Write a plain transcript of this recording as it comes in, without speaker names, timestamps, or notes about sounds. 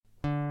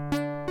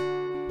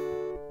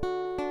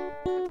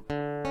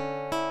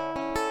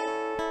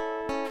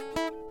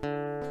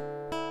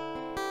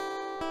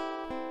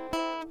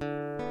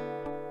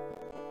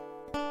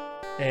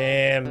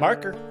And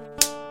marker.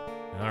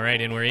 All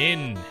right, and we're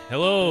in.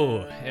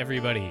 Hello,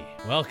 everybody.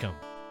 Welcome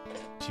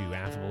to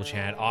Affable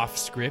Chat Off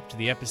Script,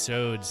 the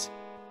episodes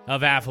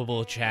of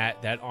Affable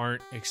Chat that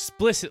aren't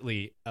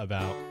explicitly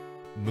about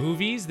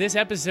movies. This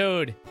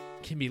episode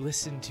can be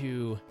listened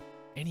to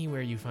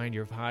anywhere you find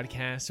your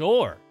podcasts,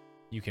 or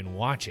you can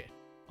watch it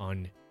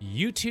on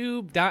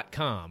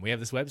youtube.com. We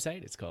have this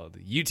website. It's called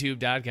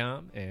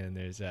youtube.com, and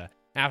there's a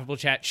Affable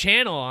Chat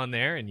channel on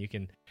there, and you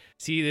can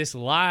see this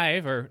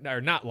live, or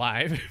not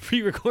live,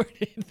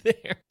 pre-recorded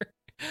there.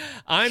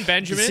 I'm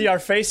Benjamin. You see our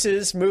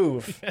faces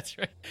move. That's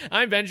right.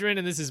 I'm Benjamin,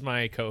 and this is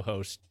my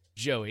co-host,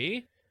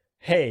 Joey.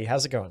 Hey,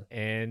 how's it going?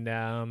 And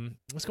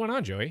what's going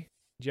on, Joey?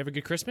 Did you have a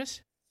good Christmas?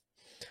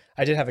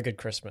 I did have a good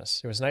Christmas.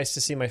 It was nice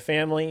to see my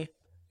family.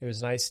 It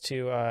was nice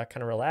to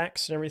kind of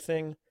relax and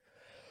everything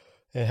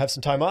and have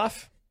some time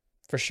off,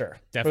 for sure.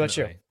 Definitely. What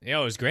about you? Yeah,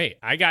 it was great.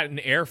 I got an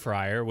air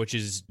fryer, which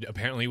is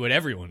apparently what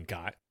everyone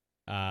got.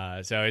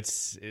 So it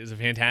was a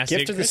fantastic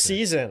Gift of the Christmas.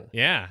 season.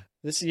 Yeah.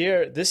 This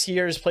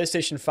year's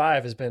PlayStation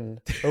 5 has been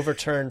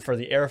overturned for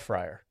the air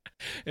fryer.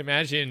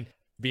 Imagine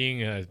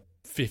being a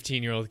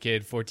 15-year-old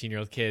kid,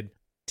 14-year-old kid,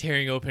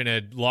 tearing open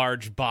a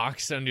large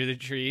box under the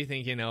tree,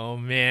 thinking, oh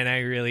man, I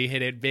really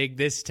hit it big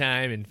this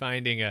time, and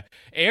finding a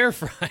air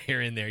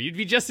fryer in there. You'd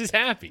be just as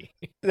happy.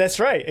 That's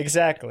right,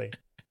 exactly.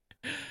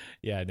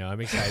 Yeah, no, I'm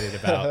excited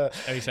about.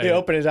 You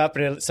open it up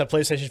and it's a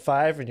PlayStation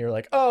 5 and you're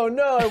like, oh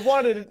no, I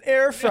wanted an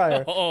air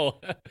fryer. Oh,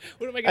 what am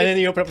I going to And then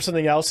you open up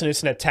something else and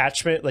it's an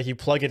attachment, like you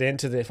plug it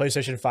into the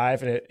PlayStation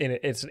 5 and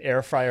it's an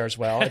air fryer as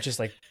well. It just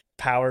like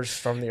powers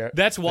from the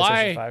That's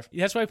PlayStation 5.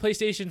 That's why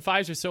PlayStation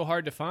 5s are so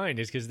hard to find,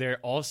 is because they're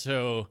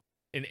also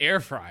an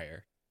air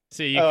fryer.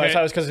 So you I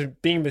thought it was because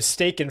of being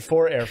mistaken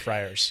for air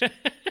fryers.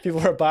 People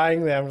are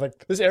buying them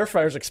like, this air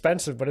fryer is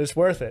expensive, but it's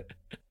worth it.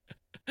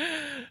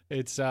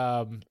 It's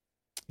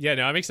yeah,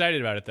 no, I'm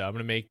excited about it though. I'm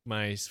gonna make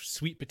my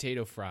sweet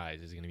potato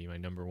fries is gonna be my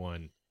number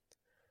one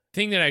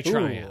thing that I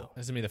try out.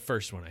 That's gonna be the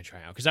first one I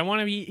try out because I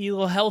want to eat a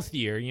little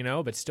healthier,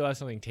 but still have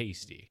something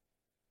tasty.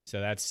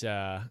 So that's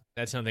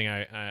something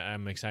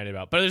I'm excited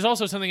about. But there's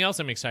also something else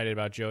I'm excited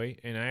about, Joey.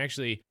 And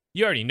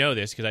you already know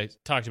this because I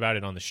talked about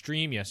it on the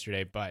stream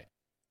yesterday. But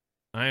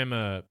I am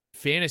a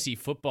fantasy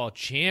football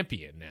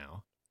champion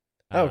now.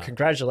 Oh,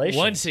 congratulations!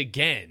 Once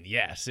again,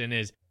 yes. And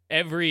as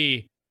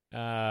every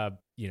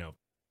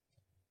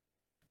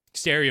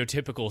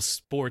stereotypical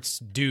sports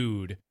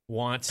dude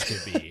wants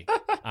to be,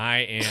 I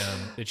am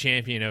the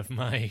champion of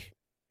my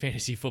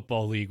fantasy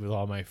football league with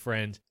all my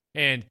friends.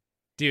 And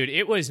dude,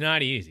 it was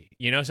not easy.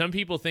 Some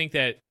people think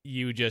that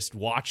you just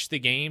watch the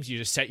games, you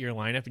just set your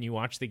lineup and you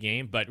watch the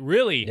game. But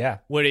really,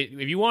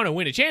 if you want to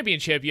win a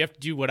championship, you have to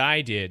do what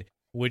I did,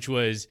 which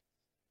was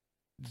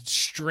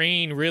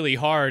strain really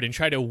hard and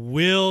try to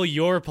will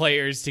your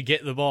players to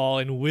get the ball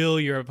and will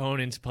your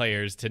opponent's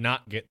players to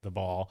not get the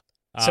ball.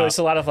 So it's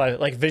a lot of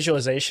like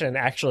visualization and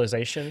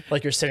actualization.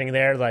 Like you're sitting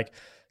there like,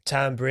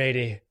 Tom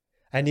Brady,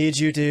 I need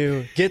you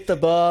to get the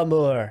ball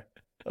more.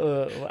 I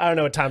don't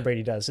know what Tom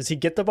Brady does. Does he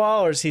get the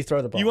ball or does he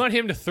throw the ball? You want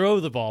him to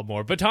throw the ball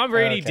more. But Tom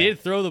Brady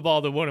did throw the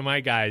ball to one of my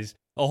guys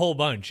a whole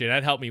bunch, and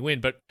that helped me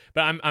win. But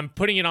I'm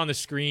putting it on the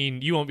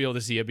screen. You won't be able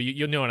to see it, but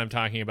you'll know what I'm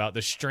talking about.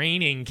 The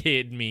straining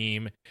kid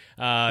meme.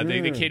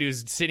 The kid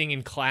who's sitting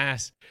in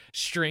class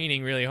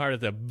straining really hard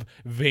with the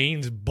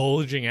veins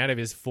bulging out of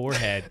his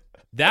forehead.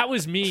 That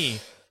was me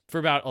for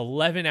about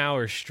 11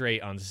 hours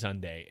straight on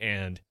Sunday,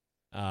 and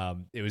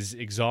it was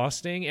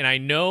exhausting. And I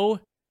know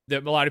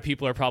that a lot of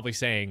people are probably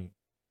saying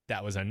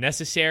that was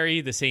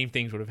unnecessary. The same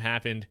things would have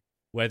happened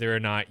whether or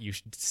not you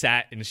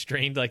sat and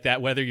strained like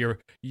that, whether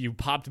you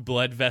popped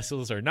blood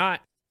vessels or not.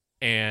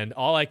 And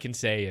all I can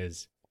say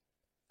is,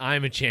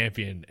 I'm a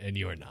champion and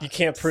you're not. You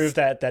can't prove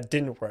that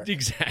didn't work.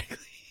 Exactly.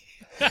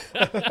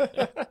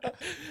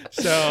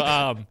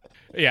 So,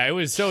 yeah, it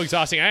was so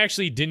exhausting. I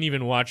actually didn't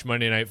even watch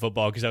Monday Night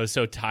Football because I was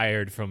so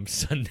tired from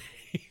Sunday.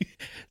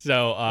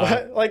 So,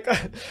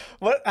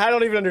 what? I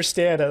don't even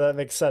understand how that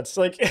makes sense.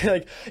 Like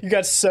you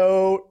got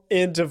so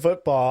into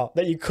football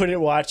that you couldn't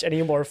watch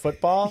any more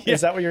football. Yeah,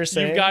 is that what you're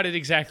saying? You got it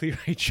exactly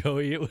right,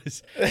 Joey. It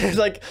was it's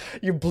like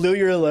you blew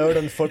your load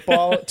on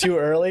football too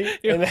early,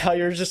 and now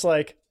you're just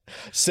like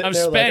sitting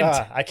there spent.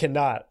 like, I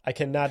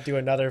cannot do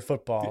another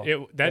football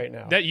right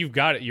now. That you've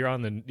got it. You're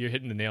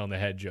hitting the nail on the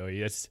head, Joey.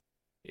 That's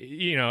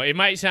it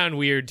might sound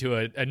weird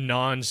to a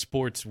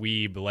non-sports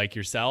weeb like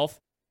yourself.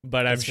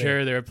 But I'm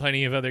sure there are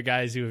plenty of other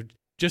guys who have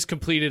just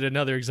completed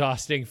another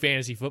exhausting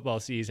fantasy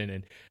football season,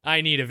 and I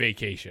need a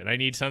vacation. I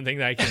need something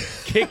that I can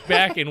kick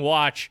back and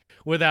watch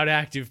without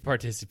active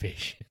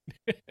participation.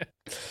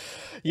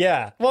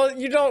 Yeah. Well,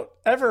 you don't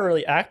ever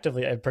really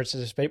actively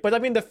participate, but I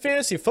mean, the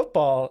fantasy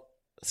football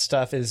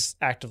stuff is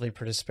actively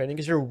participating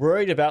because you're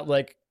worried about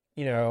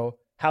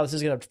how this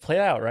is going to play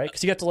out, right?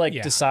 Because you have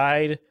to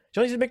decide.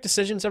 Don't you make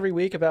decisions every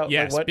week about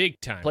what big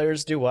time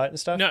players do what and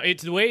stuff? No,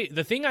 it's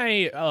the thing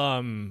I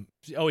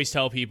always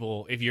tell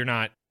people if you're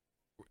not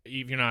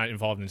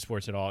involved in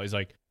sports at all is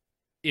like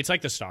it's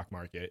like the stock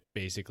market,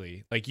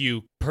 basically. Like,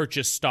 you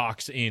purchase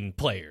stocks in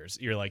players.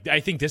 You're like, I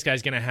think this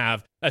guy's going to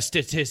have a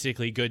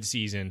statistically good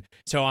season,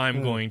 so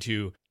I'm going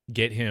to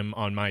get him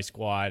on my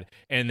squad.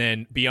 And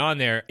then beyond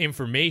there,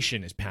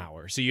 information is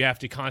power. So you have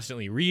to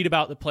constantly read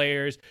about the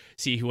players,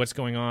 see what's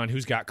going on,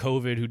 who's got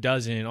COVID, who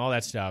doesn't, all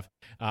that stuff,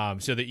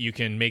 so that you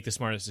can make the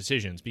smartest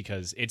decisions,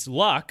 because it's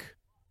luck.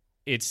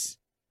 It's,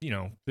 you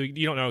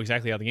don't know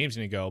exactly how the game's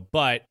going to go,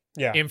 but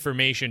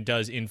information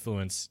does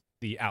influence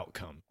the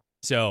outcome.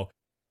 So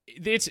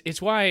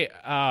it's why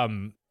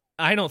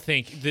I don't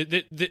think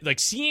like,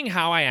 seeing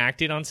how I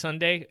acted on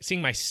Sunday,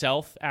 seeing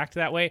myself act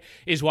that way,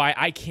 is why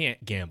I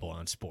can't gamble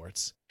on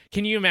sports.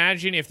 Can you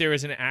imagine if there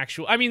was an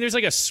actual? I mean, there's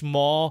like a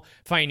small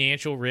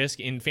financial risk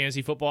in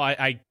fantasy football.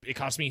 It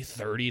cost me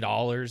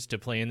 $30 to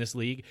play in this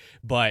league,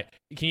 but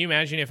can you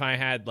imagine if I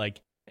had,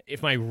 like,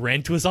 if my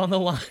rent was on the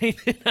line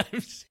and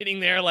I'm sitting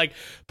there like,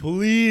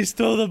 please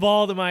throw the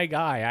ball to my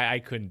guy? I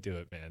couldn't do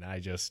it, man.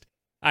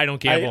 I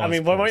don't gamble. I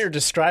mean, what you're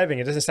describing,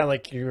 it doesn't sound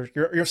like you're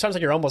sounds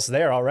like you're almost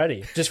there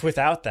already, just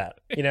without that,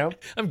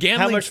 I'm gambling.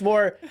 How much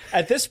more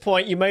at this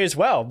point? You may as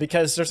well,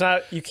 because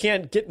you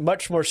can't get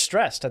much more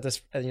stressed at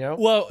this,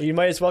 Well, you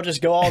might as well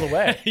just go all the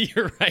way.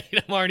 You're right.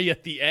 I'm already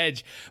at the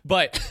edge.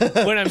 But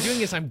what I'm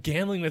doing is I'm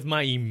gambling with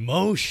my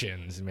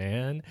emotions,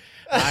 man.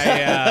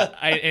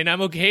 And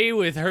I'm okay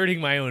with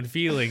hurting my own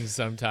feelings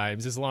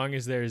sometimes, as long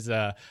as there's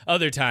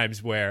other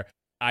times where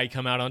I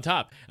come out on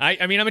top.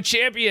 I mean, I'm a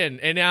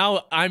champion, and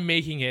now I'm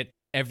making it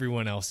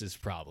everyone else's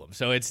problem.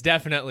 So it's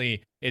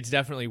definitely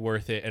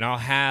worth it.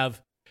 And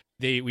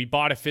we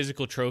bought a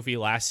physical trophy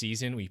last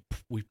season. We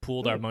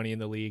pooled our money in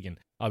the league, and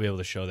I'll be able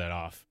to show that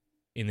off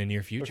in the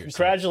near future. Well,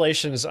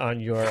 congratulations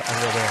on your win.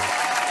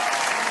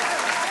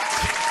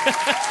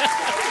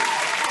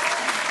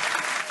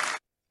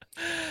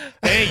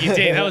 Thank you,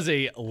 Dane. That was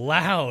a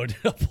loud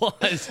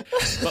applause,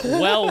 but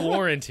well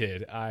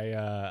warranted.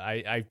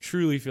 I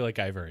truly feel like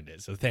I've earned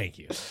it, so thank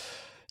you.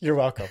 You're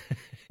welcome.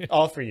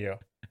 All for you.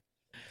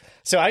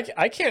 So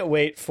I can't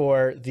wait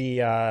for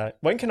the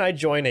when can I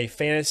join a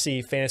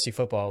fantasy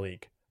football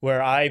league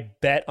where I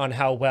bet on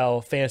how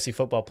well fantasy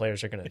football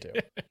players are going to do.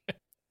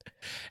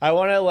 I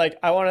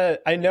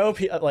know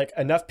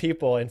enough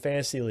people in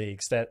fantasy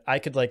leagues that I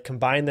could, like,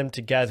 combine them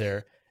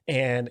together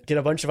and get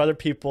a bunch of other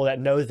people that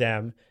know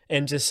them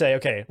and just say,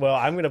 okay, well,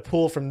 I'm going to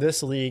pull from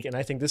this league, and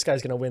I think this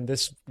guy's going to win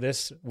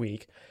this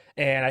week,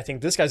 and I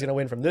think this guy's going to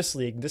win from this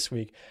league this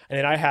week, and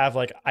then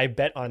I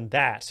bet on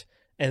that,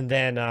 and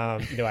then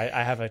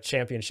I have a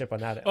championship on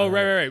that. Oh,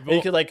 right. Well,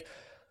 you could, like,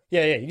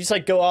 you just,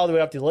 like, go all the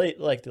way up the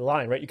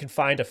line, right? You can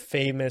find a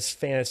famous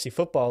fantasy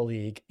football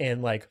league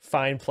and, like,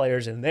 find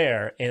players in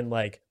there and,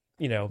 like,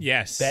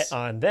 yes, bet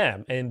on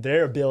them and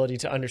their ability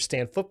to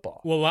understand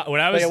football. Well, what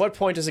I was, at what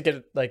point does it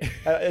get, like,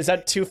 is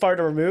that too far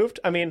to removed?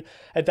 I mean,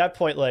 at that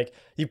point, like,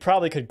 you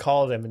probably could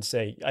call them and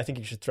say, I think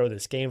you should throw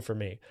this game for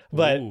me.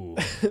 But,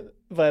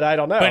 but I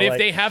don't know. But if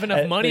they have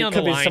enough money on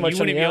the line, you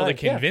wouldn't be able to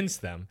convince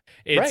them.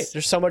 Right.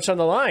 There's so much on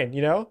the line,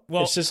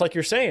 Well, it's just like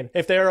you're saying.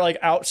 If they're, like,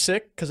 out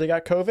sick because they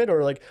got COVID,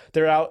 or, like,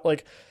 they're out,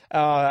 like,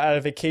 out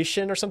of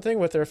vacation or something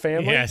with their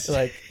family. Yes.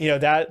 Like,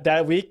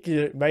 that week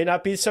it might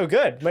not be so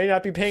good. Might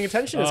not be paying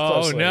attention as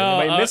closely.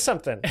 No. You might miss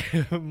something.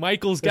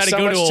 Michael's got to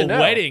go to a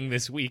wedding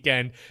this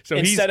weekend. So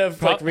instead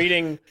of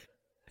reading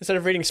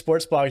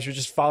sports blogs, you're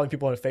just following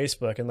people on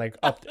Facebook and, like,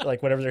 up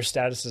like whatever their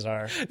statuses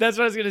are. That's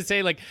what I was gonna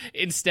say. Like,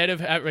 instead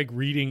of like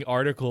reading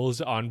articles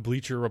on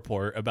Bleacher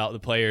Report about the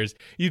players,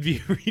 you'd be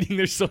reading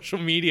their social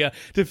media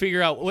to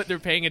figure out what they're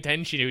paying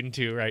attention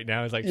to right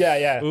now. It's like,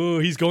 ooh,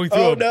 he's going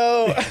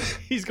through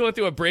he's going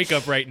through a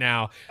breakup right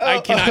now.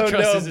 I cannot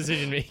trust his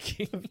decision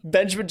making.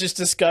 Benjamin just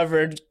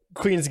discovered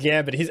Queen's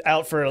Gambit. He's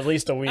out for at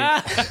least a week.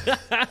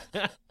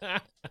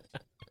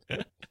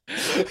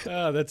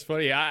 Oh, that's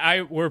funny.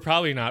 We're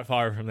probably not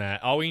far from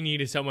that. All we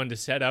need is someone to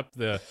set up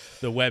the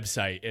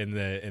website, and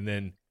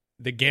then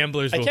the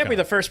gamblers. I can't be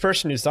the first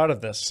person who's thought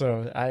of this,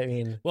 so I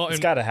mean, it's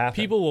got to happen.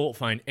 People will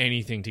find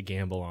anything to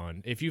gamble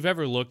on. If you've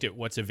ever looked at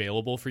what's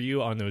available for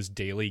you on those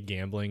daily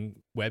gambling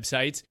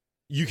websites,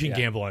 you can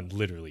gamble on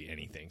literally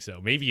anything.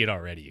 So maybe it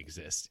already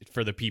exists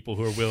for the people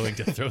who are willing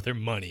to throw their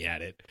money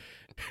at it.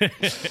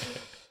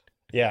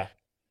 Yeah.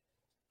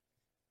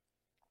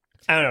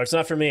 I don't know. It's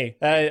not for me.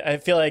 I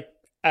feel like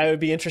I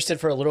would be interested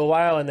for a little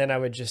while, and then I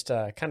would just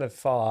kind of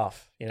fall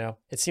off.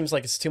 It seems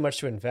like it's too much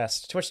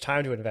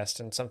time to invest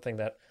in something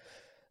that,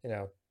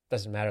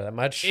 doesn't matter that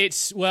much. It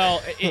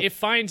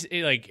finds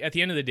it, like, at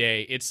the end of the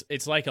day,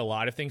 it's like a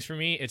lot of things for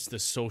me. It's the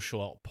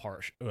social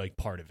part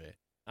of it.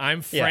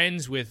 I'm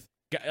friends with,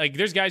 like,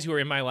 there's guys who are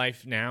in my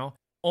life now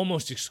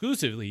almost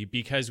exclusively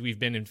because we've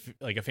been in,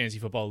 like, a fantasy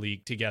football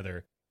league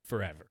together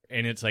forever.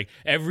 And it's like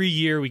every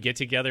year we get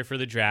together for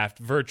the draft,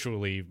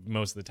 virtually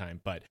most of the time.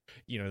 But,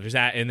 there's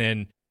that. And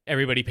then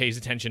everybody pays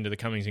attention to the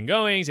comings and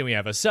goings, and we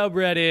have a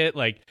subreddit.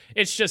 Like,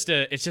 it's just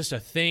a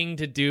thing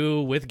to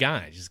do with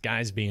guys, just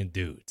guys being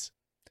dudes.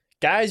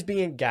 Guys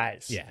being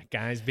guys. Yeah,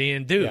 guys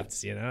being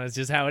dudes. Yeah. It's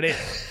just how it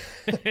is.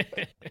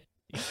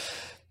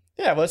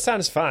 Yeah, well, it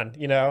sounds fun.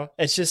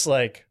 It's just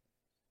like,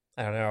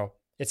 I don't know.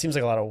 it seems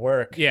like a lot of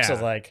work to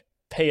like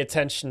pay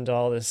attention to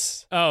all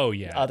this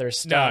other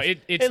stuff. No,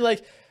 it's and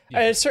like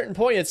at a certain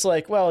point it's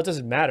like, well, it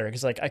doesn't matter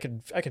because like I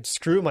could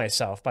screw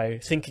myself by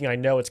thinking I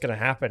know it's going to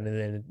happen and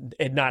then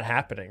it not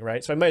happening,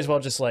 right? So I might as well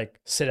just like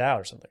sit out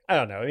or something. I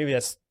don't know. Maybe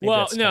that's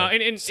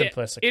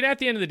simplistic. And at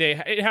the end of the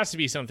day, it has to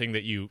be something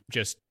that you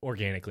just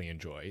organically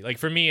enjoy. Like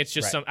for me, it's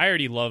just I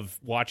already love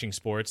watching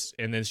sports,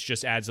 and this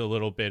just adds a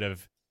little bit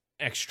of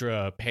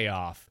extra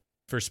payoff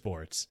for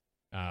sports.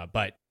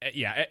 But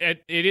yeah,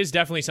 it is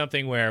definitely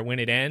something where when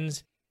it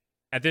ends,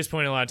 at this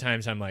point, a lot of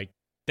times I'm like,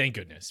 thank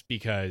goodness,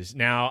 because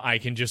now I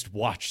can just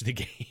watch the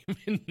game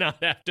and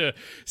not have to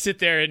sit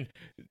there and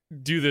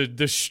do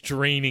the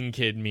straining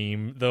kid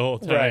meme the whole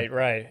time.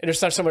 Right. And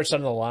there's not so much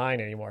on the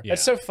line anymore.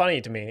 It's so funny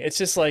to me. It's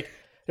just like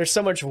there's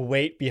so much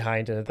weight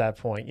behind it at that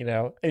point, you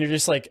know, and you're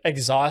just like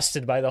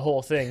exhausted by the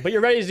whole thing, but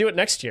you're ready to do it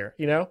next year,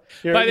 you know?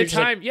 By the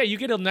time, you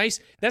get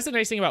that's the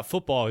nice thing about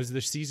football is the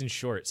season's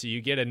short. So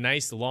you get a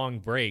nice long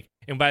break.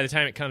 And by the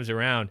time it comes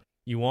around,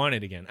 you want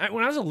it again.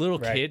 When I was a little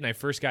kid and I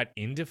first got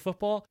into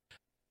football,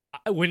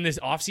 when this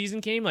off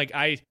season came, like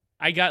I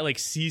got like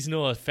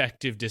seasonal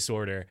affective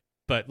disorder,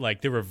 but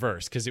like the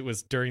reverse, because it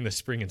was during the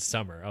spring and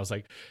summer. I was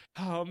like,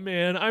 oh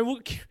man,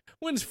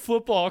 when's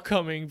football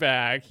coming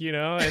back? You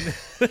know,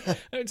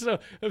 and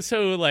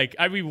so like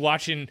I'd be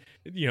watching,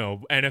 you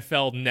know,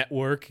 NFL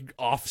Network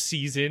off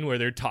season where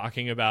they're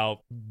talking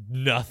about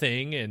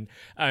nothing, and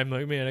I'm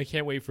like, man, I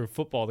can't wait for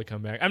football to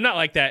come back. I'm not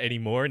like that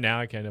anymore. Now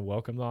I kind of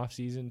welcome the off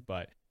season,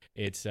 but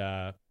it's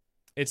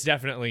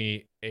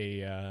definitely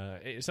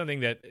something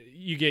that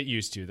you get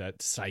used to,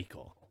 that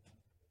cycle.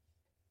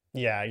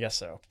 Yeah, I guess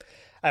so.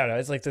 I don't know.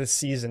 It's like the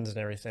seasons and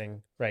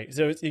everything, right?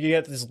 So you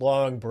get this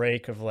long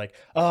break of like,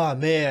 oh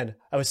man,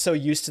 I was so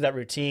used to that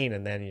routine,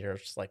 and then you're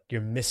just like,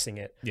 you're missing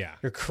it. Yeah,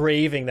 you're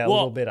craving that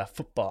little bit of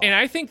football. And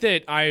I think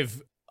that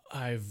I've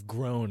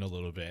grown a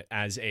little bit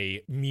as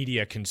a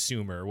media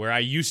consumer, where I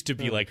used to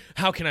be like,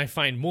 how can I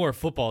find more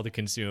football to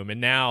consume?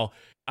 And now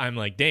I'm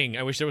like, dang,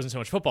 I wish there wasn't so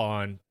much football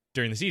on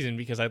during the season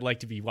because I'd like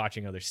to be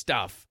watching other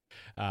stuff.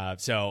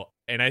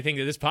 And I think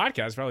that this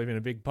podcast has probably been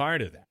a big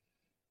part of that.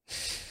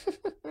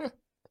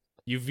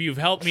 You've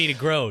helped me to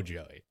grow,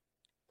 Joey.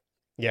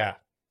 Yeah.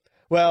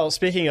 Well,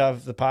 speaking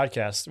of the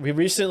podcast, we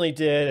recently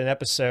did an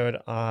episode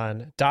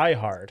on Die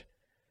Hard.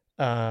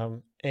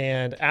 And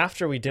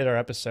after we did our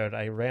episode,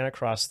 I ran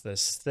across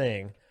this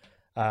thing.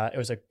 It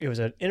was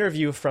an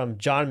interview from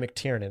John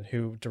McTiernan,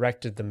 who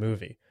directed the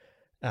movie.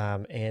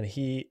 And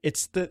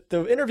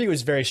the interview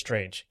is very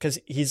strange because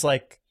he's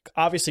like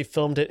obviously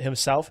filmed it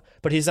himself,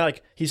 but he's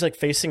like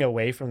facing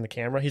away from the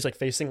camera. He's like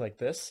facing like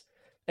this,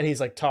 and he's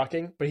like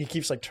talking, but he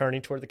keeps like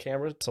turning toward the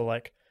camera to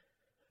like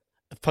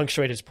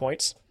punctuate his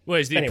points. Well,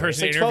 is the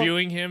person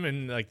interviewing him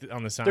and like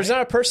on the side? There's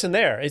not a person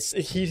there.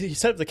 He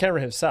set up the camera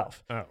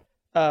himself.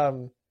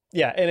 Oh.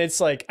 Yeah, and it's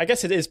like, I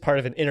guess it is part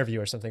of an interview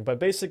or something, but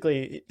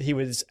basically he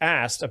was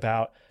asked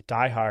about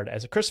Die Hard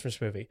as a Christmas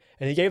movie,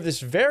 and he gave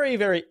this very,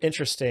 very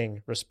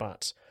interesting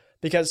response,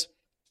 because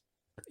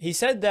he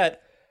said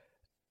that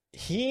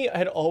he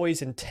had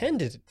always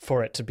intended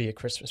for it to be a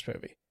Christmas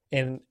movie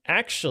and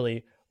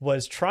actually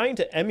was trying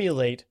to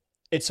emulate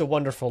It's a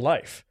Wonderful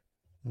Life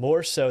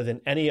more so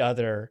than any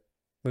other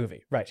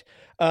movie. Right.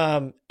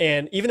 And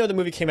even though the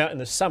movie came out in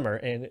the summer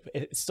and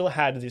it still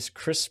had this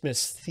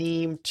Christmas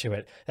theme to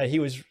it, that he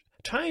was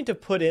trying to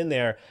put in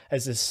there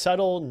as a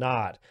subtle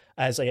nod,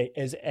 as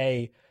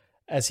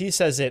he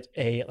says it,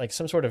 like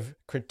some sort of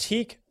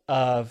critique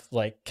of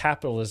like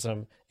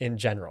capitalism in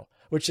general,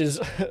 which is,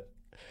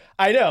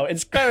 I know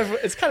it's kind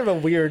of a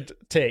weird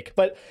take,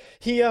 but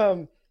he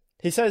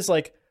says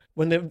like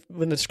when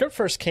the script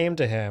first came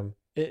to him,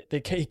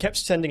 he kept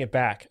sending it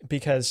back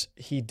because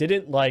he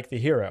didn't like the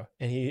hero,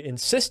 and he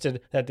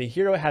insisted that the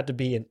hero had to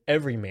be an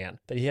everyman,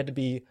 that he had to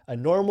be a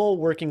normal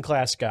working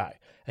class guy,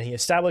 and he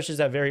establishes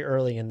that very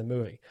early in the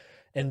movie.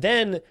 And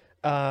then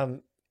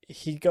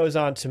he goes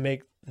on to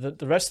make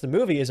the rest of the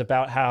movie is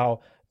about how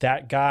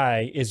that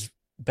guy is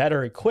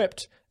better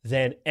equipped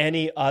than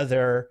any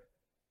other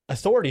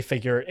authority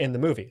figure in the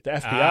movie. The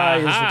FBI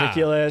is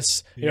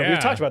ridiculous. You know, we've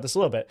talked about this a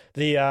little bit.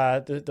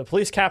 The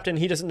police captain,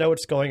 he doesn't know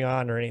what's going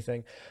on or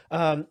anything.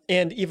 And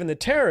even the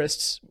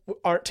terrorists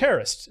aren't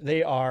terrorists.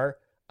 They are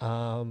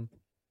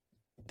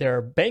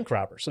they're bank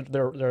robbers. So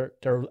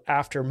they're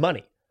after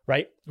money,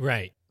 right?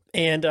 Right.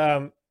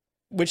 And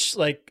which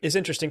like is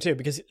interesting too,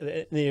 because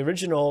in the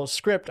original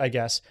script, I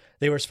guess,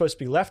 they were supposed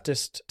to be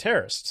leftist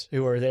terrorists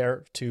who were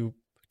there to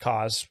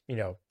cause, you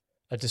know,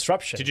 a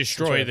disruption, to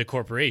destroy the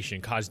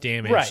corporation, cause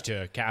damage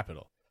to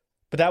capital.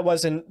 But that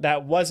wasn't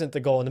the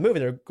goal in the movie.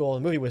 Their goal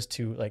in the movie was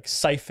to like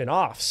siphon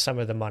off some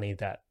of the money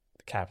that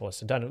the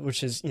capitalists had done,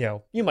 which is, you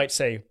know, you might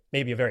say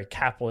maybe a very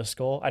capitalist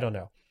goal. I don't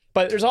know.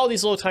 But there's all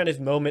these little kind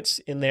of moments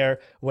in there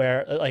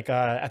where like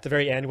at the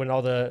very end, when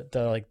all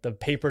the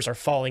papers are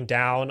falling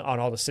down on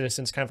all the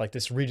citizens, kind of like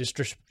this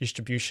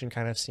redistribution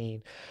kind of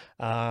scene.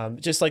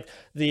 Just like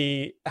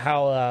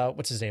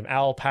what's his name?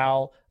 Al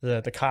Powell,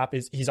 the cop,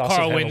 he's also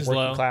Carl kind of Winslow.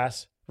 working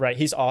class. Right.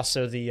 He's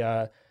also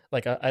the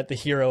like the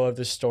hero of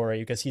the story,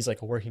 because he's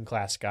like a working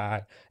class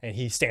guy and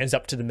he stands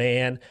up to the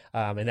man,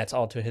 and that's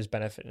all to his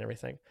benefit and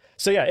everything.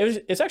 So yeah,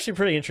 it's actually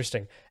pretty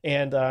interesting.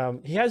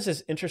 And he has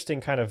this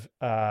interesting kind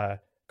of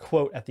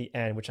quote at the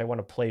end, which I want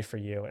to play for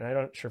you. And I'm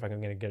not sure if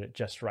I'm going to get it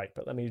just right,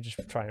 but let me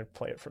just try and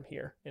play it from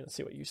here and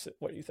see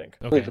what you think.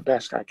 Okay. The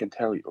best I can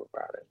tell you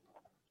about it.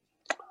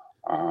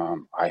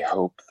 I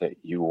hope that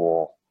you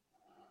all,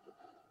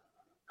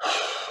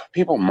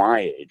 people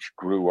my age,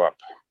 grew up.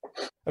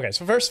 Okay,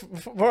 so first,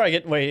 before I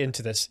get way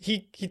into this,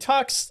 he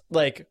talks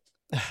like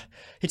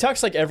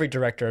every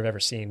director I've ever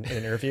seen in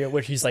an interview,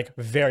 which he's like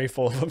very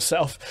full of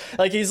himself.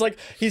 Like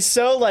he's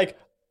so like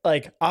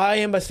I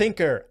am a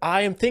thinker,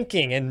 I am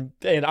thinking, and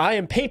I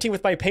am painting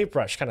with my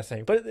paintbrush kind of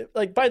thing. But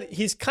like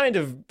he's kind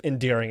of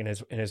endearing in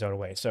his own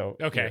way. So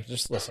okay,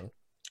 just listen.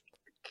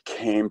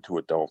 Came to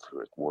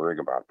adulthood worrying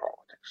about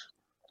politics,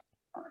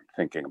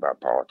 thinking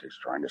about politics,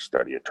 trying to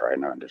study it,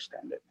 trying to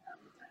understand it.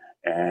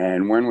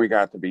 And when we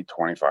got to be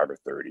 25 or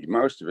 30,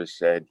 most of us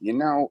said,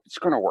 it's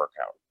going to work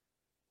out.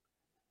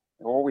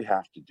 All we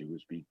have to do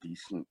is be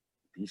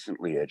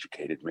decently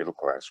educated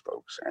middle-class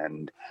folks.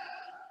 And,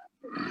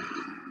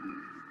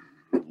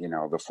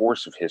 the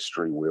force of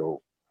history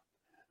it'll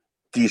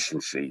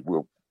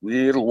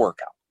work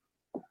out.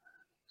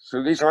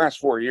 So these last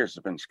 4 years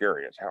have been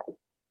scary as hell,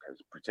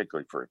 because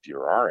particularly if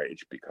you're our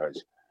age,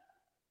 because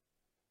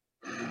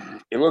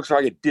it looks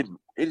like it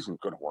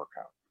isn't going to work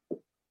out.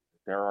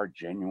 There are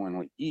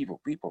genuinely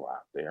evil people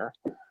out there.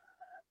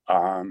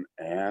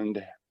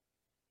 And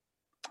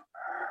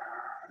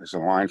there's a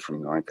line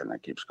from Lincoln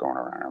that keeps going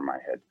around in my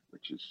head,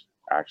 which is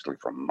actually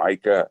from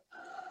Micah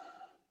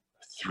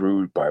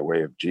through by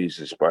way of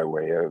Jesus, by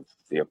way of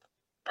the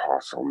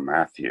Apostle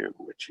Matthew,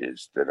 which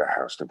is that a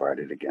house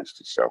divided against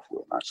itself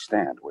will not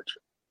stand, which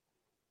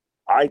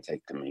I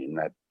take to mean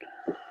that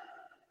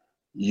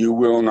you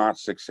will not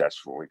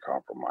successfully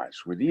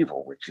compromise with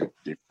evil, which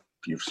if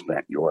you've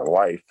spent your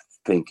life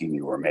thinking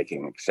you are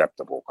making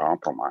acceptable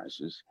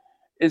compromises,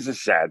 is a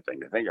sad thing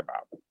to think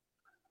about.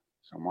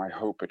 So my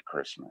hope at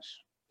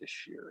Christmas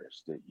this year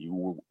is that you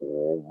will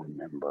all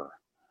remember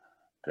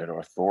that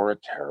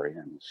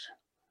authoritarians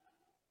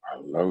are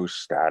low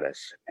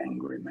status,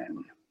 angry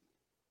men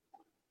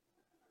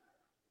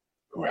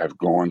who have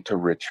gone to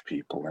rich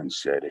people and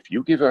said, if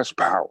you give us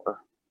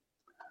power,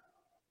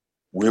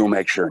 we'll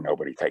make sure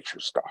nobody takes your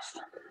stuff.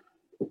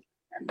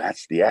 And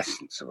that's the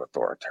essence of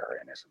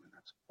authoritarianism. And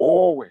that's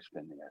always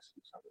been the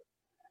essence of it.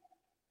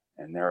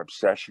 And their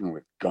obsession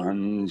with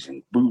guns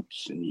and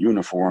boots and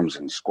uniforms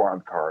and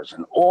squad cars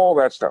and all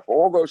that stuff,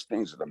 all those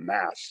things are the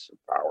mass of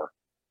power,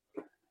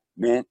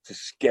 meant to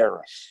scare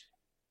us,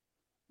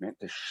 meant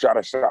to shut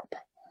us up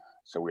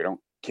so we don't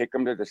kick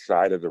them to the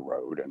side of the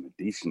road and the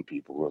decent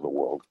people of the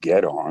world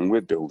get on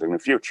with building the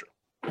future.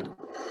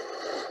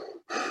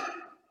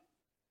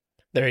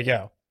 There you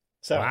go.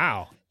 So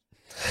wow.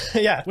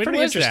 Yeah, when pretty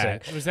was interesting.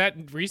 That? Was that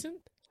recent?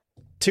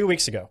 2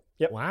 weeks ago.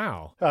 Yep.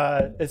 Wow.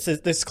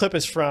 This clip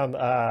is from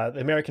the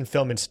American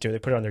Film Institute. They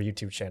put it on their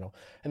YouTube channel,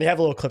 and they have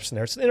little clips in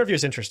there. So the interview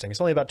is interesting. It's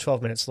only about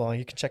 12 minutes long.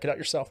 You can check it out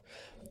yourself.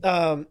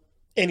 And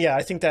yeah,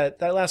 I think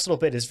that last little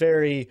bit is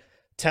very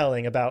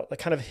telling about like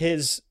kind of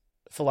his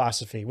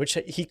philosophy, which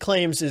he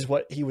claims is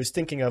what he was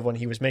thinking of when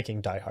he was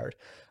making Die Hard.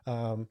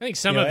 I think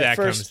some of that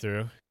comes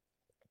through.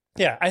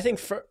 Yeah, I think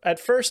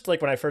at first,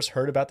 like when I first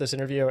heard about this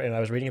interview and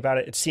I was reading about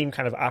it, it seemed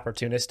kind of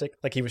opportunistic.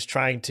 Like he was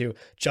trying to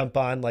jump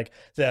on like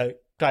the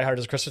Die Hard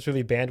is a Christmas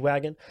movie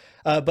bandwagon.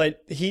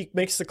 But he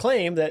makes the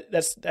claim that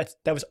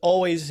that was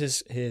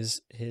always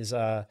his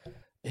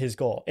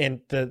goal.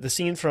 And the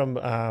scene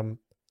from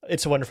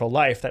It's a Wonderful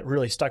Life that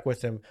really stuck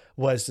with him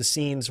was the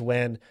scenes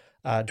when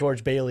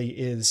George Bailey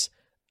is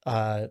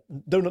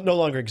no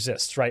longer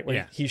exists, right?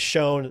 When he's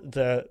shown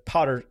the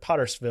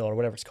Pottersville or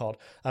whatever it's called,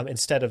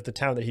 instead of the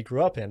town that he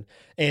grew up in.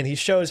 And he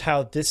shows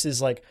how this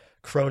is like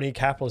crony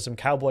capitalism,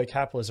 cowboy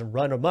capitalism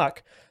run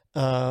amok,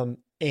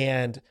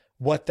 and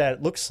what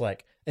that looks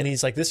like. And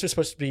he's like, this was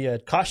supposed to be a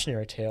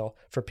cautionary tale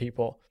for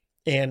people.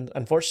 And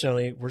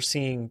unfortunately, we're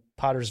seeing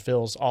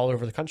Pottersvilles all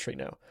over the country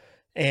now.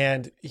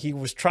 And he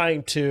was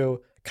trying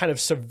to kind of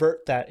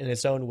subvert that in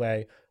his own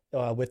way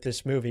with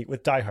this movie,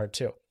 with Die Hard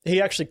 2.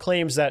 He actually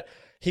claims that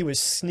he was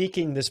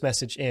sneaking this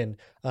message in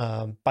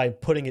by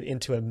putting it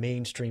into a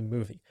mainstream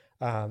movie.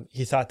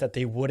 He thought that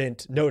they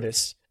wouldn't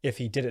notice if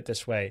he did it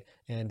this way.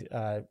 And,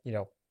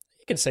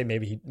 you can say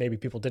maybe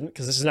people didn't,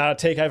 because this is not a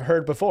take I've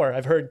heard before.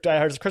 I've heard Die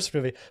Hard is a Christmas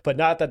movie, but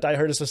not that Die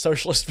Hard is a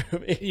socialist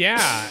movie.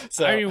 Yeah.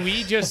 So, I mean,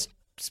 we just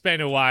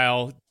spent a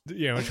while,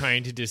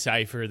 trying to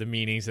decipher the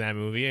meanings of that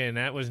movie, and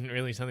that wasn't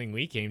really something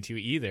we came to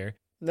either.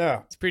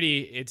 No.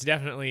 It's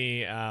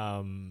definitely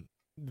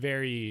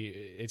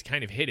it's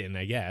kind of hidden,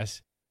 I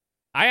guess.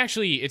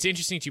 It's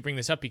interesting to bring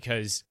this up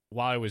because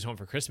while I was home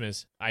for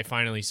Christmas, I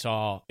finally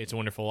saw It's a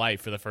Wonderful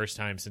Life for the first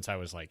time since I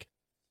was like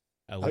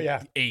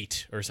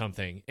 8 or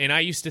something. And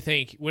I used to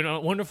think when A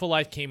Wonderful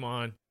Life came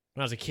on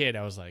when I was a kid,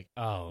 I was like,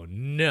 oh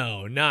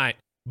no, not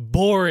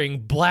boring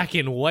black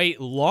and white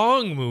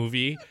long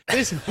movie.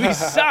 This movie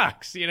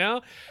sucks, you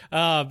know?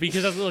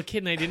 Because I was a little kid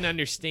and I didn't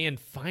understand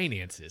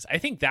finances. I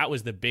think that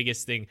was the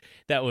biggest thing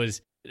I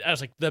was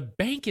like, the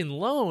bank and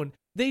loan,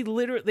 they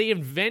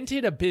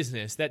invented a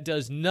business that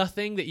does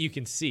nothing that you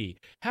can see.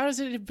 How is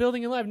it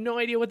building a life? I have no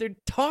idea what they're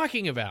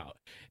talking about.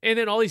 And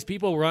then all these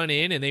people run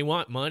in and they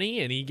want money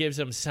and he gives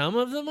them some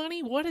of the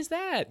money. What is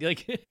that?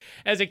 Like,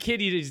 as a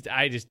kid,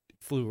 I just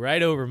flew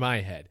right over my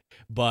head.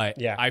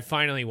 But Yeah. I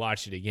finally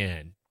watched it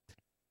again.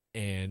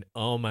 And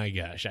oh my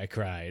gosh, I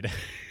cried.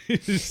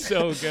 It's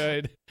so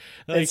good.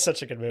 Like, It's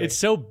such a good movie. it's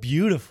so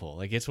beautiful.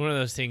 Like, it's one of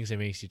those things that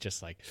makes you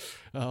just like,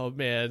 oh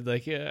man,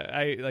 like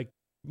I like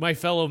my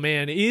fellow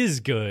man is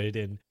good,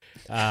 and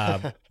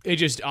it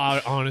just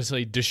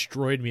honestly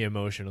destroyed me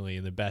emotionally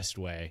in the best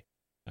way.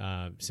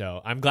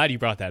 So I'm glad you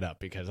brought that up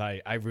because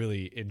I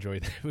really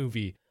enjoyed that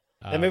movie.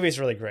 That movie's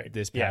really great.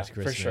 This past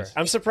Christmas. For sure.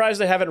 I'm surprised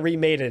they haven't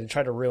remade it and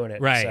tried to ruin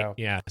it. Right? So.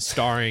 Yeah,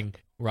 starring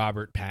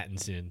Robert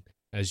Pattinson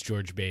as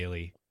George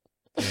Bailey.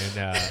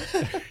 And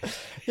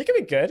He could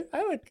be good.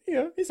 I would,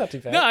 he's not too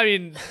bad. no, I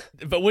mean,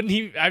 but wouldn't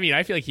he? I mean,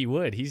 I feel like he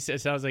would.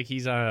 It sounds like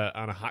he's on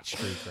a hot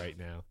streak right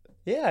now.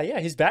 Yeah,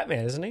 he's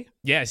Batman, isn't he?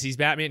 Yes, he's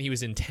Batman. He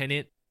was in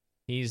Tenet.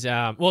 He's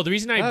well, the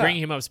reason I bring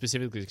him up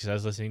specifically is because I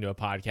was listening to a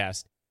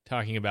podcast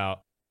talking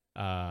about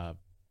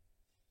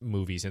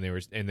movies, and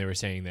they were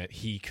saying that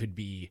he could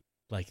be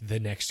like the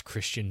next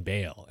Christian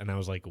Bale, and I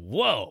was like,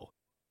 whoa,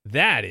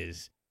 that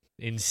is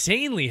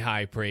insanely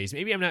high praise.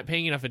 Maybe I'm not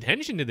paying enough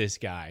attention to this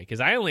guy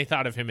because I only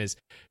thought of him as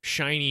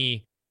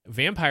shiny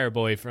vampire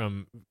boy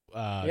from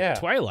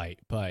Twilight,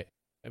 but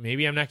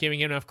maybe I'm not giving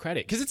him enough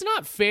credit because it's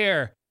not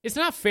fair. It's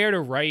not fair to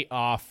write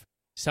off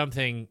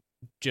something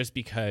just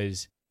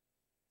because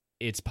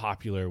it's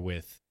popular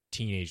with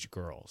teenage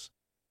girls.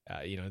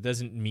 It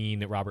doesn't mean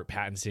that Robert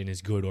Pattinson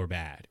is good or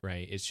bad,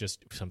 right? It's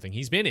just something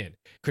he's been in.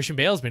 Christian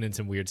Bale's been in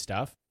some weird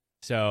stuff,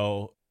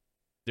 so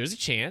there's a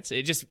chance.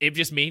 It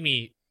just made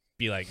me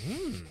be like,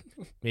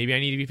 maybe I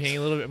need to be paying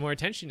a little bit more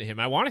attention to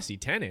him. I want to see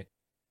Tenet.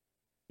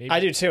 Maybe, I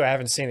do too. I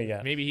haven't seen it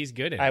yet. Maybe he's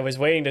good in it. I was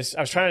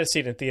trying to see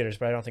it in theaters,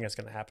 but I don't think it's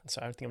going to happen.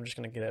 So I think I'm just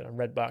going to get it on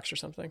Redbox or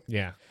something.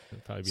 Yeah,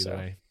 that'd probably be the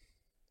way.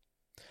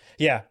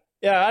 Yeah.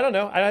 I don't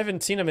know. I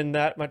haven't seen him in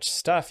that much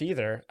stuff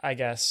either, I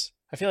guess.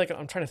 I feel like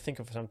I'm trying to think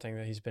of something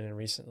that he's been in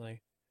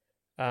recently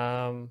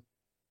that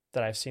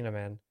I've seen him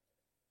in.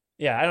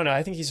 Yeah, I don't know.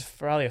 I think he's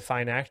probably a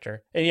fine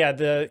actor. And yeah,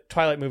 the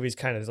Twilight movies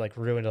kind of like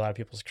ruined a lot of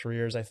people's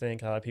careers, I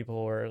think. A lot of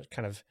people were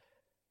kind of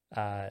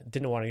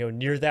didn't want to go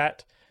near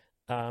that.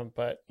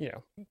 But,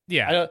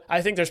 yeah,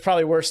 I think there's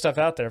probably worse stuff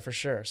out there for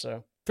sure.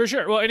 So for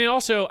sure. Well, and it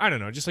also, I don't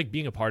know, just like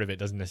being a part of it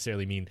doesn't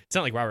necessarily mean it's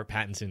not like Robert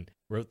Pattinson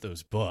wrote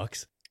those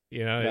books.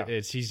 No.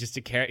 He's just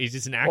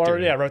an actor.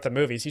 Or wrote the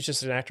movies. He's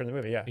just an actor in the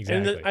movie. Yeah,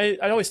 exactly. And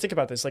I always think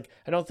about this. Like,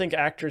 I don't think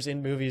actors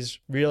in movies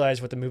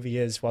realize what the movie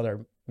is while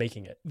they're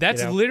making it.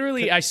 That's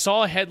literally. I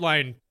saw a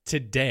headline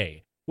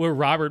today where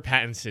Robert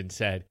Pattinson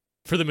said,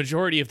 "For the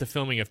majority of the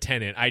filming of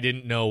Tenet, I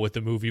didn't know what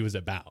the movie was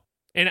about."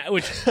 And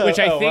which I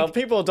think, well,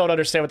 people don't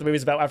understand what the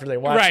movie's about after they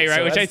watch it. Right,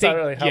 so which I think not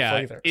really helpful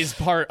either. Is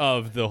part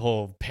of the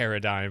whole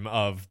paradigm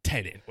of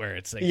Tenet, where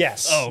it's like,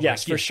 yes,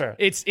 for sure.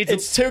 It's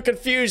too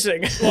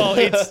confusing.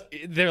 Well,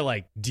 they're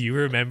like, do you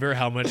remember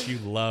how much you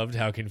loved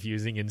how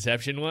confusing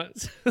Inception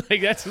was?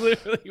 Like that's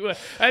literally what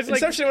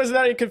Inception was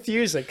not even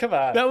confusing. Come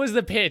on, that was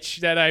the pitch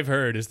that I've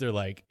heard. Is they're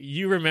like,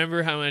 you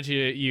remember how much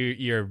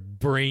your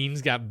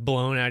brains got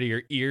blown out of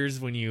your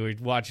ears when you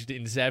watched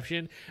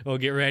Inception? Well,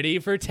 get ready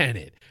for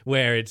Tenet,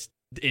 where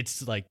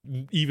it's like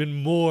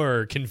even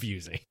more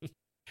confusing.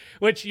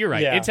 Which you're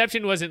right. Yeah.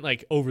 Inception wasn't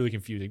like overly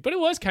confusing, but it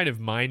was kind of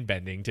mind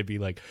bending to be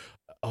like,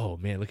 oh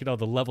man, look at all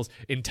the levels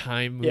in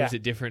time moves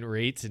at different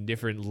rates and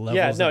different levels.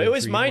 Yeah, no, it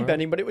was mind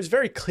bending, but it was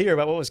very clear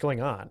about what was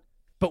going on.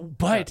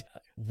 But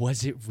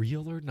was it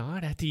real or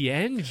not at the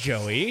end,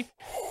 Joey?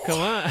 Come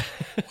on.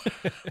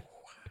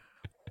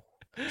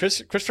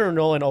 Christopher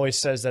Nolan always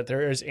says that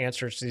there is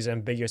answers to these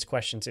ambiguous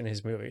questions in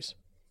his movies.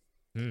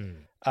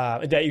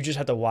 That you just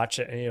have to watch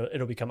it and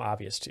it'll become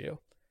obvious to you,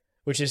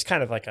 which is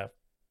kind of like a,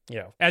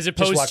 as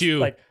opposed to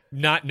like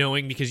not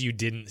knowing because you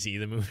didn't see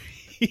the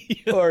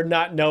movie or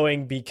not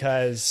knowing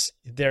because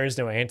there is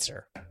no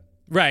answer.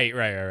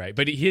 Right.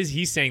 But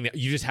he's saying that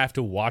you just have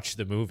to watch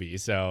the movie.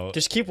 So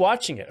just keep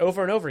watching it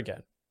over and over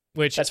again.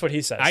 Which that's what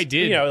he says. I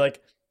did.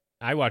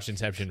 I watched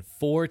Inception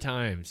 4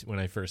 times when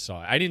I first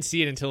saw it. I didn't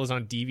see it until it was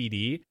on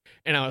DVD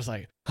and I was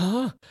like,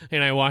 huh?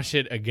 And I watched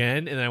it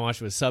again and I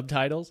watched it with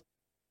subtitles.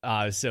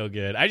 So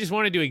good. I just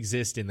wanted to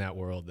exist in that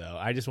world, though.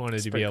 I just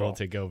wanted to be able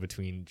to go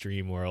between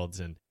dream worlds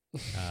and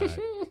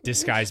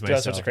disguise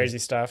myself. Do such crazy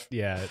stuff.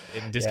 Yeah,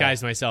 and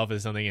disguise myself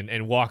as something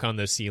and walk on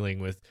the ceiling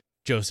with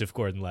Joseph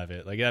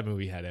Gordon-Levitt. Like, that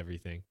movie had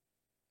everything.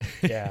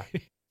 Yeah.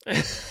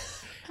 I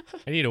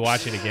need to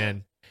watch it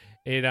again.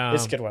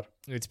 It's a good one.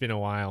 It's been a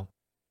while.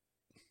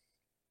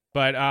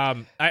 But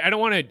I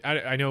don't want to...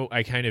 I know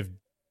I kind of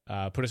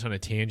put us on a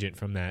tangent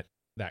from that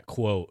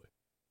quote,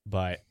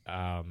 but...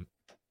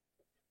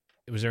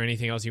 was there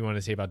anything else you want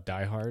to say about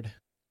Die Hard?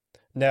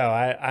 No,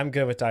 I'm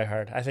good with Die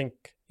Hard. I think,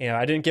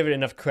 I didn't give it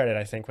enough credit,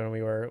 I think, when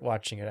we were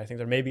watching it. I think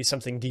there may be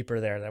something deeper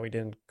there that we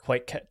didn't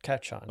quite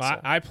catch on. Well,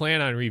 So. I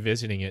plan on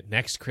revisiting it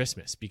next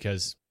Christmas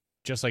because,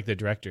 just like the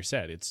director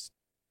said, it's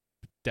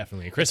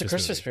definitely a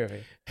Christmas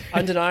movie.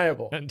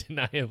 Undeniable.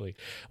 Undeniably.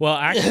 Well,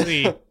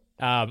 actually,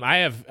 I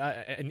have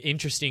an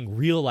interesting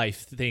real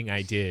life thing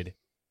I did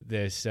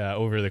this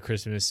over the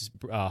Christmas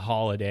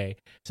holiday.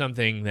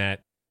 Something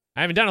that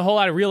I haven't done a whole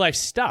lot of real life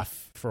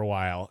stuff for a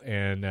while,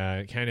 and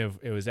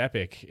it was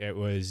epic. It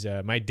was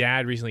my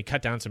dad recently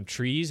cut down some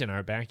trees in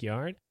our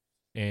backyard,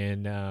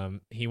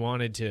 and he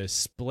wanted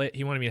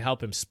me to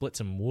help him split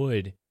some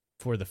wood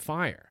for the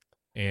fire.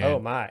 And, oh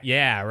my!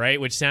 Yeah, right.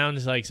 Which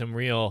sounds like some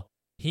real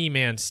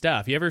He-Man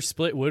stuff. You ever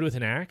split wood with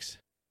an axe?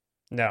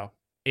 No.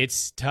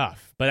 It's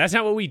tough, but that's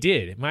not what we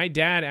did. My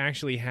dad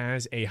actually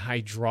has a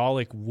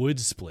hydraulic wood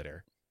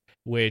splitter,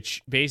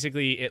 which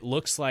basically it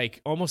looks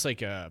like almost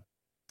like it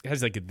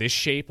has like this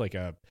shape, like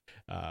a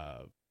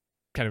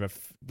kind of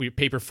a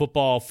paper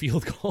football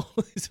field goal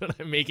is what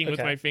I'm making with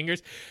my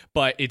fingers,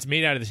 but it's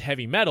made out of this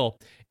heavy metal,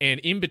 and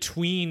in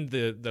between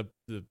the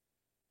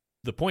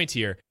points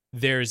here,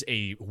 there's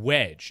a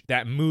wedge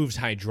that moves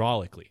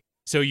hydraulically.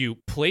 So you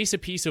place a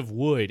piece of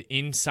wood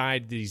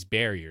inside these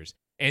barriers,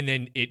 and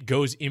then it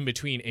goes in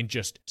between and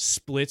just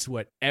splits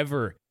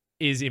whatever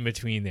is in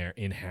between there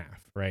in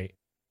half, right?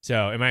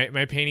 So am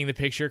I painting the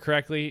picture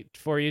correctly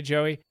for you,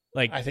 Joey?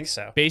 Like, I think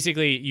so.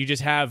 Basically, you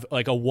just have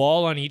like a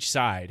wall on each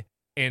side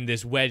and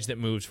this wedge that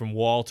moves from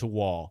wall to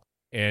wall,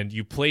 and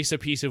you place a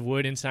piece of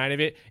wood inside of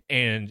it,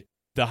 and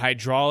the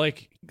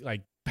hydraulic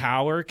like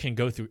power can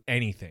go through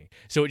anything.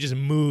 So it just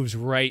moves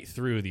right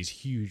through these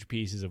huge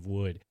pieces of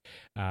wood.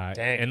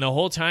 And the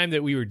whole time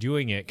that we were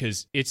doing it,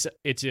 because it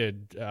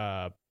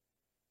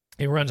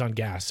runs on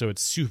gas, so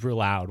it's super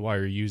loud while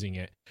you're using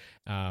it.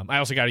 I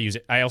also got to use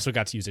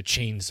a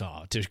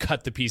chainsaw to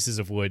cut the pieces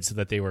of wood so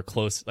that they were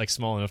close, like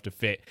small enough to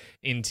fit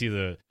into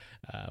the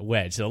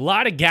wedge. So a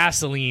lot of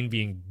gasoline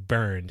being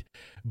burned,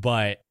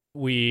 but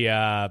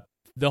the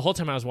whole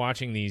time I was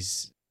watching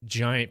these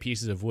giant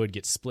pieces of wood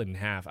get split in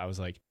half, I was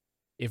like,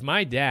 if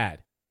my dad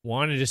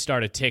wanted to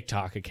start a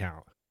TikTok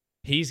account,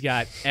 he's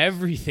got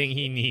everything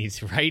he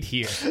needs right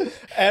here.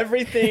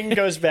 Everything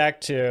goes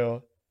back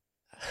to,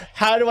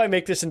 how do I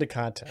make this into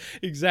content?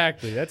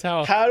 Exactly. That's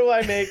how do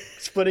I make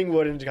splitting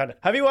wood into content?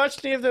 Have you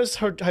watched any of those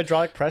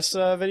hydraulic press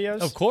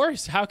videos? Of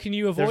course. How can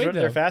you avoid them?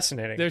 They're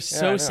fascinating. They're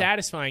so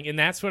satisfying, and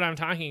that's what I'm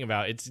talking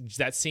about. It's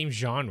that same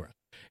genre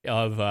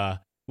of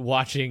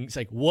watching. It's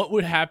like, what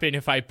would happen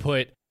if I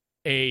put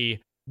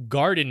a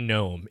garden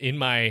gnome in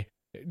my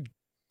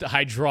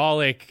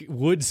hydraulic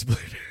wood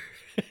splitter?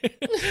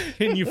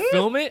 And you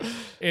film it,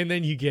 and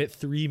then you get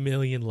 3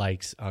 million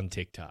likes on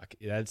TikTok.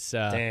 That's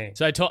so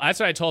that's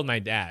what I told my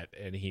dad,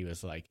 and he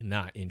was like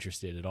not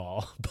interested at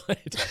all.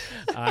 But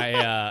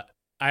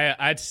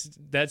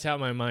that's how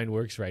my mind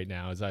works right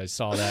now. As I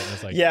saw that, and I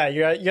was like, yeah,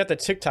 you got the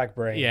TikTok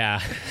brain.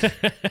 Yeah.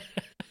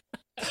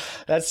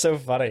 That's so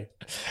funny.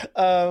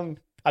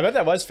 I bet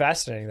that was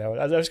fascinating,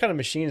 though. Those kind of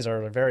machines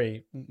are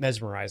very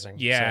mesmerizing.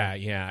 Yeah, so.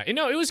 yeah.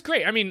 No, it was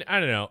great. I mean, I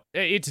don't know.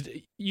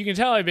 You can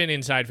tell I've been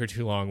inside for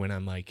too long when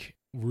I'm like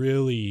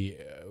really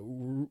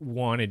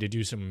wanted to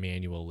do some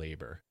manual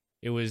labor.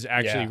 It was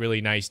actually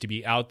really nice to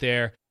be out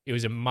there. It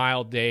was a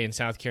mild day in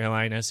South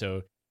Carolina,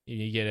 so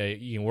you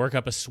can work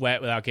up a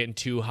sweat without getting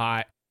too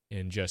hot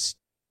and just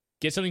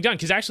get something done.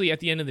 Because actually, at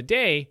the end of the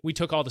day, we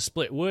took all the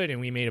split wood and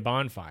we made a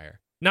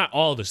bonfire. Not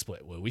all the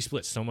split wood. We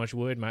split so much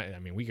wood.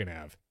 We could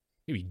have.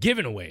 We'd be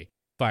giving away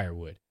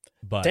firewood,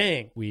 but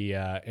we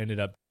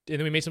ended up, and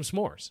then we made some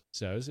s'mores.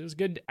 So it was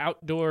good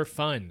outdoor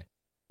fun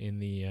in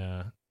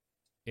the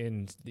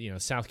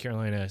South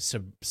Carolina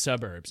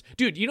suburbs.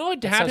 Dude, you know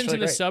what happens really in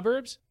the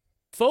suburbs?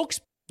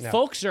 Folks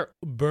are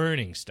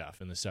burning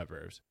stuff in the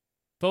suburbs.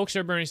 Folks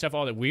are burning stuff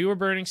all day. We were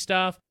burning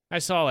stuff. I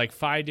saw like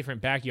 5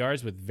 different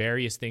backyards with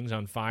various things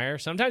on fire.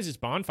 Sometimes it's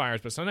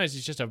bonfires, but sometimes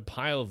it's just a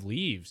pile of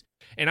leaves.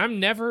 And I'm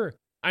never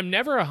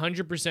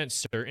 100%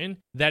 certain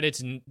that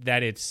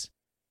it's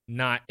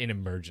not an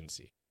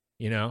emergency.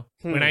 You know,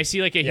 when I see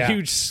like a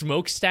huge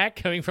smokestack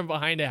coming from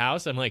behind a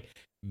house, I'm like,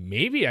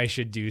 maybe I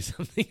should do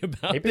something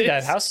about maybe this.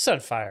 That house is on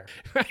fire.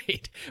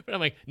 Right. But I'm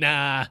like,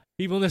 nah,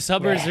 people in the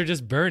suburbs are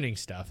just burning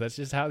stuff. That's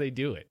just how they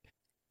do it.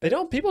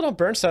 People don't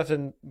burn stuff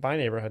in my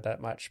neighborhood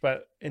that much,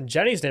 but in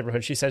Jenny's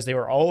neighborhood, she says they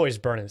were always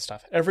burning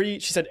stuff. She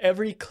said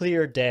every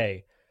clear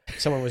day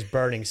someone was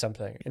burning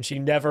something, and she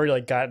never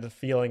like got the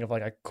feeling of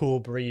like a cool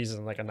breeze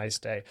and like a nice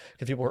day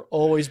because people were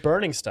always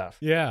burning stuff.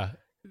 Yeah.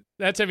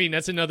 That's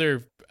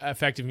another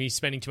effect of me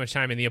spending too much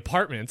time in the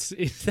apartments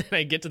is that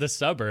I get to the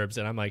suburbs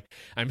and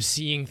I'm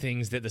seeing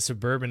things that the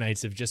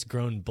suburbanites have just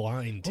grown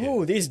blind to.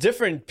 Oh, these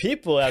different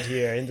people out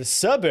here in the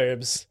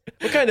suburbs.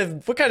 What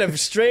kind of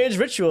strange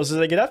rituals do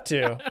they get up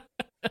to?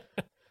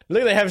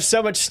 Look, they have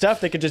so much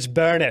stuff they could just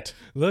burn it.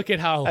 Look at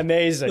how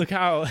amazing. Look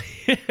how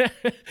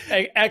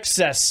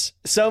excess.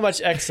 So much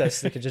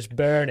excess they could just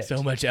burn it.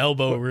 So much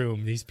elbow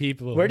room. These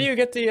people. Where do you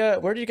get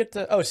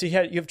the? Oh, so you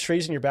have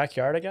trees in your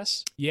backyard, I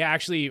guess. Yeah,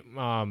 actually,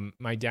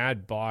 my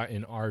dad bought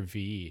an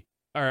RV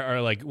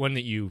are like one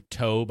that you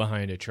tow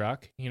behind a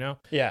truck,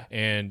 Yeah.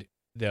 And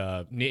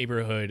the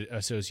neighborhood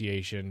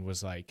association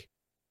was like,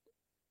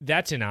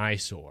 that's an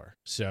eyesore,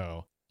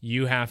 so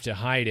you have to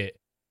hide it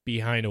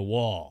behind a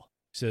wall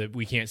so that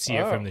we can't see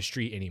it from the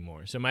street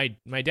anymore. So my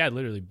dad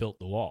literally built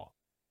the wall.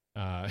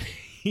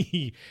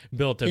 He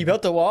built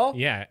the wall?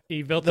 Yeah,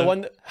 he built the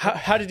one.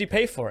 How did he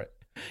pay for it?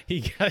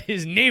 He got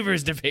his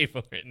neighbors to pay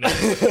for it.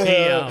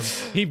 No.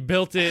 He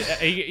built it.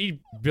 He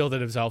built it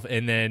himself,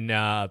 and then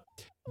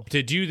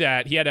to do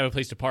that, he had to have a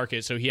place to park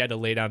it. So he had to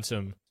lay down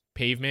some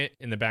pavement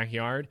in the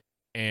backyard,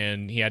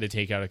 and he had to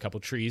take out a couple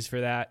trees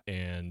for that.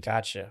 And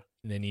gotcha.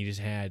 And then he just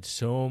had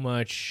so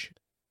much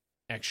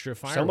extra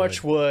firewood. So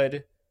much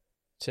wood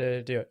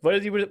to do it.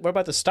 What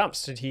about the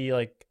stumps? Did he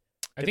like?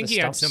 I think he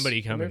had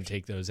somebody come and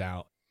take those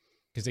out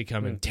because they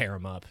come and tear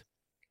them up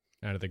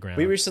out of the ground.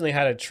 We recently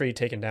had a tree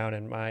taken down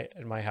in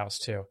my house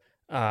too.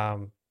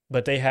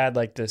 But they had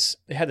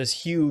this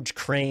huge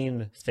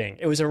crane thing.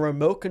 It was a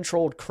remote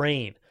controlled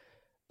crane.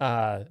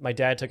 My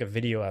dad took a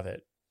video of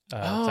it.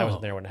 I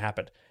wasn't there when it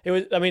happened.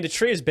 The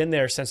tree has been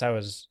there since I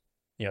was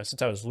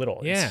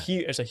little. Yeah.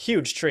 It's a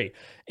huge tree.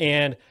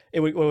 And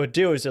what it would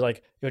do is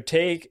it would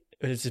take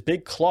this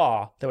big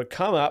claw that would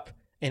come up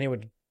and it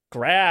would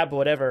grab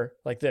whatever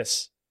like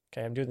this.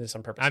 Okay, I'm doing this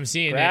on purpose. I'm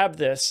seeing grab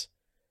this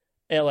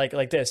and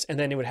like this, and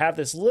then it would have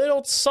this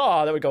little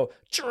saw that would go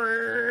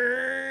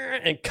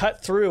and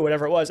cut through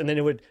whatever it was, and then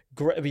it would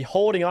be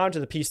holding on to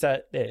the piece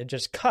that it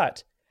just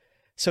cut,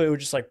 so it would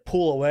just like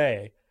pull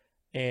away,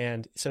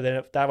 and so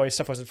then that way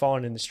stuff wasn't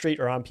falling in the street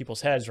or on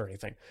people's heads or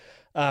anything.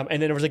 And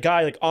then there was a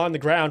guy like on the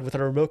ground with a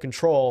remote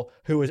control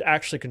who was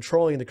actually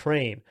controlling the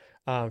crane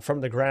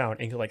from the ground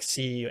and could like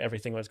see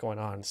everything that was going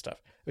on and stuff.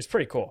 It was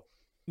pretty cool.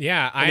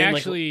 Yeah, I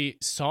actually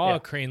saw a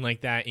crane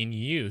like that in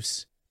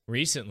use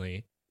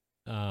recently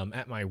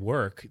at my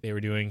work. They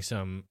were doing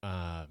some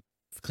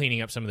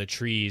cleaning up some of the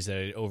trees that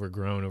had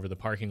overgrown over the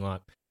parking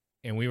lot,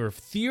 and we were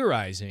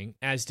theorizing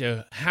as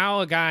to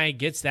how a guy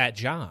gets that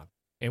job.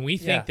 And we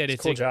think that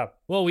it's a cool job.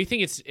 Well, we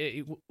think it's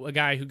a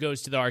guy who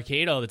goes to the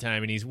arcade all the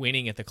time and he's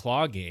winning at the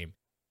claw game.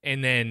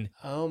 And then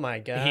oh my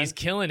God, he's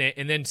killing it.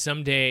 And then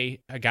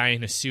someday a guy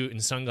in a suit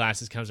and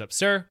sunglasses comes up,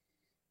 "Sir,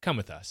 come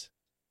with us."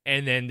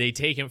 And then they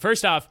take him.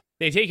 First off,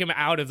 they take him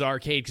out of the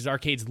arcade because the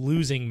arcade's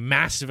losing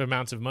massive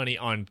amounts of money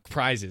on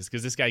prizes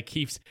because this guy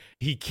keeps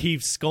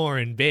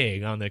scoring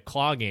big on the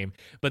claw game.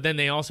 But then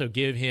they also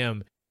give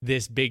him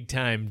this big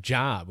time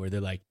job where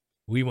they're like,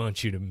 We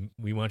want you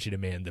to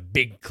man the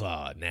big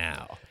claw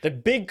now. The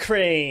big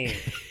crane.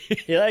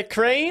 You like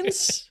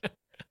cranes?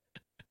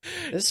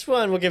 This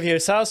one will give you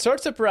all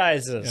sorts of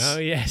prizes. Oh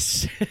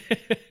yes.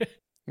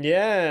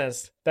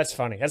 Yes. That's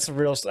funny. That's some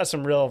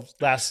real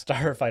Last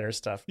Starfighter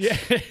stuff. Yeah.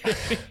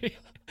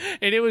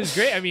 And it was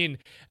great. I mean,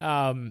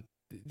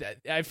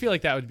 I feel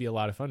like that would be a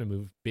lot of fun to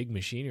move big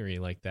machinery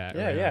like that.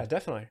 Yeah, around. yeah,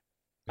 definitely.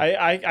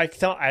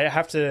 I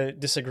have to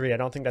disagree. I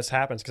don't think that's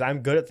happens because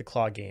I'm good at the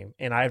claw game,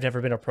 and I've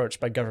never been approached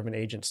by government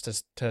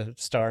agents to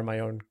star in my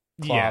own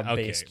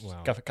claw-based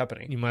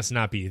company. You must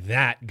not be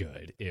that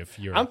good if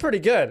you're. I'm pretty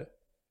good.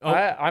 Oh.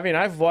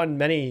 I've won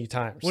many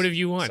times. What have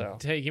you won? So.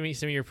 Give me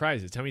some of your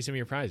prizes. Tell me some of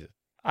your prizes.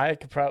 I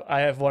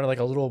have won like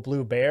a little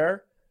blue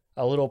bear,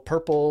 a little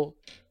purple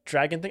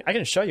dragon thing. I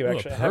can show you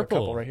actually. I have a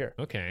couple right here.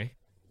 Okay.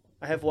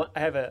 I have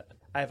a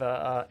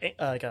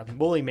like a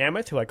woolly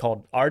mammoth who I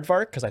called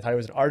Aardvark because I thought he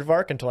was an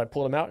Aardvark until I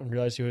pulled him out and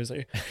realized he was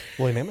a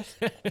woolly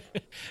mammoth.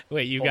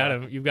 Wait, you've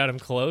got him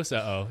close.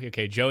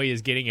 Okay. Joey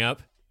is getting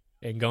up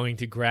and going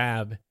to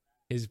grab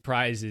his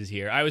prizes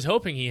here. I was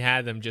hoping he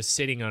had them just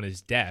sitting on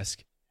his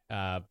desk.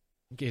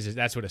 Because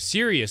that's what a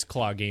serious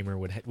claw gamer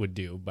would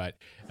do, but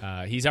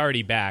he's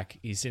already back.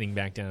 He's sitting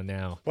back down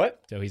now.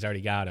 What? So he's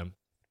already got him.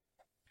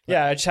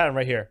 Yeah, I just had him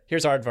right here.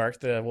 Here's Aardvark,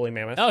 the woolly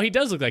mammoth. Oh, he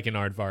does look like an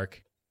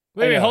Aardvark.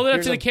 Wait, hold it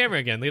up to the camera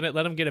again.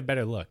 Let him get a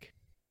better look.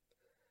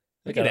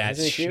 Look at that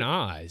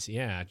schnoz.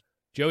 Yeah.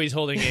 Joey's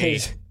holding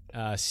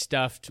a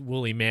stuffed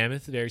woolly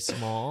mammoth, very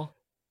small.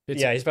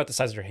 He's about the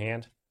size of your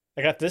hand.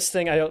 I got this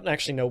thing. I don't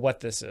actually know what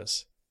this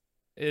is.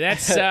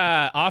 That's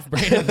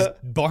off-brand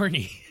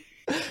Barney.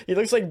 He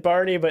looks like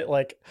Barney, but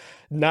like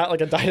not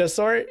like a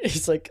dinosaur.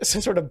 He's like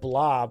some sort of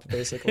blob,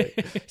 basically.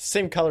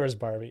 Same color as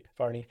Barney.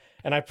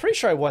 And I'm pretty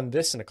sure I won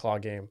this in a claw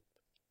game.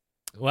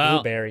 Well,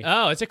 Blueberry.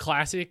 Oh, it's a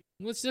classic.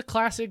 It's a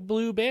classic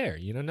blue bear.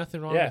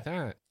 Nothing wrong with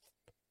that.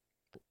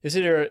 It was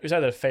either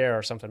a fair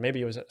or something.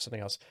 Maybe it was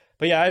something else.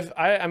 But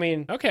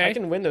yeah, okay. I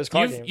can win those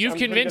claw games. You've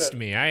convinced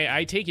me.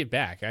 I take it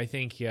back. I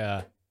think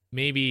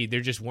maybe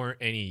there just weren't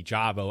any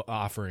job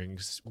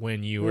offerings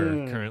when you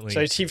were currently.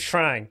 So keep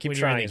trying. Keep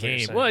trying. The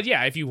game. Well,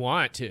 yeah, if you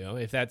want to,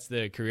 if that's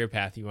the career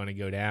path you want to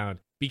go down,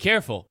 be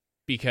careful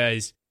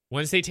because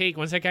once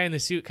that guy in the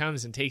suit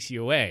comes and takes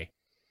you away,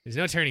 there's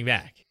no turning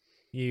back.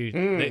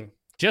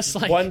 Just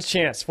like one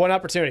chance, one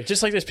opportunity.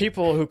 Just like there's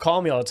people who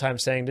call me all the time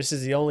saying this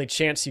is the only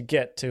chance you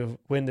get to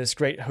win this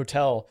great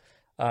hotel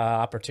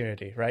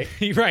opportunity, right?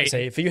 Right.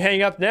 Say if you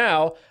hang up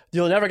now,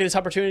 you'll never get this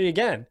opportunity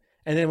again.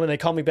 And then when they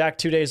call me back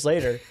 2 days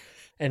later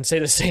and say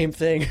the same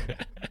thing,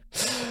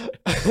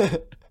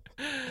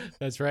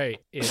 That's right.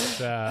 It's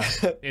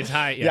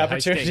high. Yeah, the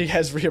opportunity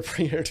has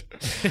reappeared.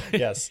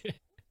 Yes.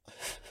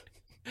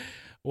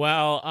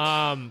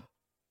 Well,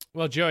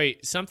 Joey,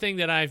 something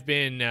that I've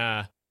been,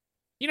 I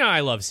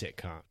love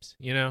sitcoms.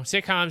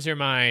 Sitcoms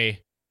are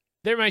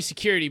they're my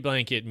security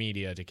blanket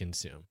media to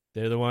consume.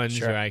 They're the ones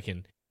where I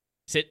can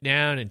sit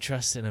down and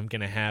trust that I'm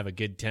going to have a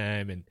good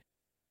time. And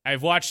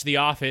I've watched The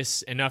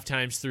Office enough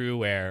times through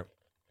where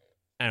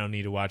I don't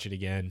need to watch it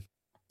again.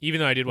 Even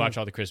though I did watch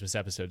all the Christmas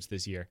episodes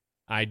this year,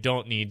 I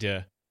don't need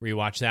to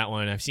rewatch that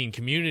one. I've seen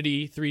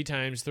Community 3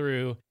 times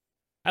through.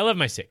 I love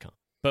my sitcom.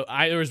 But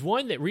there was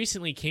one that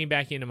recently came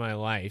back into my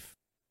life,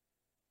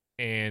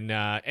 and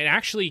it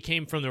actually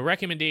came from the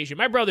recommendation.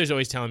 My brother's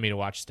always telling me to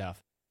watch stuff,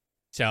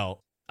 so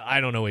I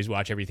don't always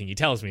watch everything he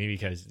tells me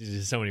because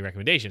there's so many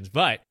recommendations.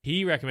 But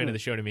he recommended the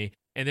show to me,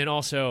 and then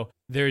also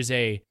there's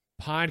a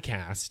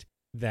podcast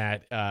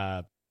that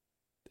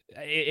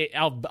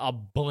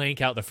I'll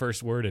blank out the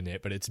first word in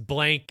it, but it's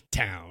Blank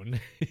Town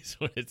is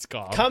what it's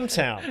called. Come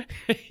Town.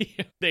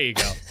 There you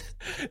go.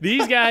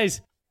 These guys.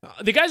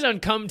 The guys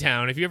on Come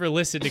Town, if you ever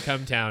listen to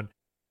Come Town,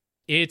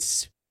 they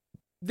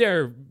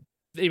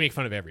make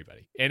fun of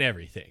everybody and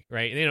everything,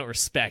 right? They don't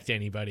respect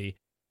anybody.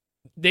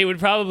 They would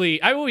probably,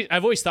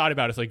 I've always thought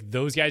about if like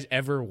those guys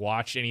ever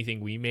watched anything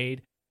we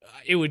made,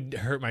 it would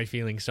hurt my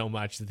feelings so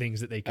much, the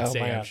things that they could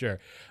say, I'm sure.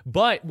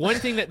 But one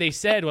thing that they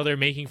said while they're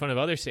making fun of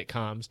other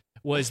sitcoms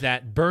was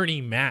that Bernie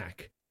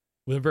Mac,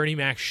 the Bernie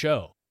Mac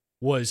show,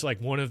 was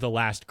like one of the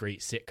last great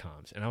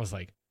sitcoms. And I was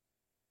like,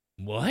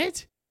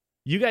 what?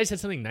 You guys had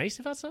something nice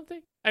about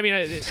something? I mean,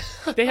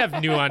 they have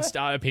nuanced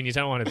opinions. I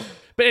don't want to.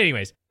 But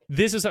anyways,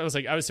 this is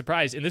something I was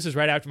surprised. And this was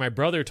right after my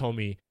brother told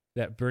me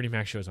that Bernie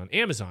Mac show is on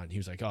Amazon. He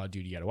was like, oh,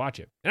 dude, you got to watch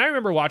it. And I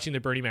remember watching the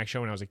Bernie Mac show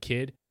when I was a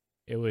kid.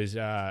 It was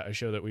a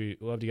show that we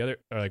loved together,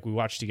 or like we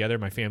watched together.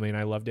 My family and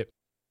I loved it.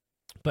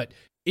 But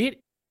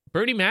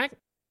Bernie Mac,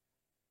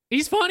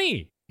 he's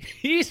funny.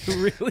 He's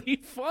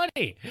really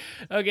funny.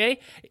 Okay?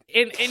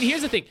 And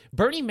here's the thing.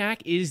 Bernie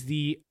Mac is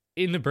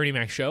in the Bernie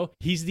Mac show,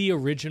 he's the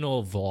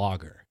original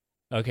vlogger.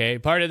 Okay?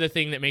 Part of the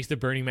thing that makes the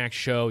Bernie Mac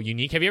show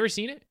unique. Have you ever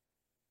seen it?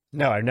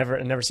 No, I've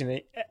never seen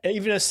it,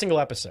 even a single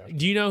episode.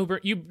 Do you know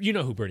you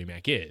know who Bernie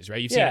Mac is,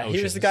 right? You've seen Oceans.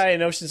 He was the guy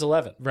in Ocean's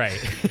 11. Right.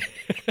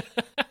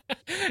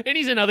 And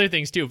he's in other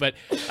things too, but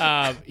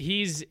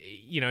he's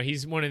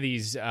one of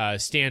these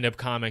stand-up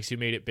comics who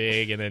made it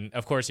big. And then,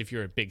 of course, if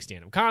you're a big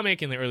stand-up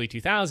comic in the early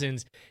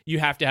 2000s, you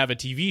have to have a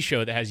TV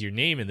show that has your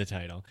name in the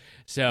title.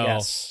 So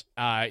yes.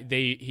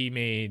 He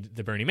made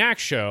the Bernie Mac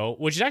show,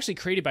 which is actually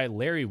created by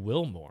Larry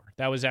Wilmore.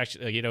 That was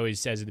actually, like it always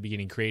says at the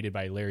beginning, created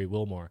by Larry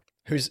Wilmore.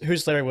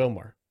 Who's Larry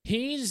Wilmore?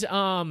 He's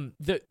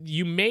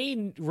you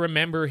may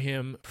remember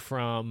him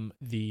from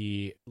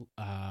the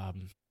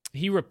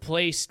he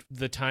replaced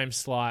the time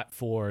slot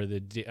for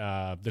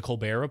the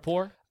Colbert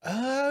Report.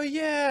 Oh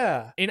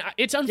yeah, and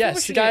it's unfortunate.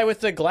 Yes, the guy with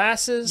the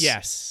glasses.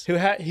 Yes, who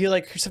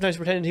sometimes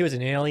pretended he was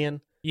an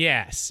alien.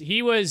 Yes,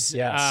 he was.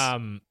 Yes.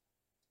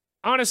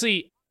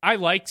 Honestly, I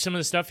liked some of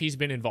the stuff he's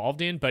been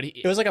involved in, but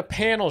it was like a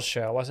panel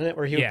show, wasn't it?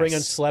 Where he would bring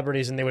in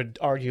celebrities and they would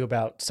argue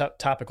about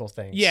topical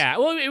things. Yeah,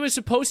 well, it was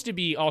supposed to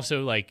be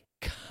also like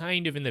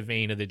kind of in the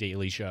vein of The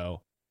Daily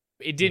Show.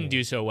 It didn't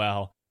do so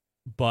well,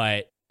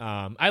 but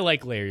I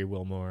like Larry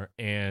Wilmore,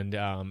 and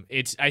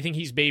I think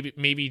he's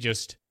maybe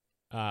just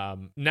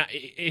not.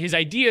 His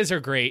ideas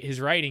are great.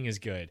 His writing is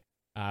good.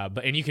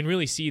 And you can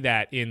really see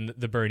that in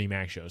the Bernie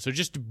Mac show. So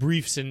just a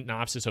brief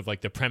synopsis of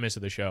like the premise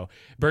of the show.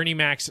 Bernie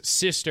Mac's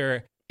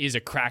sister is a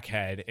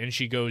crackhead and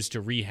she goes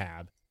to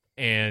rehab.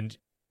 And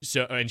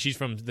she's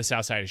from the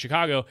south side of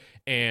Chicago,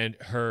 and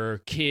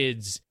her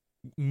kids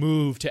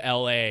move to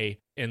LA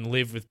and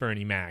live with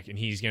Bernie Mac, and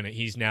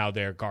he's now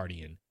their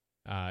guardian.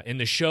 And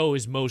the show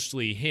is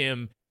mostly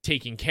him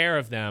taking care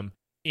of them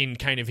in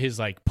kind of his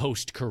like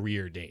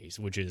post-career days,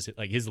 which is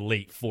like his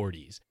late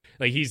 40s.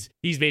 Like he's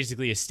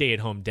basically a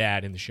stay-at-home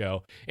dad in the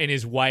show, and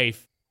his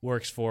wife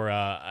works for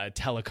a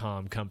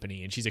telecom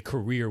company, and she's a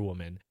career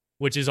woman,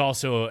 which is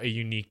also a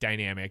unique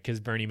dynamic because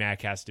Bernie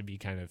Mac has to be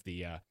kind of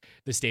the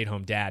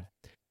stay-at-home dad,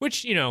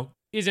 which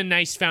is a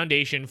nice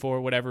foundation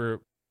for whatever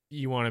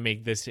you want to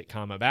make this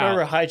sitcom about.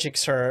 Whatever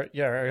hijinks are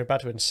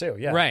about to ensue.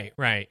 Yeah,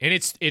 right. And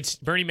it's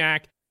Bernie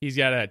Mac. He's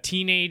got a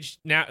teenage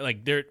now,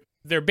 like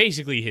they're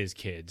basically his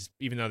kids,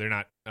 even though they're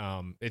not.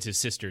 It's his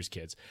sister's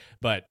kids,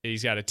 but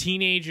he's got a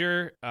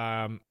teenager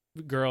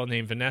girl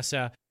named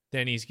Vanessa.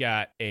 Then he's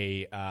got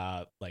a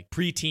like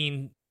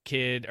preteen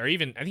kid, or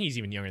even I think he's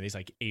even younger. He's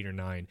like 8 or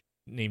 9,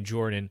 named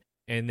Jordan.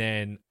 And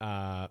then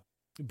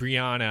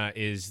Brianna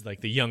is like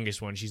the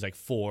youngest one. She's like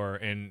 4,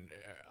 and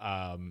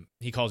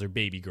he calls her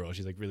baby girl.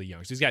 She's like really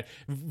young. So he's got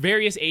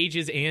various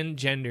ages and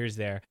genders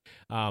there.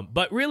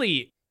 But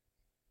really,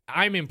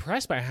 I'm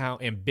impressed by how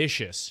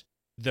ambitious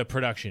the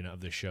production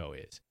of the show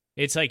is.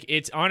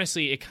 It's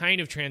honestly, it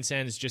kind of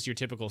transcends just your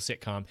typical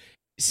sitcom.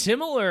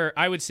 Similar,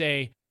 I would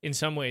say, in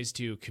some ways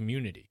to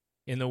Community,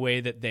 in the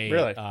way that they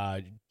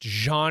really?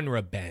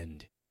 Genre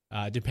bend,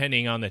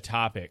 depending on the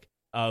topic.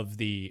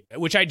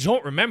 which I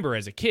don't remember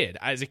as a kid.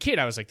 As a kid,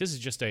 I was like, this is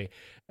just a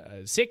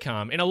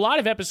sitcom. And a lot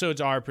of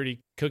episodes are pretty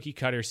cookie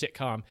cutter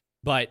sitcom,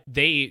 but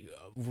they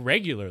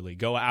regularly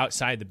go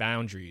outside the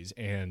boundaries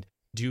and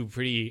do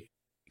pretty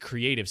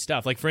creative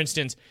stuff. Like, for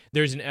instance,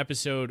 there's an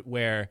episode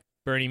where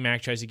Bernie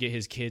Mac tries to get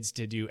his kids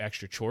to do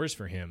extra chores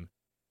for him.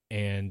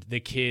 And the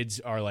kids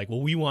are like,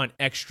 well, we want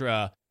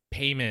extra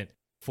payment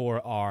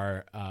for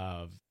our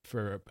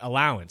for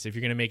allowance if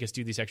you're going to make us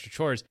do these extra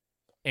chores.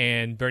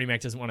 And Bernie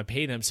Mac doesn't want to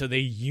pay them, so they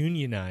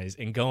unionize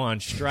and go on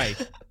strike.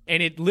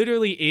 And it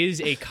literally is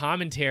a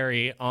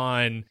commentary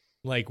on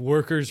like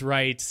workers'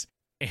 rights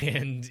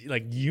and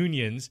like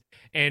unions.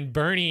 And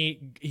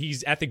Bernie,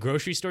 he's at the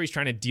grocery store. He's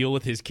trying to deal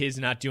with his kids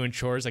not doing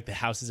chores. Like, the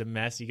house is a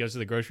mess. He goes to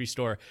the grocery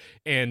store,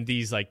 and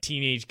these like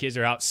teenage kids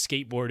are out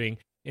skateboarding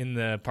in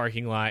the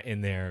parking lot,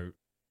 and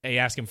they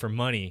ask him for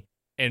money.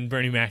 And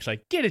Bernie Mac's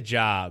like, get a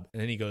job.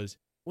 And then he goes,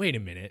 wait a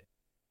minute.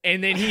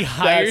 And then he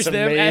hires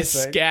them as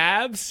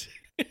scabs.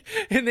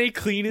 And they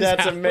clean his house.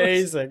 That's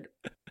amazing.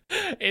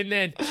 And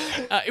then,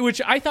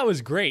 which I thought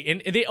was great.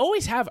 And they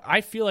always have,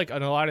 I feel like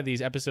on a lot of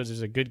these episodes,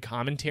 there's a good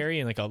commentary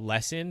and like a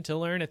lesson to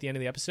learn at the end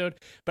of the episode.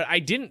 But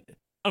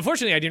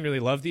unfortunately, I didn't really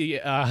love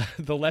the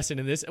lesson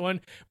in this one,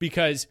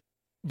 because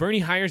Bernie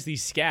hires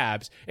these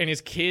scabs, and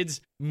his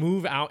kids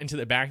move out into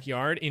the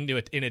backyard in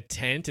a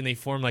tent, and they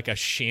form like a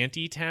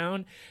shanty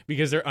town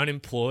because they're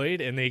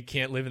unemployed and they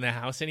can't live in the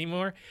house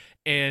anymore.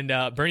 And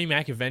Bernie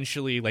Mac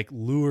eventually like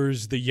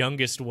lures the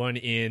youngest one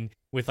in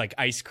with like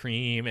ice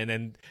cream,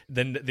 and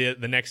then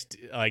the next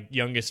like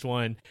youngest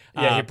one.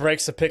 Yeah, he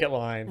breaks the picket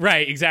line.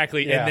 Right,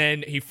 exactly. Yeah. And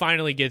then he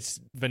finally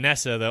gets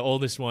Vanessa, the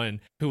oldest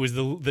one, who was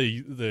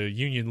the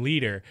union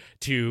leader,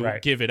 to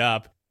give it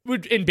up.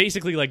 And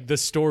basically, like, the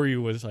story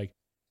was like,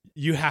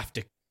 you have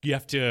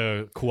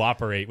to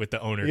cooperate with the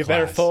owner. You class.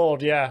 better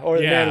fold, or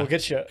the man will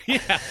get you.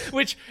 Yeah,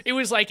 which it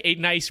was like a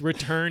nice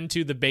return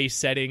to the base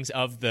settings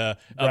of the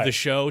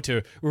show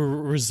to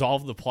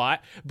resolve the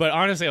plot. But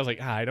honestly, I was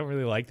like, I don't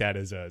really like that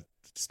as a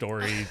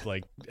story.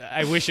 Like,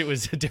 I wish it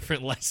was a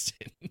different lesson.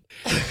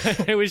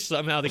 I wish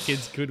somehow the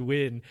kids could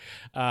win.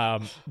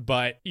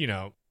 But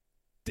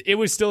it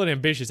was still an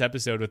ambitious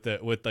episode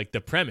with like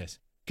the premise.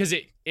 Because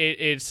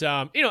it's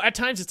at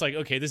times it's like,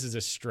 okay, this is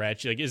a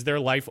stretch. Like, is their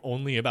life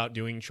only about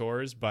doing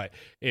chores? But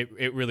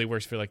it really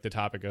works for like the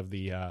topic of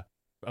the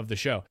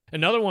show.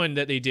 Another one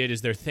that they did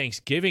is their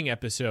Thanksgiving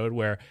episode,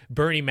 where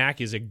Bernie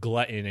Mac is a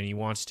glutton and he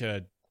wants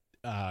to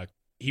have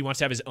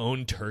his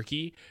own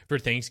turkey for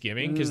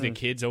Thanksgiving, because the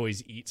kids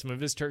always eat some of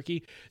his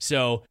turkey.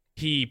 So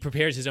he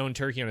prepares his own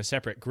turkey on a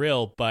separate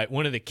grill, but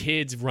one of the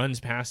kids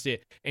runs past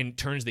it and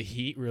turns the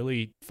heat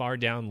really far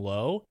down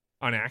low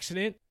on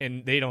accident,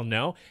 and they don't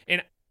know.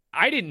 And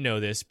I didn't know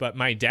this, but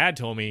my dad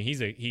told me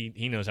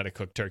he knows how to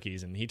cook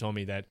turkeys, and he told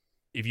me that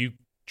if you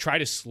try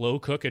to slow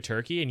cook a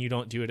turkey and you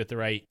don't do it at the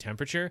right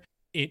temperature,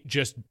 it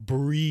just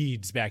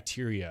breeds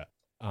bacteria.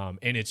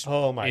 And it's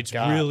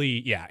God. really,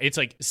 it's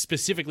like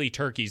specifically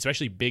turkeys,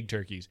 especially big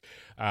turkeys,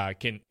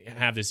 can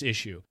have this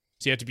issue.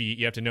 So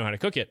you have to know how to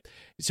cook it.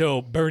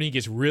 So Bernie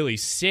gets really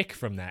sick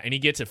from that, and he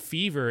gets a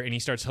fever, and he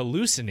starts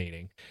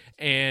hallucinating.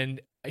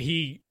 And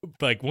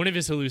one of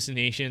his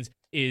hallucinations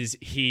is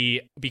he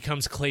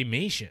becomes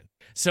claymation.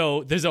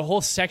 So there's a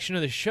whole section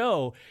of the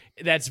show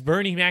that's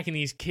Bernie Mac and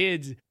these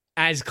kids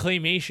as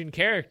claymation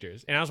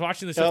characters. And I was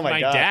watching this with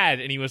my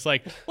dad, and he was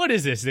like, what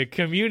is this, the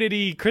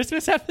Community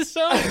Christmas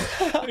episode?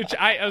 Which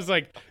I was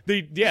like,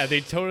 they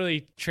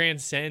totally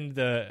transcend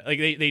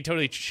they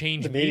totally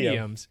change the medium.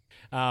 mediums.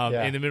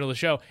 In the middle of the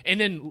show. And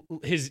then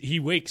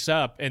he wakes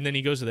up, and then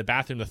he goes to the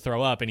bathroom to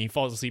throw up, and he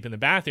falls asleep in the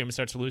bathroom and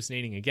starts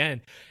hallucinating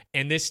again.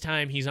 And this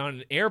time he's on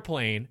an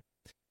airplane,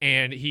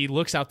 and he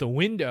looks out the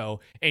window,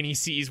 and he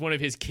sees one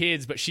of his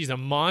kids, but she's a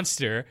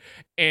monster,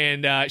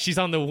 and she's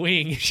on the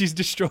wing. She's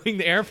destroying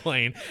the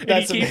airplane.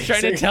 And he keeps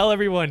trying to tell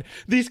everyone,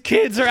 these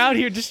kids are out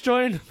here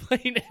destroying the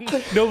plane,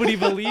 and nobody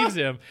believes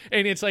him.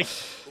 And it's like,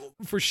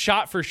 for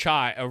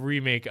shot, a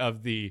remake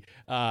of the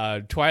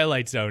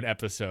Twilight Zone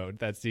episode.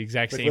 That's the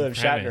exact same premise.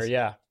 Shatner,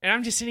 yeah. And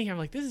I'm just sitting here, I'm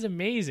like, this is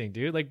amazing,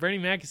 dude. Like, Bernie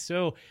Mac is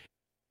so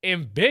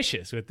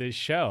ambitious with this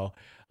show.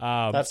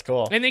 That's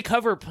cool. And they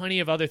cover plenty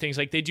of other things.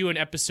 Like, they do an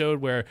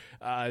episode where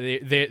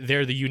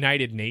they're the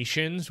United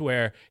Nations,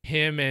 where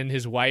him and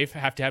his wife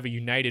have to have a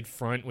united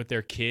front with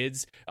their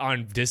kids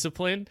on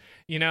discipline,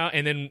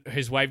 and then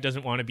his wife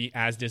doesn't want to be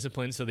as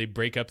disciplined, so they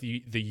break up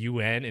the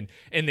UN,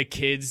 and the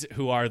kids,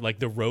 who are like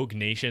the rogue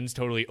nations,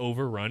 totally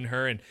overrun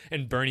her,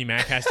 and Bernie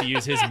Mac has to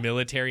use his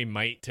military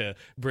might to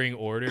bring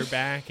order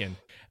back. And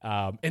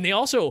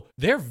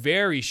they're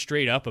very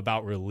straight up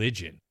about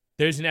religion.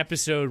 There's an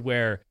episode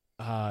where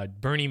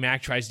Bernie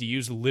Mac tries to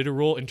use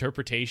literal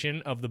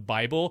interpretation of the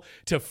Bible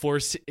to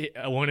force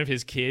one of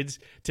his kids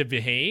to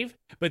behave,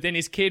 but then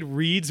his kid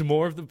reads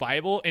more of the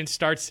Bible and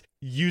starts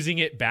using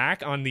it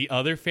back on the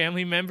other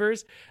family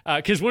members.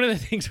 Because one of the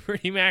things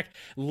Bernie Mac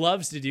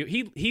loves to do,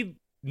 he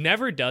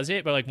never does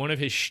it, but like one of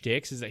his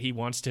shticks is that he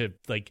wants to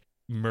like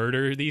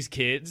murder these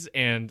kids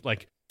and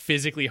like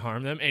physically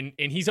harm them.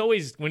 And he's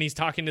always, when he's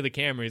talking to the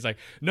camera, he's like,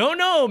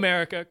 no,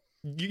 America,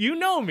 You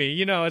know me,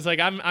 it's like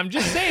I'm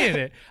just saying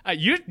it.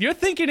 You're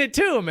thinking it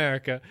too,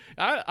 America.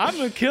 I'm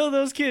gonna kill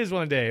those kids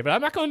one day, but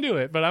I'm not gonna do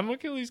it. But I'm gonna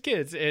kill these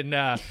kids,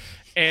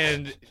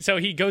 and so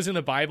he goes in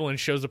the Bible and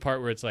shows the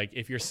part where it's like,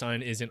 if your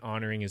son isn't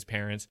honoring his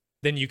parents,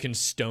 then you can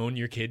stone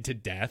your kid to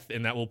death,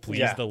 and that will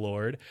please the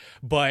Lord.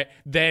 But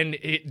then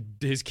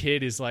his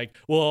kid is like,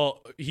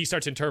 well, he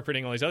starts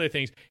interpreting all these other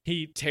things.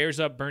 He tears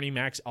up Bernie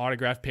Mac's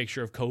autographed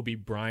picture of Kobe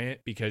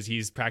Bryant because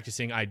he's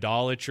practicing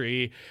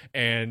idolatry,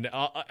 and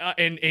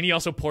he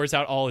also pours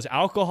out all his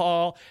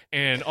alcohol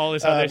and all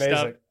this other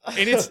stuff.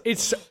 And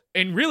it's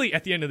and really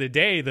at the end of the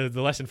day, the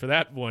lesson for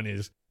that one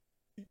is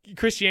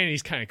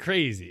Christianity's kind of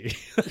crazy,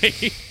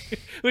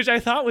 which I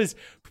thought was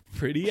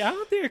pretty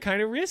out there,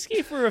 kind of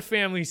risky for a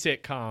family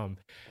sitcom.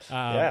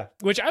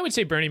 Which I would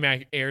say Bernie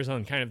Mac airs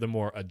on kind of the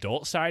more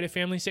adult side of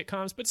family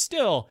sitcoms, but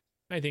still,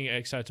 I think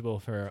acceptable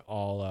for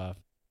all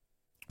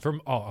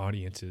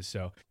audiences.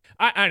 So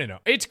I don't know.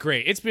 It's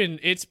great.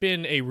 It's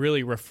been a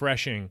really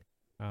refreshing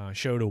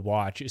show to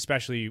watch,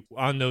 especially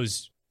on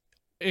those.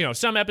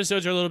 Some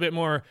episodes are a little bit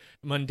more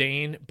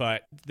mundane,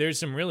 but there's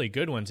some really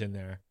good ones in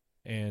there.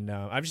 And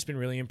I've just been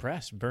really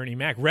impressed. Bernie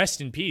Mac, rest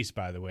in peace,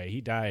 by the way.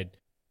 He died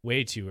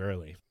way too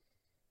early.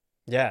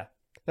 Yeah.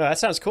 No, that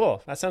sounds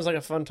cool. That sounds like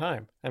a fun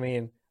time. I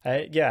mean,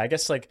 I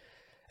guess like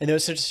in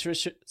those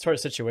sort of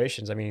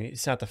situations, I mean,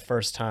 it's not the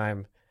first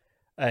time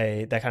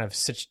that kind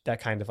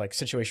of like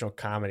situational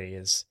comedy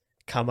has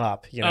come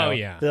up. Oh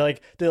yeah.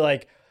 They're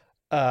like.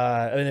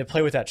 I mean, they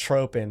play with that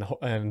trope in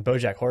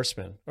BoJack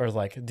Horseman, or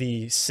like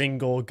the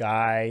single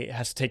guy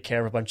has to take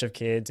care of a bunch of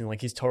kids, and like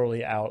he's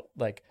totally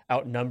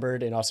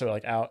outnumbered, and also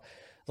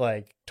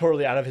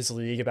totally out of his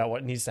league about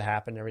what needs to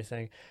happen and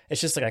everything.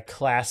 It's just like a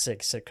classic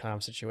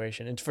sitcom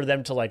situation, and for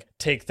them to like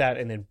take that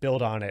and then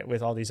build on it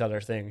with all these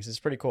other things is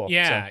pretty cool.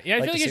 Yeah, so,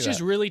 I feel like it's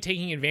just really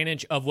taking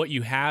advantage of what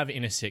you have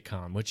in a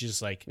sitcom, which is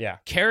like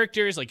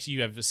characters. Like, so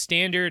you have a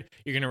standard,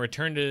 you're gonna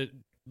return to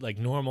like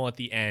normal at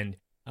the end.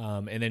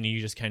 And then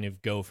you just kind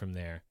of go from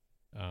there.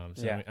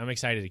 I'm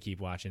excited to keep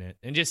watching it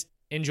and just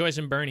enjoy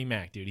some Bernie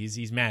Mac, dude.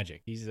 He's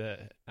magic.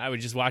 I would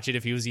just watch it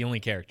if he was the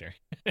only character.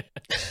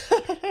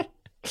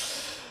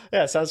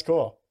 Yeah, sounds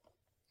cool.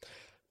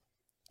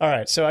 All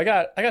right, so I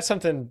got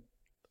something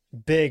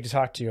big to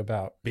talk to you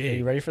about. Big. Are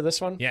you ready for this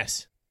one?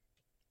 Yes.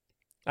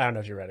 I don't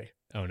know if you're ready.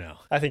 Oh no.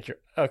 I think you're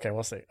okay.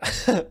 We'll see.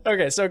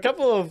 Okay, so a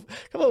couple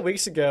of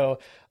weeks ago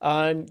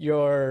on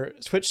your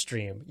Twitch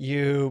stream,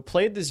 you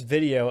played this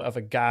video of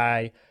a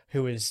guy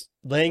who was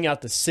laying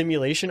out the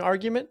simulation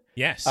argument.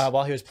 Yes.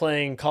 While he was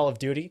playing Call of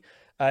Duty,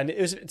 and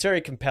it's very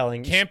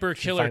compelling. Camper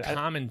killer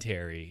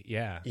commentary.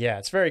 Yeah. Yeah,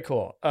 it's very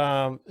cool.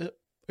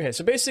 Okay,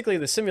 so basically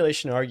the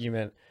simulation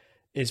argument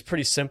is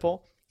pretty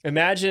simple.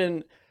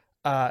 Imagine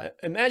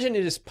it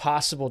is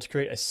possible to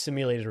create a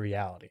simulated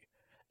reality.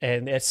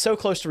 And it's so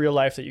close to real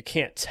life that you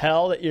can't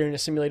tell that you're in a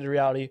simulated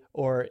reality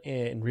or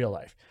in real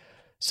life.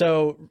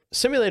 So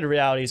simulated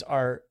realities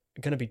are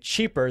going to be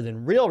cheaper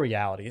than real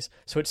realities.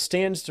 So it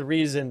stands to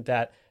reason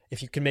that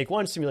if you can make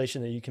one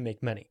simulation, then you can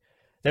make many.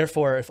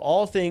 Therefore, if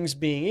all things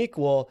being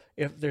equal,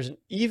 if there's an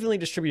evenly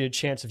distributed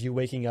chance of you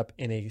waking up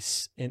in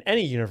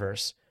any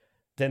universe,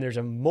 then there's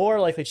a more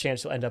likely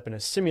chance you'll end up in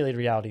a simulated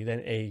reality than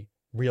a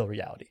real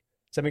reality.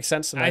 Does that make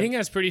sense? I think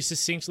that's pretty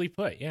succinctly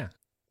put. Yeah.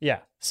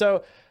 Yeah.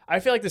 So I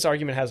feel like this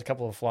argument has a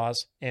couple of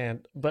flaws.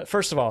 But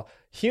first of all,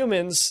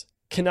 humans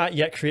cannot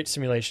yet create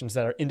simulations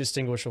that are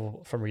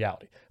indistinguishable from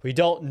reality. We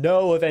don't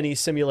know of any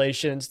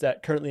simulations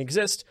that currently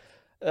exist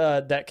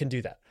that can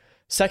do that.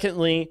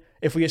 Secondly,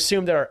 if we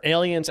assume there are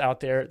aliens out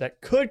there that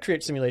could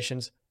create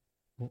simulations,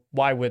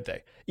 why would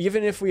they?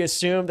 Even if we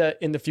assume that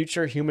in the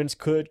future humans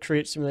could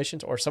create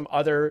simulations or some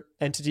other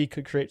entity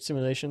could create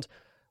simulations,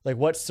 like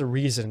what's the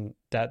reason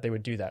that they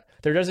would do that?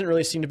 There doesn't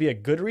really seem to be a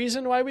good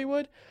reason why we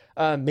would.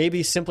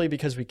 Maybe simply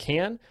because we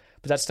can,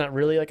 but that's not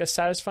really like a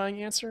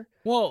satisfying answer.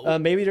 Well,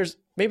 maybe there's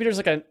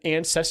like an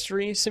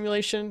ancestry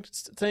simulation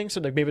thing.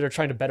 So like maybe they're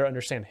trying to better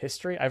understand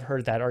history. I've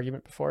heard that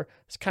argument before.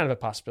 It's kind of a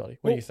possibility.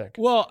 What do you think?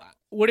 Well,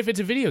 what if it's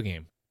a video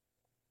game?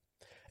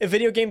 A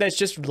video game that's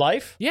just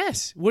life?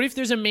 Yes. What if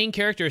there's a main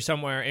character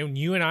somewhere and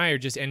you and I are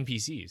just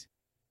NPCs?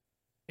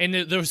 And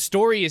the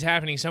story is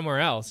happening somewhere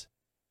else.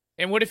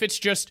 And what if it's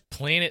just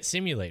Planet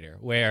Simulator,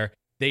 where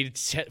they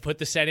put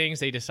the settings,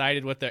 they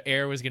decided what the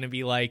air was going to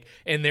be like,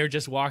 and they're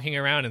just walking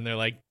around and they're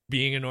like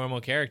being a normal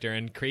character,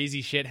 and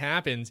crazy shit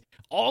happens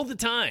all the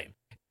time.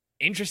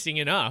 Interesting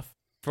enough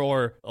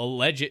for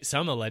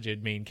some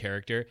alleged main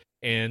character,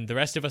 and the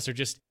rest of us are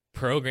just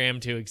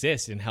programmed to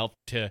exist and help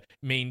to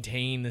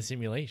maintain the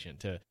simulation,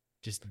 to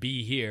just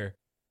be here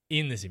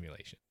in the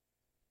simulation.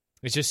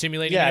 It's just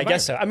simulating. Yeah, I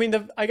guess so. I mean,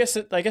 I guess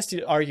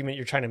the argument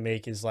you're trying to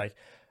make is like,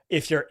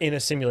 if you're in a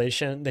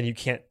simulation, then you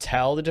can't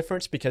tell the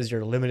difference because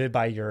you're limited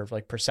by your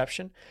like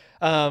perception,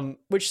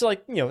 which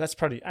like, that's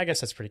pretty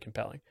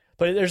compelling.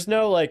 But there's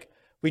no like,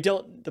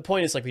 the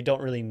point is like, we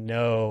don't really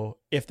know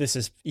if this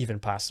is even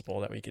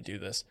possible that we could do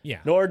this. Yeah.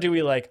 Nor do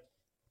we like,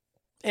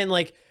 and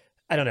like,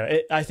 I don't know.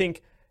 I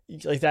think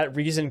like that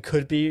reason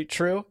could be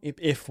true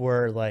if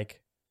we're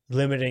like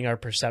limiting our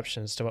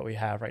perceptions to what we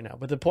have right now.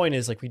 But the point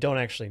is, like, we can't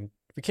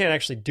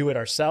actually do it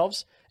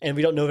ourselves, and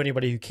we don't know of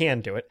anybody who can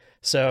do it.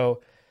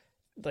 So,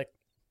 like,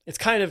 it's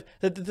kind of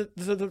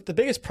the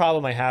biggest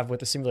problem I have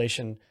with the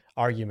simulation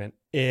argument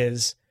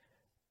is,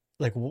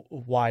 like,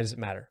 why does it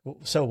matter?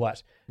 So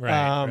what?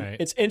 Right.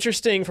 It's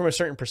interesting from a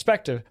certain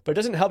perspective, but it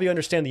doesn't help you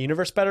understand the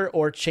universe better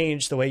or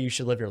change the way you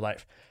should live your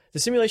life. The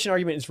simulation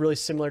argument is really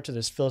similar to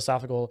this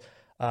philosophical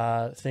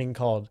thing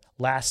called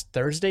last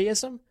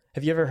Thursdayism.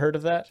 Have you ever heard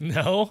of that?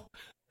 No.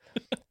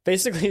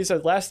 Basically, so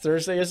last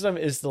Thursdayism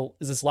is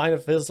this line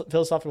of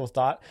philosophical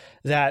thought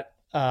that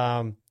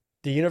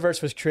the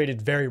universe was created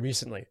very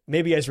recently,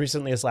 maybe as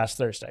recently as last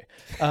Thursday.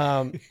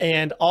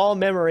 And all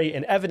memory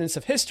and evidence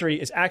of history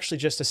is actually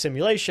just a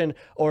simulation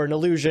or an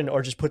illusion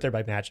or just put there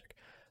by magic.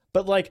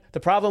 But, like, the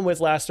problem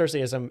with last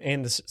Thursdayism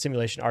and the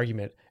simulation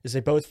argument is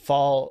they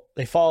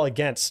fall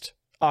against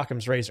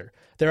Occam's razor.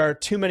 There are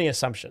too many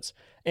assumptions.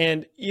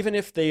 And even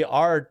if they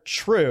are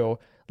true,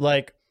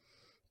 like,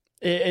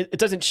 it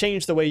doesn't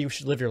change the way you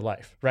should live your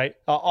life, right?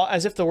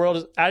 As if the world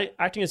is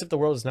acting as if the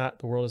world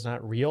is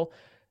not real.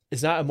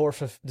 Does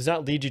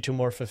not lead you to a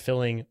more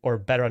fulfilling or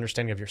better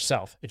understanding of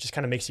yourself. It just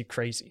kind of makes you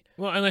crazy.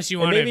 Well, unless you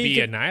want to be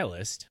a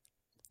nihilist.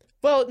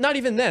 Well, not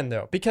even then,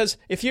 though, because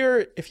if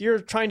you're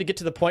trying to get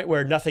to the point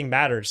where nothing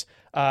matters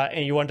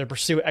and you want to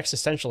pursue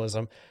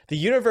existentialism, the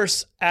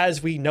universe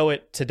as we know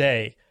it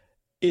today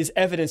is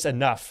evidence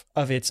enough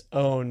of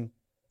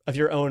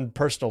your own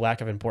personal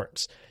lack of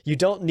importance. You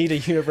don't need a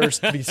universe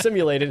to be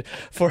simulated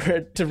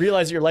to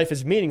realize your life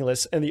is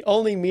meaningless, and the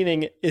only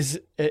meaning is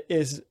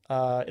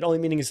absurd.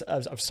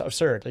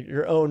 Like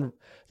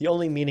the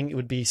only meaning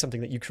would be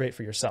something that you create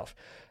for yourself,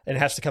 and it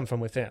has to come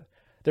from within.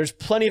 There's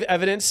plenty of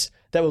evidence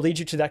that will lead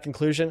you to that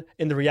conclusion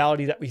in the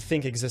reality that we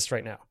think exists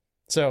right now.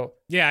 So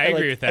yeah, I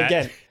agree with that.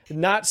 Again,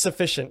 not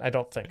sufficient, I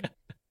don't think.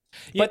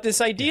 Yeah. But this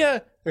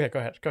idea. Okay, go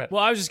ahead.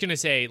 Well, I was just gonna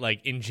say,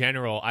 like, in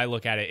general, I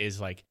look at it as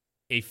like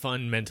a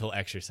fun mental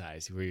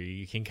exercise where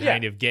you can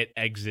kind of get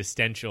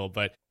existential,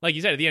 but like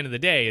you said, at the end of the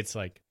day, it's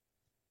like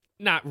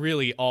not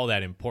really all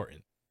that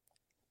important.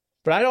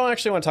 But I don't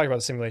actually want to talk about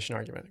the simulation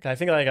argument. I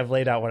think, like, I've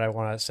laid out what I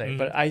want to say. Mm-hmm.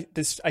 But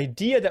this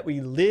idea that we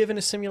live in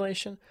a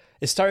simulation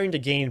is starting to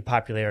gain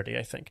popularity,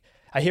 I think.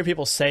 I hear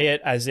people say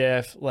it as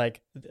if, like,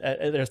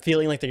 they're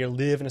feeling like they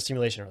live in a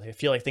simulation, or they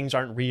feel like things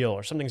aren't real,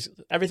 or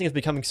everything is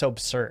becoming so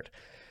absurd.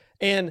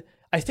 And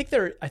I think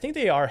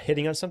they are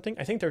hitting on something.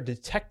 I think they're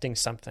detecting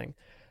something.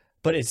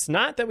 But it's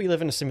not that we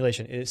live in a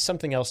simulation. It is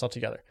something else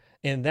altogether.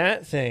 And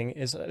that thing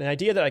is an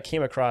idea that I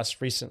came across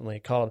recently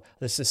called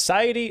the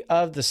Society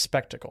of the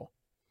Spectacle.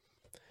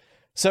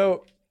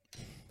 So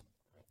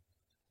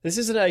this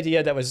is an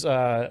idea that was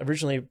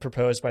originally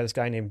proposed by this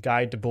guy named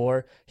Guy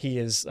Debord. He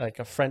is, like,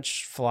 a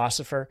French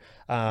philosopher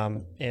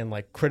and,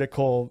 like,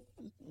 critical,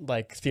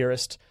 like,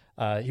 theorist.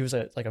 He was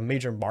a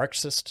major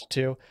Marxist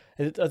too.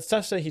 The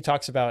stuff that he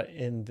talks about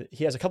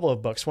he has a couple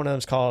of books. One of them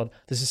is called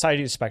The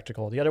Society of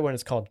Spectacle. The other one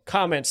is called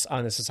Comments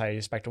on the Society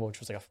of Spectacle, which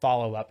was like a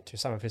follow-up to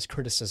some of his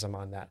criticism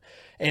on that.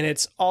 And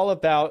it's all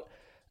about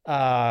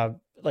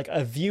like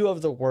a view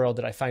of the world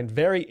that I find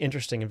very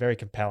interesting and very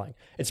compelling.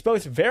 It's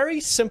both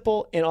very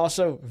simple and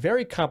also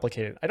very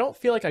complicated. I don't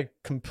feel like I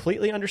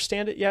completely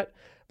understand it yet,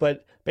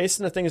 but based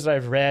on the things that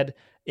I've read,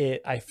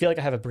 I feel like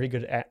I have a pretty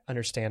good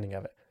understanding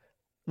of it.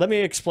 Let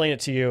me explain it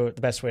to you the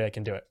best way I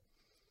can do it.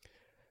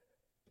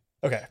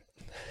 Okay.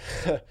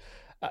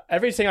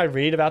 Everything I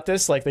read about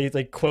this, like,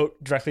 they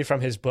quote directly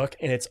from his book,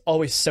 and it's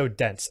always so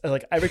dense. And,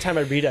 like, every time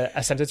I read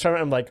a sentence from it,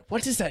 I'm like,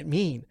 what does that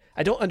mean?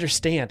 I don't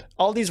understand.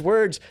 All these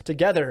words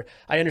together,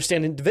 I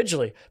understand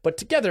individually, but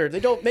together they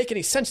don't make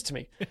any sense to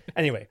me.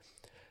 Anyway,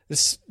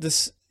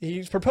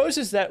 he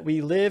proposes that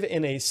we live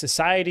in a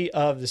society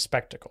of the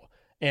spectacle,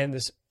 and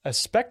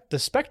the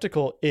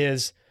spectacle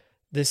is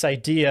this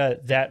idea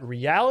that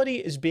reality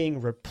is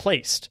being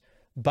replaced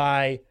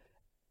by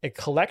a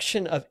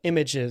collection of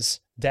images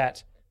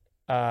that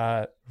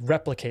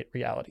replicate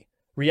reality.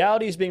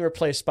 Reality is being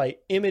replaced by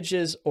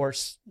images or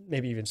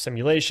maybe even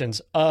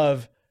simulations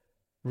of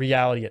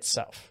reality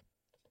itself.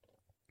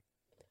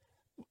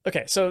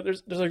 Okay, so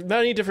there's like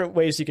many different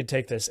ways you could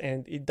take this,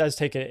 and it does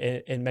take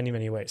it in many,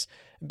 many ways.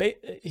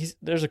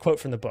 There's a quote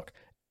from the book.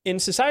 In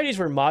societies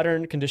where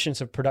modern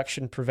conditions of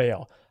production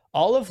prevail,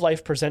 all of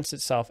life presents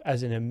itself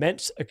as an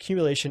immense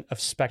accumulation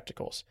of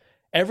spectacles.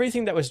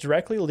 Everything that was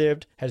directly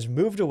lived has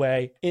moved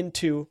away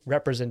into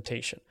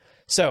representation.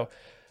 So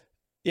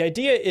the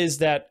idea is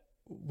that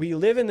we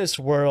live in this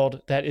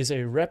world that is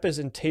a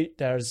representation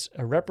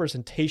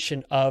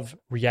of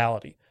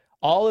reality.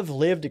 All of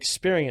lived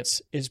experience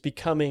is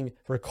becoming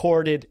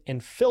recorded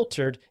and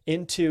filtered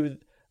into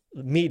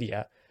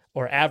media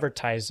or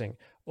advertising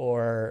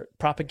or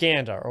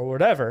propaganda or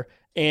whatever.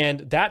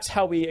 And that's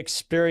how we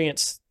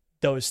experience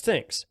those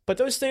things. But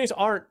those things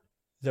aren't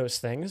those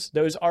things.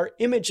 Those are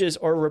images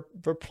or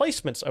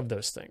replacements of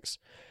those things.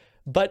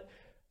 But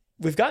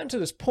we've gotten to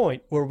this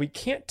point where we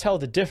can't tell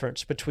the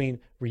difference between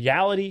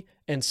reality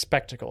and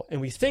spectacle. And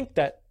we think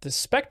that the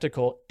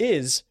spectacle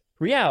is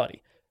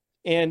reality.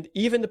 And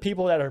even the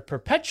people that are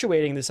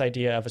perpetuating this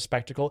idea of a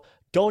spectacle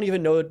don't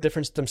even know the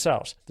difference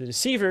themselves. The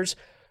deceivers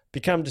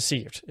become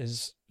deceived,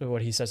 is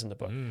what he says in the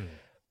book.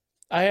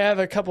 I have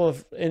a couple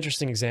of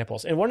interesting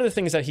examples. And one of the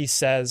things that he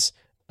says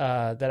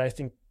that I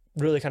think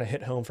really kind of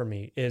hit home for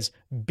me is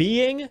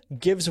being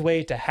gives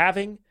way to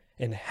having,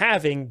 and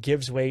having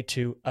gives way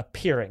to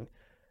appearing.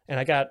 And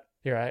I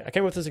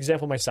came up with this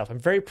example myself. I'm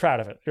very proud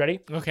of it. You ready?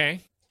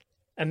 Okay.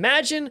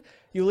 Imagine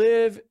you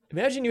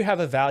have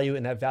a value,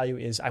 and that value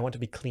is I want to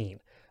be clean.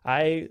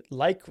 I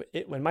like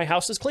it when my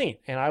house is clean,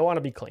 and I want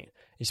to be clean.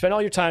 You spend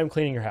all your time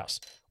cleaning your house.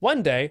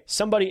 One day,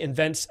 somebody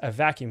invents a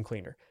vacuum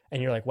cleaner,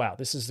 and you're like, wow,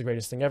 this is the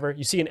greatest thing ever.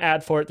 You see an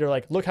ad for it. They're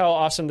like, look how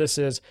awesome this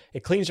is.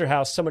 It cleans your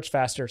house so much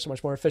faster, so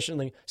much more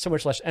efficiently, so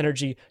much less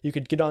energy. You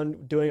could get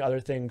on doing other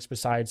things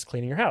besides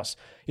cleaning your house.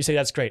 You say,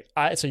 that's great.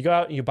 So you go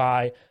out and you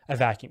buy a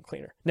vacuum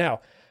cleaner.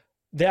 Now,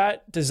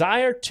 that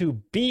desire to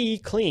be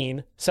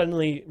clean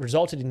suddenly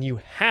resulted in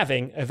you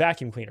having a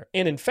vacuum cleaner.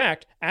 And in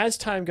fact, as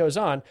time goes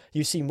on,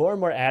 you see more and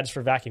more ads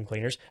for vacuum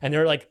cleaners. And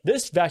they're like,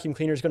 this vacuum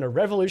cleaner is going to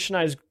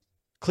revolutionize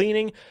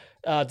cleaning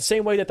the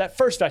same way that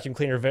first vacuum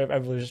cleaner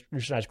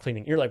revolutionized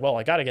cleaning. You're like, well,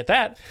 I got to get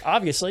that,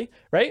 obviously,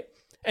 right?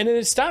 And then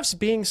it stops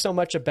being so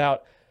much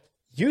about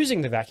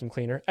using the vacuum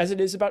cleaner as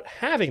it is about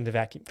having the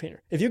vacuum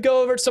cleaner. If you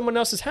go over to someone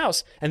else's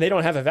house and they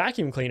don't have a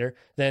vacuum cleaner,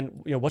 then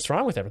what's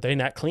wrong with them? Are they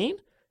not clean?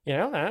 I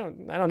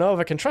don't know if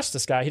I can trust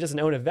this guy. He doesn't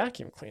own a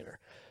vacuum cleaner.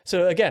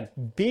 So again,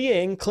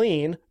 being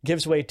clean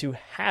gives way to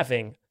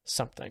having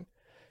something.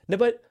 No,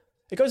 but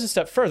it goes a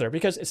step further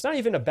because it's not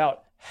even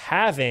about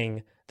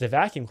having the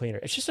vacuum cleaner.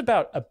 It's just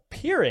about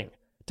appearing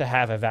to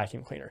have a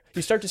vacuum cleaner.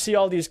 You start to see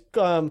all these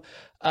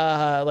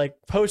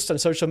like posts on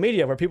social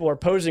media where people are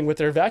posing with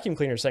their vacuum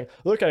cleaners saying,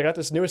 look, I got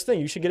this newest thing.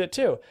 You should get it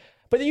too.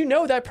 But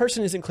that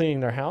person isn't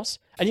cleaning their house.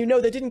 And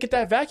they didn't get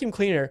that vacuum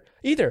cleaner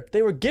either.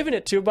 They were given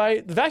it to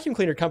by the vacuum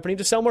cleaner company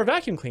to sell more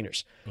vacuum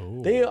cleaners.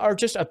 Ooh. They are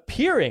just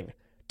appearing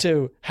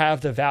to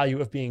have the value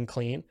of being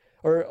clean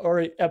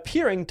or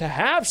appearing to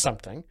have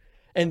something.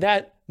 And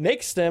that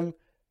makes them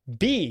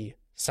be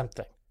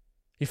something.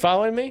 You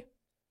following me?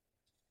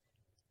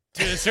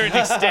 To a certain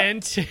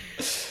extent.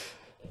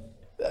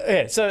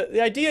 Okay, so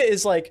the idea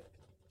is like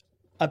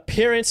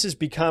appearances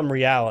become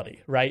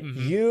reality, right?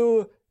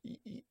 Mm-hmm.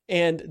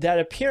 And that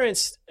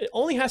appearance, it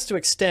only has to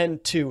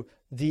extend to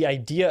the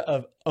idea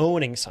of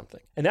owning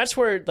something. And that's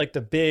where like the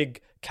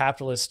big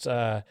capitalist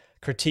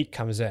critique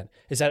comes in,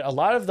 is that a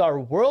lot of our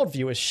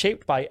worldview is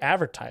shaped by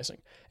advertising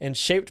and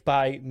shaped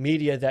by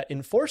media that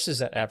enforces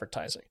that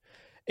advertising.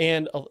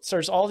 And so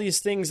there's all these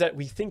things that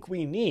we think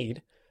we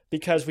need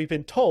because we've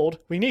been told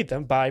we need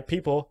them by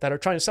people that are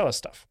trying to sell us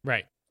stuff.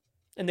 Right.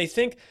 And they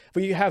think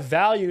we have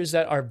values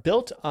that are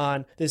built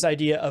on this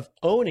idea of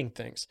owning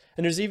things.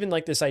 And there's even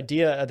like this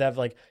idea that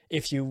like,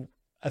 if you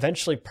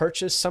eventually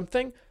purchase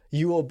something,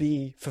 you will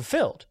be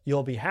fulfilled.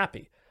 You'll be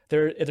happy.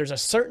 There's a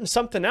certain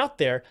something out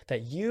there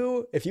that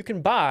if you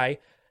can buy,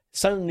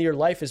 suddenly your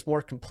life is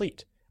more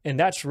complete. And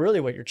that's really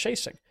what you're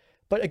chasing.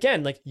 But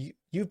again, like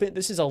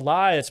this is a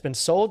lie that's been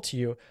sold to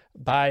you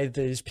by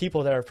these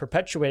people that are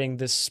perpetuating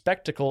this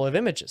spectacle of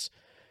images.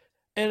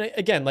 And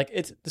again, like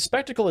the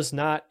spectacle is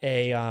not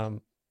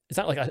it's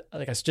not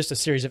like just a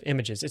series of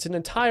images. It's an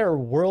entire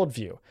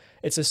worldview.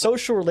 It's a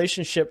social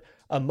relationship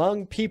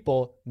among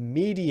people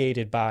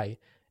mediated by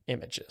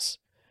images.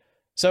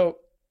 So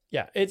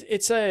yeah,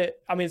 it's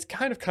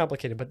kind of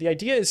complicated, but the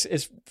idea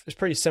is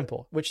pretty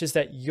simple, which is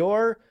that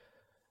your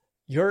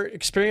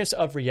experience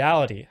of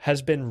reality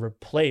has been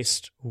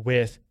replaced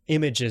with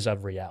images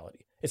of reality.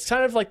 It's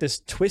kind of like this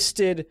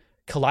twisted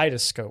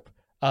kaleidoscope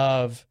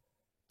of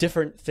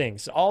different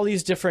things, all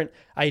these different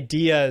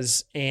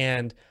ideas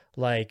and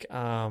like,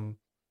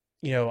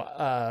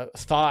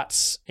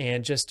 thoughts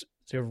and just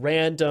the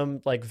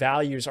random like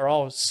values are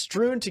all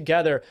strewn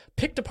together,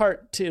 picked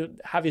apart to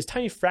have these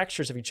tiny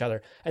fractures of each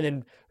other, and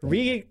then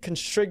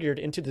reconfigured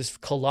into this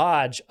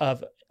collage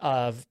of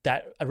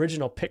that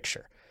original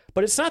picture.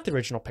 But it's not the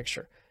original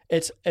picture.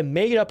 It's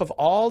made up of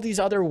all these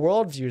other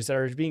worldviews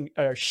that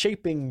are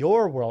shaping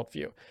your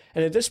worldview.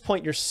 And at this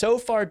point, you're so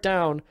far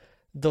down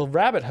the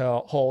rabbit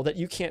hole that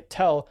you can't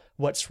tell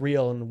what's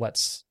real and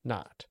what's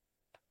not.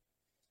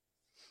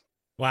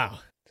 Wow.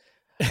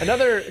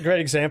 Another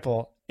great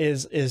example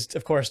is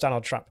of course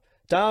Donald Trump.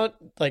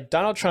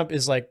 Donald Trump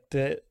is like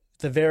the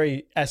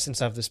very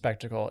essence of the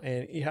spectacle.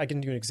 And I can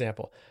do an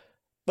example.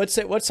 Let's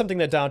say what's something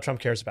that Donald Trump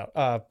cares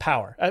about?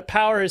 Power.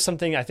 Power is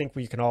something I think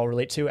we can all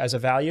relate to as a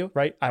value,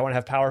 right? I want to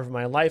have power over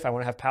my life. I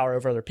want to have power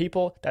over other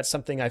people. That's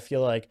something I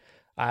feel like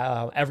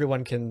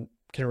everyone can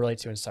relate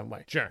to in some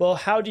way. Sure. Well,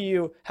 how do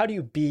you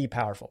be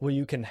powerful? Well,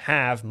 you can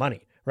have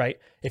money, right?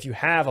 If you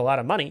have a lot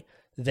of money,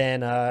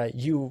 then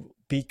you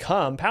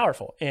become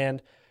powerful,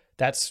 and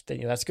that's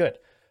good.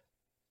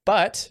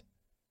 But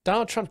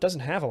Donald Trump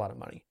doesn't have a lot of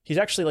money. He's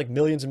actually like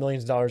millions and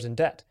millions of dollars in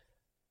debt.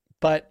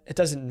 But it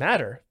doesn't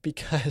matter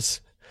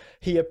because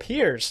he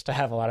appears to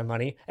have a lot of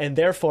money and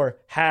therefore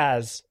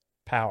has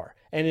power.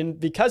 And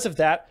because of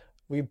that,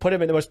 we put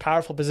him in the most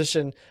powerful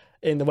position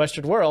in the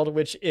Western world,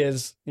 which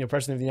is,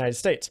 President of the United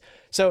States.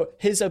 So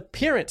his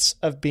appearance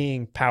of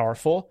being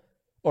powerful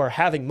or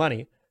having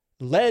money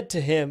led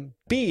to him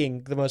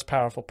being the most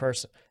powerful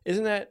person.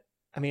 Isn't that,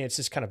 I mean, it's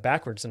just kind of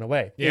backwards in a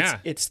way. Yeah.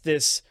 It's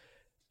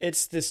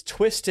this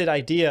twisted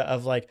idea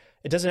of like,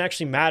 it doesn't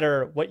actually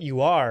matter what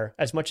you are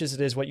as much as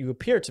it is what you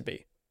appear to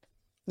be.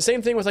 The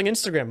same thing with like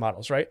Instagram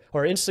models, right?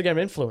 Or Instagram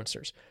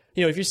influencers.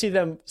 You know, if you see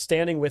them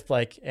standing with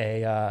like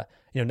a,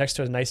 next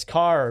to a nice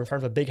car or in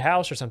front of a big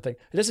house or something,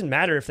 it doesn't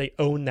matter if they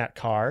own that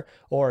car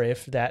or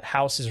if that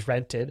house is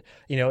rented,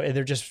 and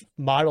they're just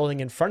modeling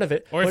in front of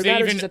it. Or if they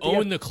even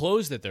own the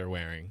clothes that they're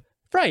wearing.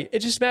 Right. It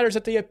just matters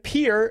that they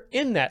appear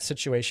in that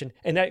situation,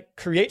 and that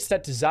creates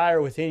that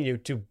desire within you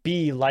to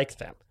be like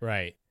them.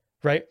 Right.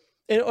 Right.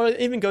 Or it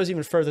even goes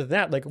even further than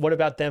that. Like, what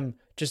about them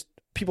just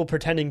people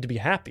pretending to be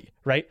happy,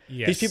 right?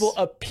 Yes. These people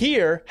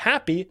appear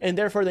happy, and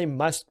therefore they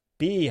must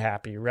be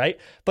happy, right?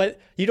 But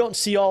you don't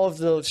see all of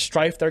the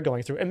strife they're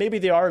going through, and maybe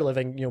they are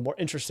living, more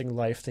interesting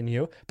life than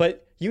you,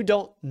 but you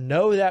don't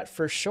know that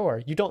for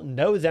sure. You don't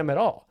know them at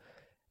all.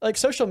 Like,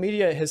 social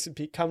media has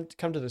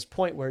come to this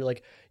point where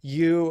like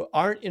you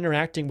aren't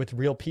interacting with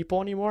real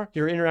people anymore.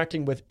 You're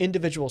interacting with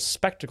individual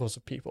spectacles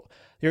of people.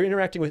 You're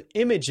interacting with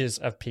images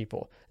of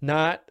people,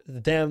 not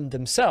them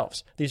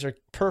themselves. These are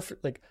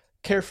perfect, like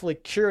carefully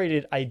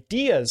curated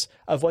ideas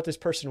of what this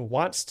person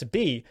wants to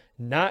be,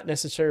 not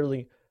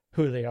necessarily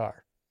who they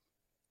are.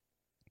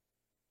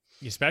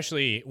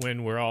 Especially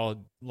when we're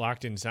all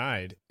locked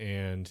inside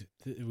and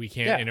we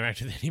can't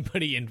interact with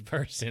anybody in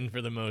person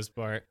for the most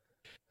part.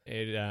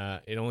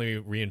 It only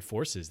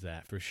reinforces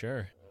that for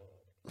sure.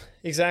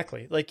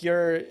 Exactly. Like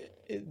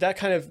that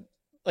kind of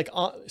like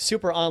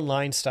super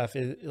online stuff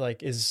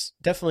is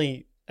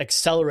definitely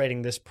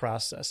accelerating this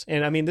process.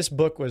 And I mean, this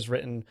book was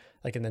written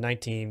like in the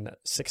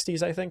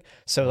 1960s, I think.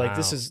 So like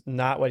this is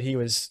not what he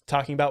was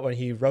talking about when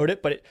he wrote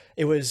it, but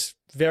it was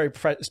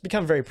it's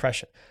become very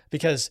prescient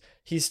because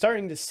he's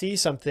starting to see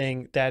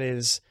something that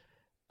is,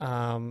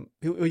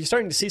 he's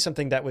starting to see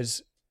something that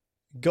was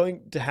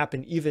going to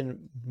happen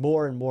even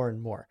more and more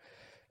and more.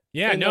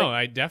 Yeah, and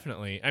I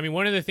definitely. I mean,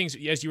 one of the things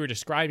as you were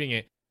describing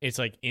it, it's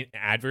like in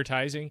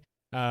advertising.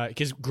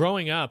 Because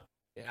growing up,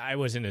 I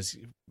wasn't as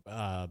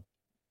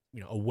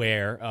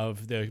aware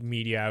of the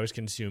media I was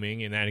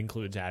consuming, and that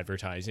includes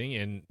advertising.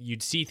 And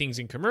you'd see things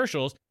in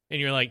commercials,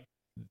 and you're like,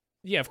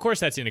 yeah, of course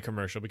that's in a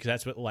commercial because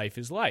that's what life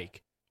is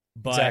like.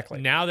 But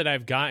now that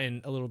I've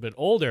gotten a little bit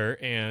older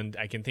and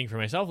I can think for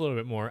myself a little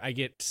bit more, I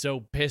get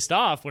so pissed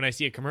off when I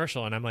see a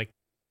commercial and I'm like,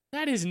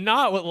 that is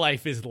not what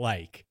life is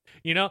like.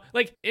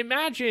 Like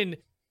imagine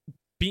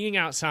being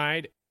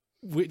outside,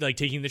 like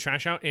taking the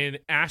trash out and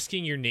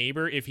asking your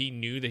neighbor if he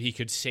knew that he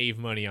could save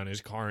money on his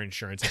car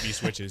insurance if he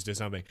switches to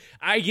something.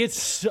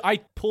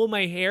 I pull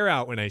my hair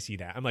out when I see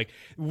that. I'm like,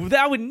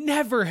 that would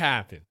never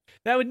happen.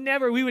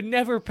 We would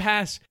never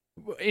pass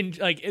in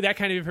like that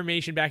kind of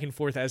information back and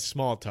forth as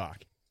small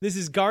talk. This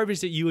is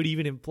garbage that you would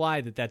even imply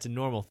that that's a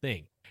normal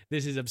thing.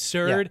 This is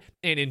absurd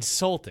and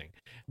insulting.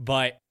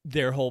 But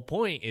their whole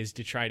point is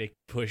to try to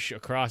push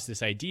across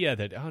this idea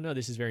that, oh no,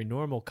 this is very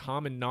normal,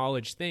 common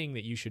knowledge thing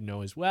that you should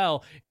know as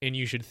well. And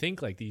you should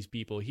think like these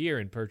people here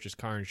and purchase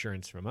car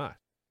insurance from us.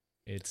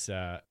 This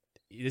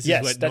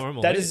is what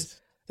normal is.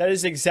 That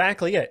is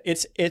exactly it.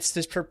 It's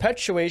this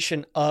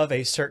perpetuation of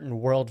a certain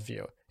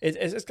worldview.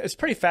 It's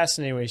pretty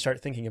fascinating when you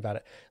start thinking about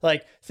it.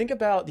 Like, think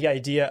about the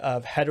idea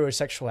of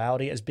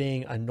heterosexuality as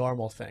being a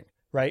normal thing,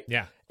 right?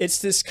 Yeah. It's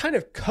this kind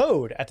of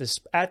code at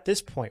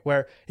this point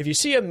where if you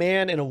see a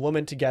man and a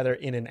woman together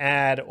in an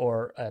ad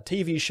or a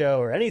TV show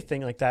or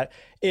anything like that,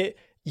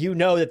 you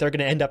know that they're going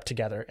to end up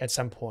together at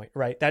some point,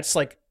 right? That's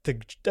like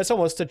that's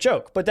almost a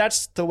joke, but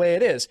that's the way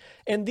it is.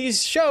 And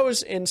these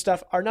shows and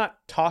stuff are not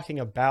talking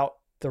about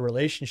the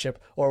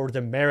relationship or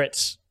the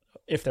merits,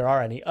 if there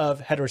are any,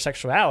 of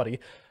heterosexuality.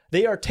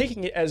 They are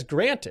taking it as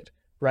granted,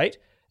 right?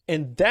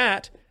 And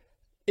that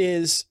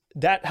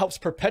helps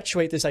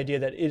perpetuate this idea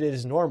that it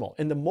is normal.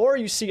 And the more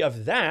you see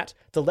of that,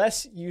 the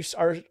less you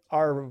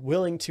are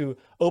willing to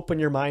open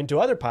your mind to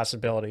other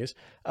possibilities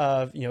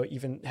of,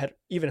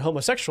 even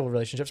homosexual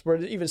relationships, or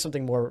even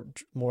something more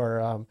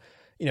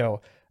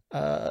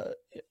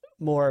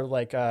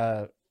like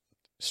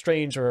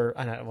strange, or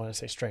I don't want to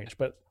say strange,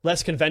 but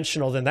less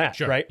conventional than that,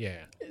 sure. Right? Yeah.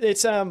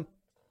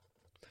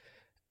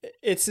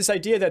 It's this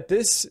idea that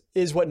this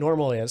is what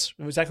normal is.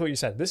 Exactly what you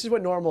said. This is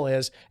what normal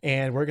is,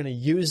 and we're going to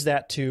use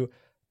that to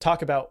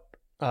talk about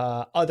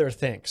other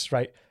things,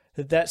 right?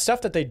 That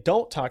stuff that they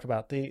don't talk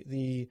about,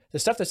 the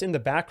stuff that's in the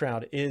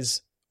background,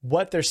 is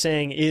what they're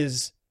saying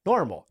is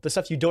normal. The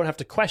stuff you don't have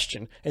to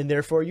question, and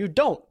therefore you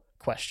don't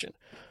question,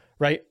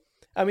 right?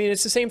 I mean,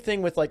 it's the same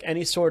thing with like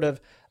any sort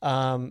of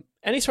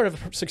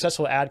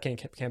successful ad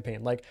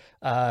campaign, like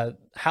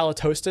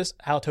halitosis,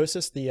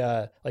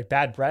 the like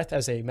bad breath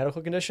as a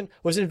medical condition,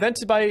 was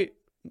invented by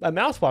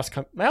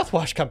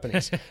mouthwash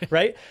companies,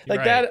 right? Like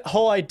right. That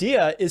whole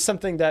idea is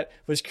something that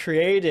was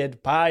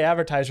created by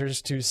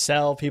advertisers to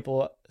sell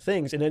people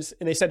things, and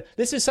they said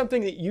this is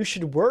something that you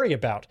should worry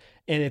about,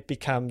 and it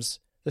becomes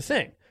the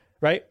thing,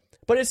 right?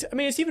 But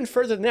it's even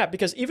further than that,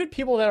 because even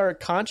people that are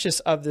conscious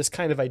of this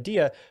kind of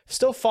idea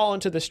still fall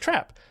into this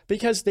trap,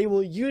 because they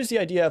will use the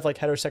idea of like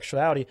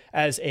heterosexuality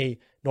as a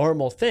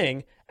normal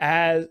thing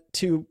as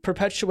to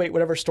perpetuate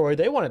whatever story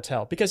they want to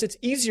tell, because it's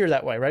easier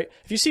that way, right?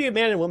 If you see a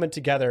man and woman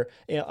together,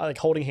 like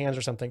holding hands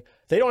or something,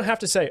 they don't have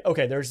to say,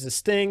 okay, there's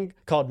this thing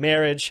called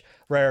marriage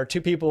where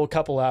two people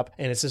couple up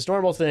and it's this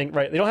normal thing,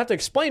 right? They don't have to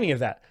explain any of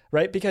that,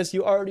 right? Because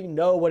you already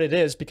know what it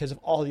is because of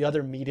all the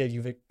other media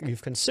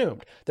you've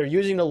consumed. They're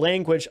using the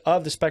language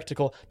of the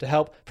spectacle to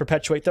help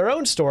perpetuate their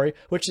own story,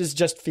 which is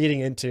just feeding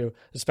into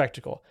the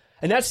spectacle.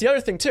 And that's the other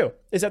thing too,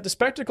 is that the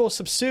spectacle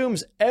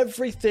subsumes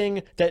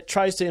everything that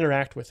tries to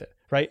interact with it,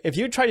 right? If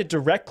you try to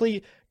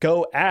directly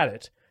go at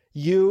it,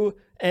 you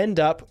end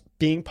up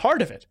being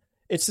part of it.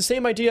 It's the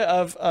same idea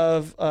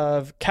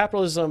of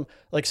capitalism,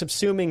 like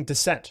subsuming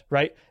dissent,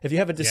 right? If you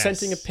have a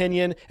dissenting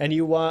opinion and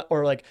you want,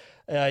 or like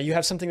you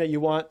have something that you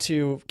want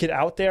to get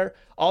out there,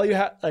 all you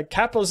have,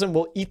 capitalism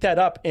will eat that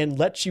up and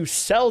let you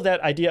sell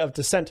that idea of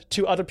dissent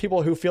to other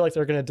people who feel like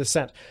they're going to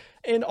dissent.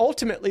 And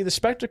ultimately, the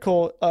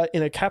spectacle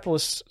in a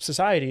capitalist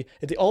society,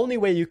 the only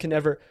way you can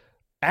ever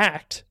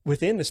act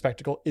within the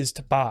spectacle is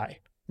to buy,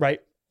 right?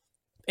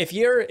 If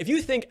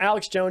you think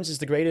Alex Jones is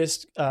the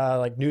greatest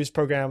like news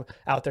program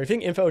out there, if you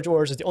think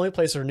InfoWars is the only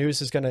place where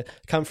news is going to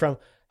come from,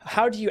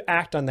 how do you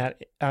act on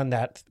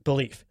that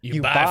belief?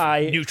 You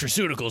buy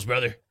nutraceuticals,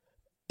 brother.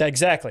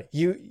 Exactly.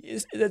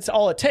 That's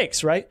all it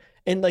takes, right?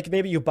 And like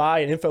maybe you buy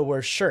an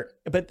InfoWars shirt,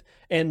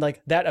 and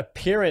like that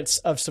appearance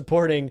of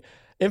supporting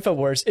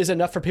InfoWars is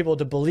enough for people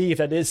to believe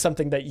that it is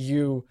something that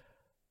you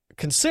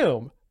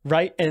consume,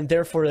 right? And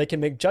therefore they can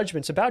make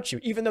judgments about you,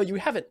 even though you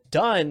haven't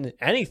done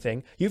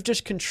anything. You've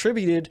just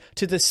contributed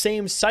to the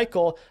same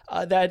cycle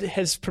that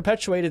has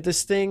perpetuated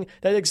this thing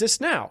that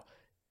exists now.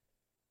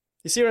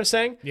 You see what I'm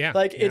saying? Yeah.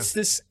 Like it's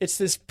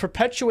this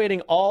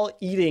perpetuating all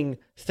eating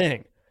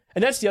thing.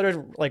 And that's the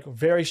other like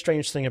very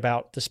strange thing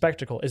about the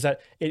spectacle, is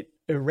that it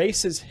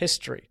erases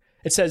history.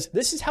 It says,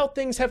 this is how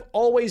things have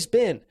always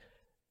been.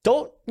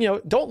 Don't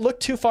look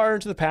too far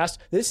into the past.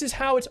 This is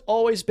how it's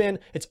always been.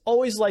 It's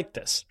always like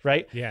this,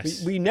 right?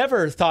 Yes. We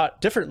never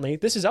thought differently.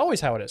 This is always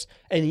how it is.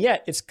 And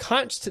yet it's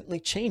constantly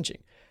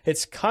changing.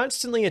 It's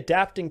constantly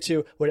adapting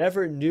to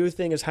whatever new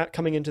thing is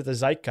coming into the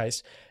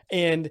zeitgeist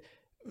and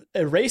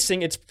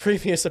erasing its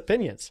previous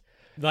opinions.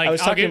 Like, I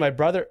was talking to my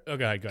brother. Oh,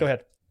 go ahead. Go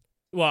ahead.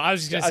 Well, I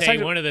was just going to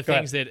say, one of the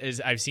things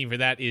that I've seen for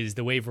that is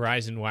the way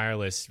Verizon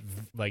Wireless,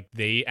 like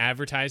they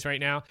advertise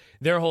right now.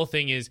 Their whole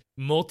thing is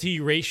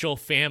multiracial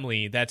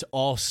family that's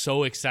all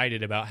so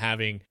excited about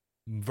having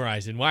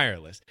Verizon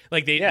Wireless.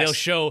 Like they'll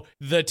show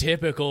the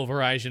typical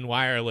Verizon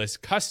Wireless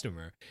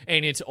customer,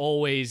 and it's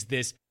always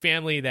this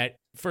family that,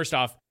 first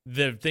off,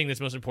 the thing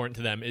that's most important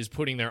to them is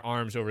putting their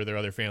arms over their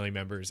other family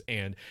members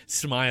and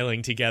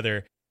smiling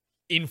together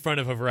in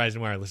front of a Verizon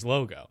Wireless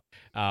logo.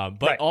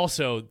 But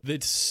also,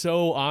 it's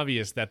so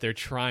obvious that they're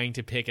trying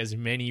to pick as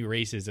many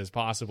races as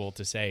possible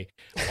to say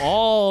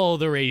all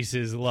the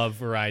races love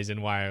Verizon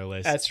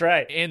Wireless. That's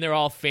right. And they're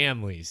all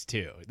families,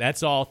 too.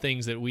 That's all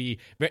things that we've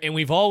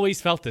always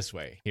felt this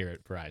way here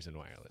at Verizon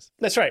Wireless.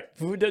 That's right.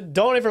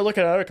 Don't ever look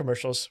at other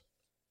commercials,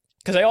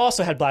 because I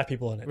also had black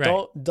people in it.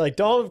 Right.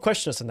 Don't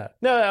question us on that.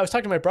 No, I was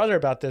talking to my brother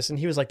about this, and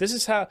he was like, this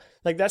is how,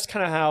 like, that's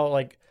kind of how,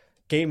 like,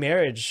 gay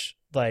marriage,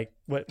 like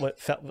what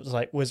felt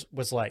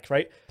was like,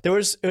 right?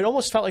 It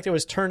almost felt like there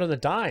was turned on a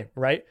dime,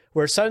 right?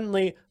 Where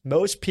suddenly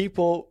most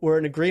people were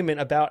in agreement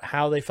about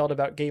how they felt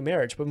about gay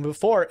marriage. But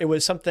before, it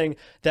was something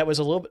that was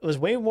was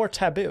way more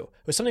taboo.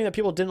 It was something that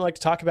people didn't like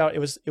to talk about. It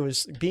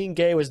was being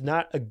gay was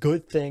not a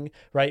good thing,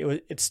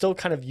 right? It's still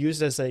kind of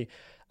used as a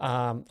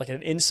like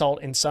an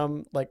insult in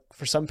some, like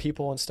for some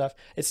people and stuff.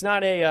 It's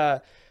not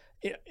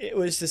it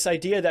was this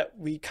idea that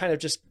we kind of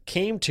just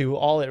came to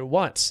all at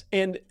once.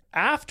 And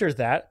after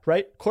that,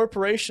 right,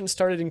 corporations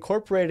started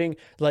incorporating,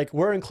 like,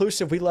 we're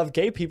inclusive, we love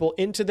gay people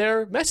into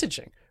their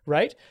messaging,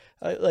 right?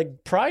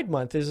 Like Pride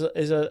Month is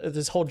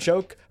this whole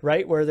joke,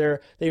 right, where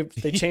they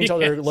change all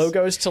their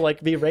logos to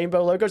like be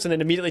rainbow logos and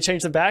then immediately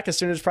change them back as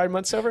soon as Pride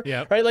Month's over,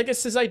 right? Like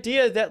it's this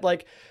idea that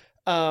like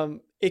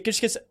it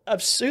just gets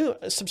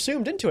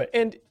subsumed into it,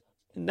 and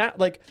not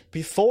like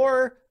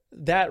before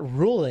that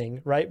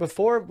ruling, right?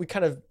 Before we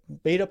kind of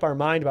made up our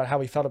mind about how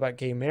we felt about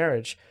gay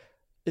marriage,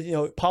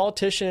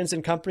 politicians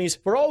and companies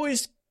were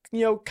always,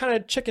 kind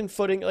of chicken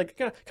footing, like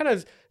kind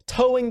of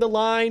towing the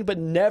line, but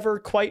never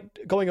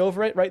quite going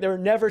over it, right? They were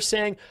never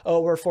saying,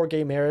 oh, we're for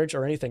gay marriage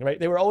or anything, right?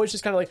 They were always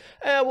just kind of like,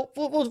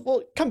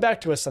 we'll come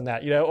back to us on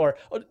that, or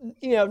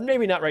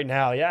maybe not right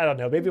now. Yeah, I don't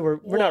know. Maybe we're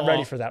not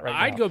ready for that right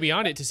now. I'd go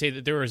beyond it to say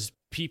that there was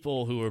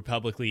people who were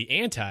publicly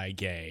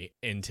anti-gay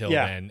until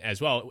then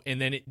as well. And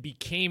then it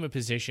became a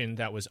position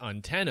that was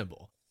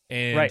untenable.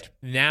 And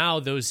now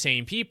those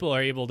same people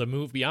are able to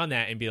move beyond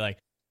that and be like,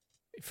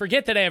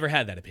 forget that I ever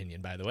had that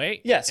opinion, by the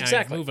way. Yes,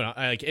 exactly. Moving on.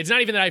 Like, it's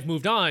not even that I've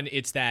moved on.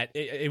 It's that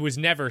it was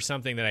never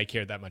something that I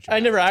cared that much about. I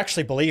never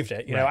actually believed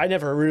it. I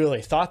never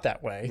really thought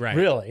that way. Right.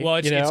 Really. Well,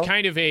 it's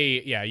kind of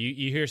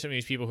you hear some of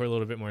these people who are a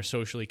little bit more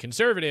socially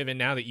conservative, and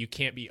now that you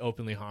can't be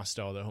openly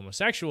hostile to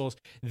homosexuals,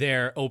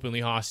 they're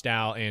openly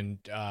hostile and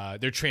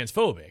they're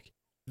transphobic,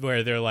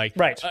 where they're like,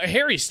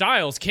 Harry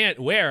Styles can't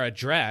wear a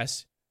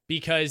dress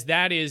because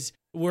that is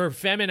we're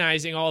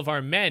feminizing all of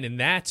our men, and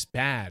that's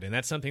bad. And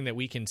that's something that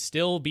we can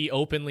still be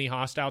openly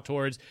hostile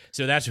towards.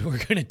 So that's what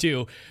we're going to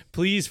do.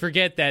 Please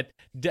forget that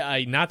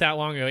not that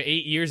long ago,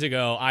 8 years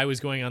ago, I was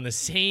going on the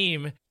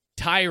same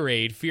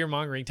tirade,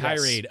 fear-mongering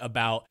tirade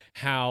about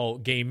how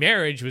gay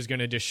marriage was going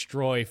to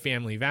destroy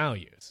family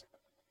values.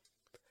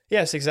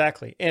 Yes,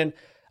 exactly. And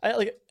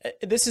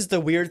this is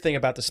the weird thing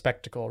about the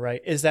spectacle,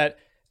 right? Is that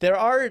there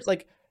are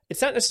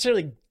it's not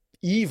necessarily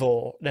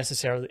evil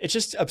necessarily. It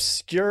just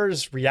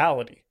obscures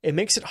reality. It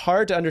makes it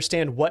hard to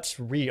understand what's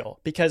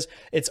real because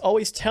it's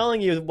always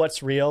telling you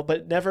what's real,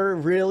 but never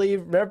really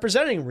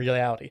representing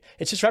reality.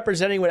 It's just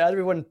representing what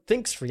everyone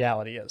thinks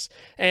reality is.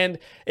 And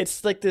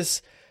it's like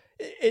this,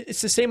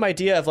 it's the same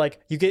idea of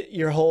you get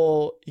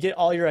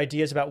all your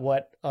ideas about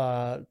what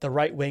the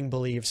right wing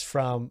believes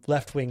from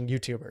left wing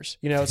YouTubers.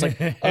 It's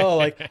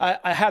like,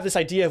 I have this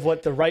idea of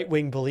what the right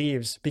wing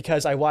believes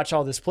because I watch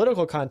all this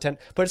political content,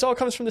 but it all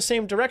comes from the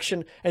same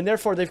direction, and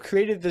therefore they've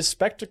created this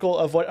spectacle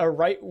of what a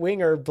right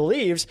winger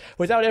believes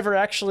without ever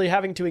actually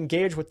having to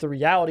engage with the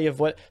reality of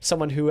what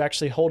someone who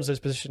actually holds those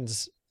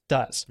positions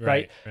does.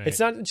 Right? It's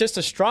not just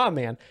a straw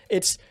man.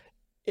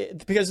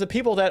 Because the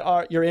people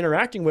that you're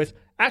interacting with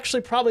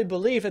actually probably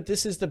believe that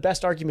this is the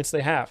best arguments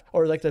they have,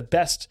 or the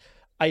best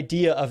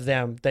idea of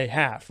them they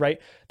have, right?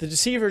 The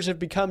deceivers have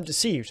become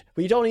deceived.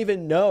 We don't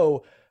even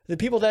know, the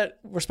people that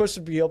we're supposed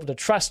to be able to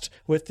trust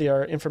with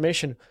their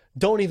information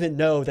don't even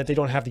know that they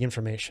don't have the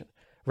information,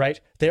 right?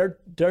 They're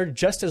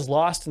just as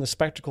lost in the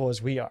spectacle as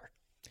we are.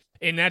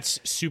 And that's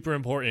super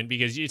important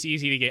because it's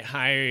easy to get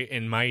high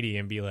and mighty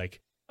and be like,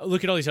 oh,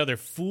 look at all these other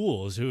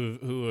fools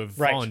who have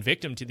fallen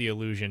victim to the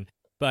illusion.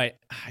 But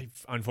I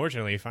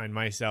unfortunately find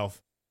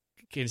myself,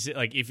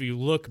 if you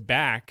look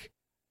back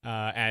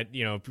at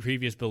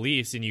previous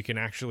beliefs, and you can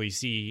actually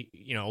see,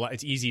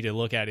 it's easy to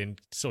look at in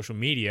social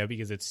media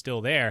because it's still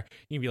there.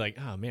 You can be like,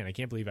 oh man, I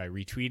can't believe I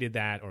retweeted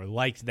that or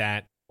liked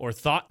that or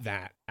thought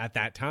that at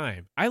that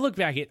time. I look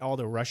back at all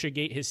the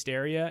Russiagate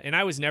hysteria, and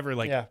I was never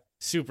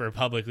super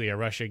publicly a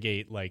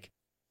Russiagate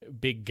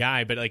big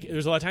guy, but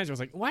there's a lot of times where I was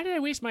like, why did I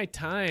waste my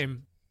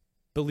time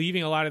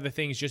believing a lot of the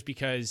things just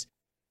because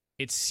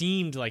it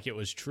seemed like it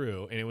was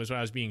true and it was what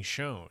I was being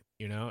shown,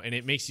 and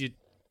it makes you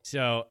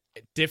so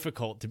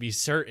difficult to be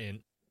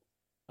certain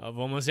of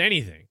almost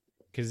anything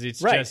because it's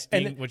just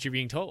what you're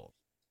being told.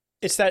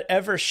 It's that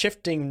ever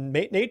shifting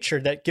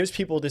nature that gives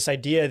people this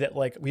idea that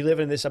we live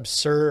in this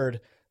absurd,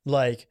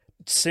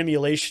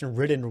 simulation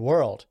ridden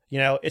world.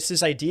 It's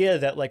this idea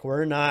that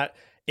we're not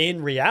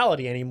in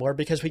reality anymore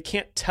because we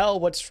can't tell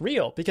what's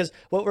real because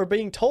what we're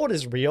being told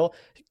is real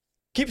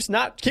keeps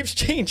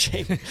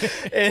changing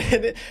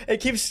and it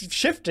keeps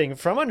shifting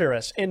from under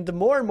us. And the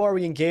more and more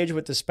we engage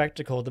with the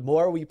spectacle, the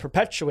more we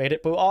perpetuate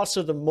it, but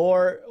also the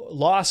more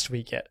lost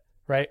we get,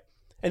 right?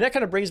 And that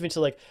kind of brings me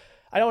to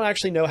I don't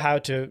actually know how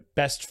to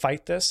best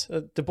fight this.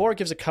 DeBoer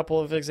gives a couple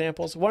of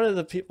examples.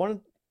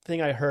 One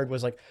thing I heard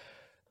was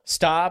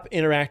stop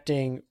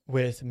interacting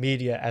with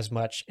media as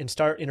much and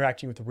start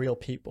interacting with real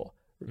people.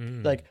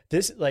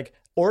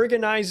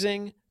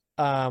 Organizing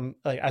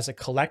as a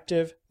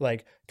collective,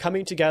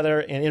 coming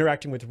together and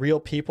interacting with real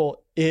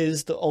people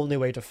is the only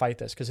way to fight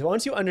this. Because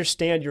once you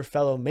understand your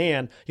fellow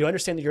man, you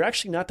understand that you're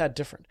actually not that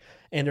different.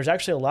 And there's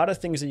actually a lot of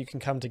things that you can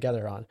come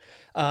together on.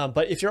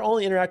 But if you're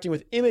only interacting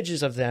with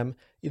images of them,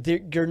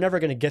 you're never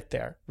going to get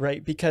there,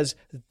 right? Because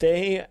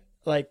they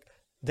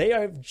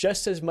have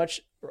just as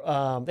much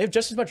wrong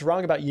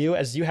about you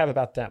as you have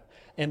about them.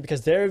 And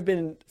because they've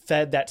been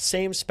fed that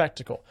same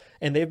spectacle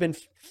and they've been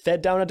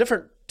fed down a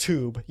different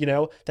tube,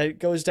 that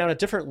goes down a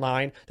different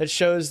line that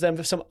shows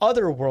them some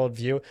other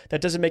worldview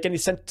that doesn't make any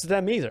sense to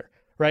them either,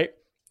 right?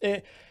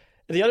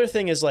 The other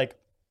thing is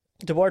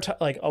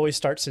DeBoer always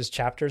starts his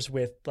chapters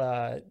with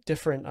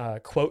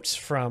different quotes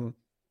from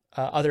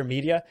other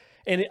media.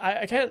 And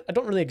I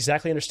don't really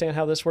exactly understand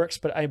how this works,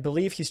 but I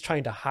believe he's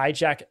trying to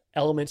hijack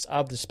elements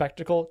of the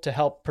spectacle to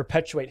help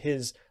perpetuate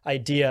his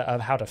idea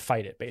of how to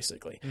fight it,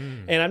 basically.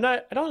 And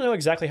I don't know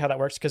exactly how that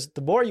works because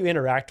the more you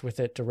interact with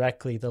it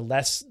directly, the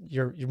less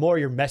more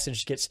your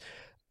message gets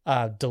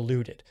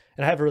diluted.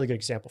 And I have a really good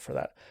example for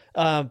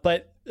that.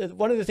 But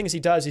one of the things he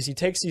does is he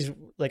takes these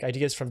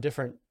ideas from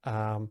different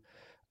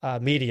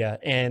media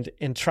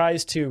and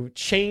tries to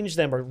change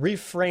them or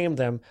reframe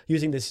them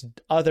using this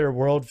other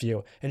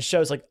worldview and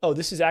shows oh,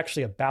 this is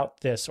actually about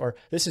this, or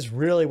this is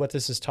really what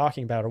this is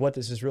talking about, or what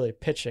this is really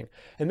pitching.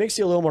 It makes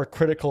you a little more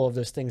critical of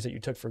those things that you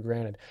took for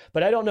granted.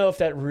 But I don't know if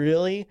that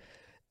really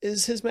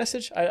is his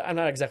message. I'm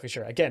not exactly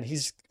sure. Again,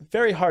 he's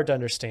very hard to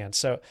understand.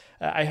 So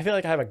I feel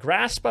like I have a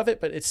grasp of it,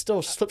 but it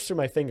still slips through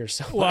my fingers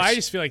so much. Well, I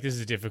just feel like this is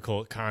a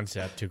difficult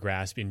concept to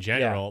grasp in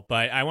general. Yeah.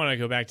 But I want to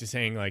go back to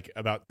saying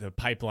about the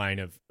pipeline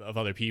of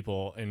other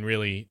people. And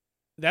really,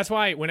 that's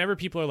why whenever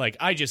people are like,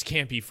 I just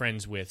can't be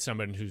friends with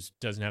someone who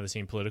doesn't have the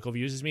same political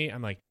views as me,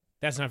 I'm like,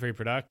 that's not very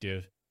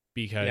productive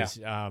because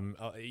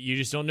you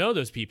just don't know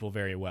those people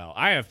very well.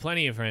 I have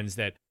plenty of friends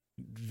that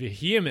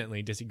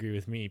vehemently disagree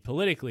with me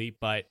politically,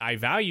 but I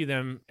value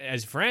them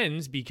as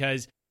friends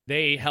because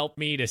they help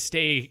me to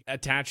stay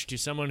attached to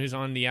someone who's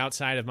on the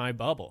outside of my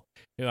bubble,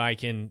 who I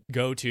can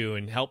go to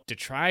and help to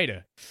try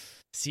to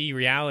see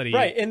reality.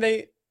 Right.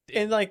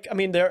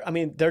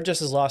 They're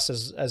just as lost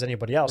as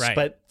anybody else, Right.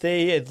 but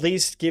they at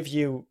least give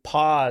you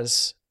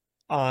pause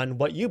on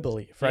what you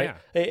believe, right?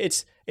 Yeah.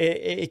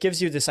 It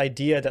gives you this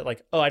idea that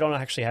like, oh, I don't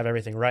actually have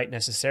everything right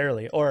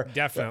necessarily, or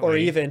Definitely. or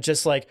even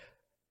just like,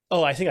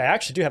 oh, I think I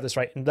actually do have this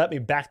right, and let me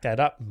back that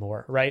up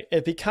more, right?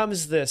 It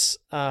becomes this,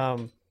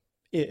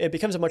 it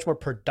becomes a much more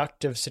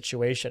productive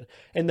situation,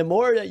 and the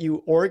more that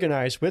you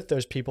organize with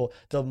those people,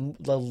 the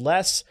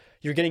less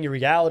you're getting your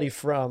reality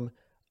from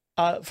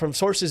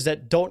sources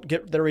that don't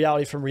get their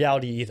reality from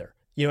reality either.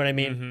 You know what I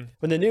mean? Mm-hmm.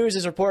 When the news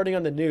is reporting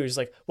on the news,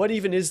 like what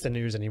even is the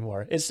news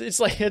anymore? It's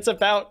like it's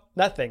about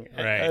nothing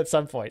at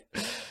some point.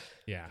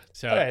 Yeah.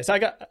 So Okay,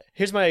 so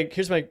here's my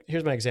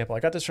example.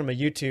 I got this from a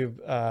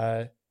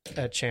YouTube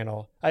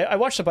channel. I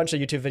watched a bunch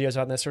of YouTube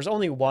videos on this. There was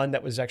only one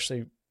that was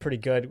actually pretty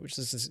good, which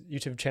is this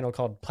YouTube channel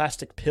called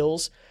Plastic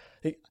Pills.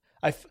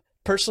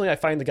 Personally, I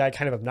find the guy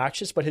kind of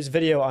obnoxious, but his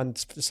video on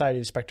Society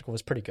of Spectacle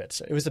was pretty good.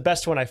 So it was the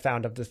best one I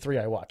found of the three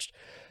I watched.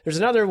 There's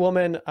another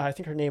woman, I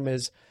think her name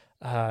is,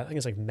 I think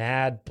it's like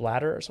Mad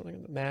Bladder or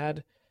something.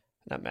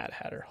 Not Mad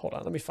Hatter. Hold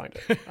on, let me find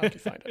it. How do you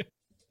find it?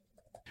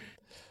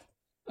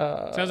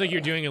 Sounds like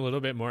you're doing a little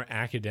bit more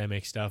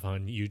academic stuff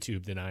on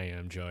YouTube than I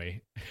am,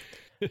 Joey.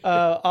 You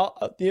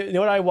know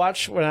what I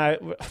watch on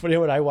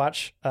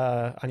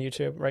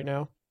YouTube right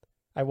now?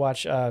 I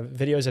watch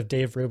videos of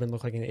Dave Rubin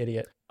look like an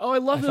idiot. Oh, I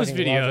love those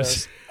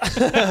videos.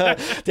 Love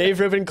those. Dave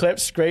Rubin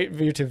Clips, great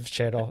YouTube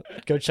channel.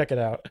 Go check it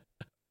out.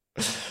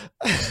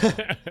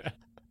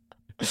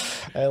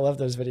 I love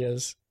those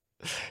videos.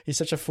 He's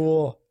such a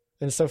fool.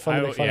 And it's so fun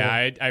to make fun of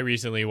him. I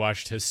recently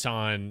watched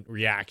Hassan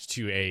react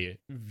to a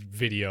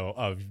video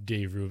of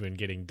Dave Rubin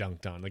getting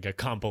dunked on, like a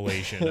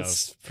compilation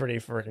It's pretty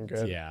freaking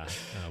good. Yeah.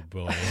 Oh,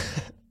 boy.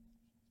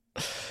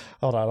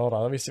 Hold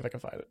on. Let me see if I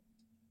can find it.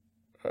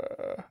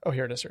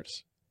 Here it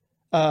is.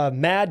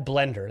 Mad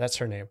Blender. That's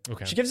her name.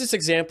 Okay. She gives this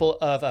example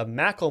of a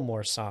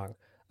Macklemore song.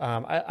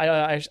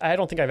 I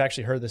don't think I've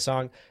actually heard the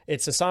song.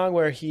 It's a song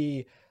where I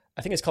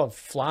think it's called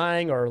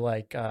Flying, or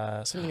like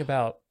something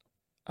about.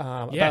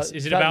 Yes.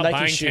 Is it about Nike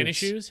buying shoes. tennis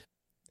shoes?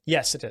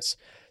 Yes, it is.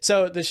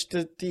 So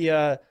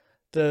the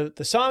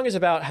song is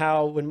about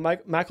how when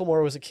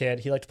Macklemore was a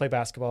kid, he liked to play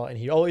basketball, and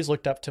he always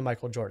looked up to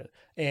Michael Jordan.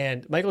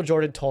 And Michael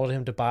Jordan told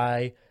him to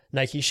buy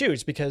Nike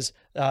shoes because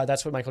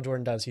that's what Michael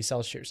Jordan does. He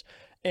sells shoes,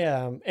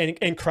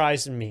 and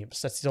cries and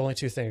memes. That's the only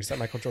two things that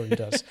Michael Jordan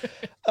does.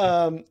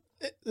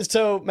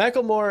 So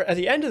Macklemore, at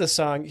the end of the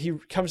song, he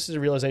comes to the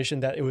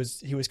realization that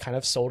he was kind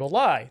of sold a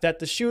lie, that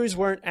the shoes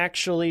weren't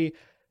actually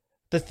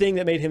the thing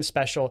that made him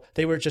special.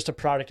 They were just a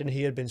product, and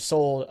he had been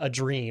sold a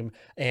dream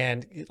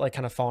and like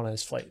kind of fallen on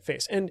his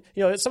face. And,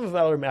 you know, some of the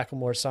other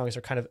Macklemore songs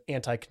are kind of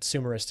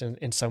anti-consumerist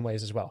in some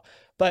ways as well.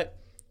 But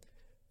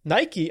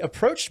Nike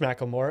approached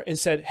Macklemore and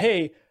said,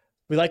 hey,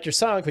 we like your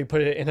song. Can we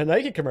put it in a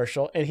Nike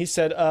commercial? And he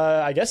said,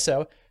 I guess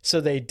so.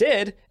 So they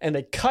did, and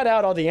they cut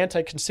out all the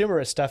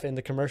anti-consumerist stuff in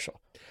the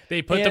commercial.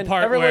 They put the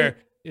part where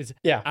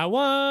I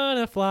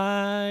wanna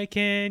fly,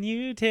 can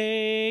you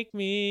take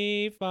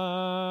me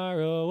far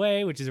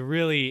away? Which is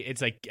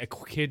it's like a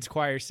kid's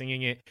choir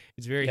singing it.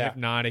 It's very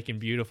hypnotic and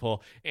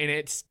beautiful, and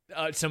it's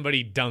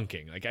somebody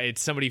dunking, like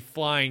it's somebody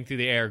flying through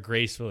the air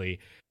gracefully,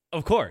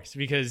 of course,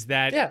 because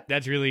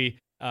that's really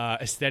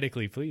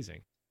aesthetically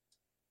pleasing.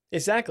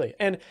 Exactly.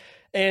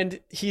 And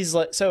he's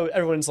like, so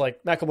everyone's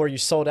like, Macklemore, you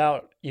sold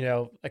out, you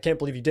know, I can't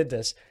believe you did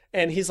this.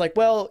 And he's like,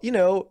 well, you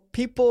know,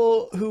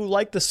 people who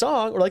like the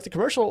song or like the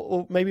commercial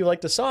will maybe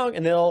like the song,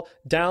 and they'll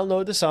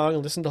download the song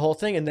and listen to the whole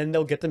thing, and then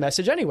they'll get the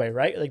message anyway,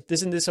 right? Like,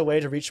 isn't this a way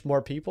to reach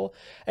more people?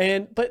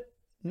 But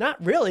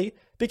not really,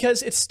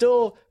 because it's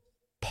still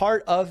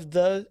part of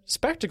the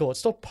spectacle. It's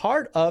still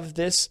part of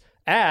this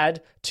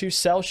ad to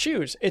sell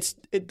shoes.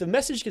 The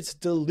message gets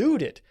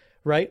diluted,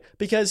 right?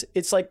 Because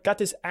it's like got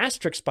this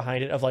asterisk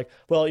behind it of like,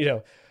 well, you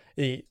know,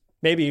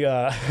 maybe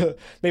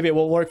it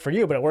won't work for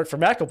you, but it worked for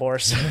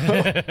Macklemore. So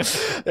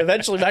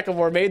eventually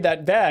Macklemore made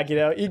that bag, you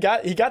know, he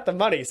got the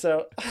money.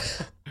 So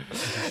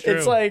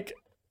it's like,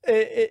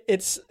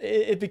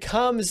 it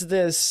becomes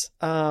this,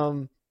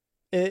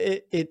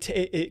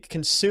 it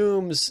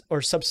consumes or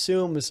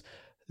subsumes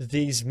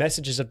these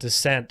messages of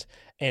dissent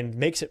and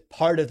makes it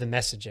part of the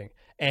messaging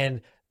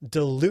and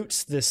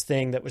dilutes this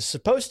thing that was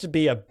supposed to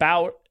be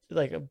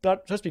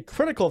supposed to be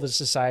critical of the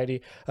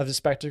society, of the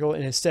spectacle,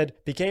 and instead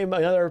became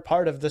another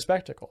part of the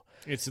spectacle.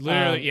 It's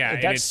literally,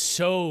 and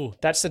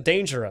that's the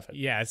danger of it.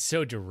 Yeah, it's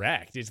so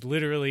direct. It's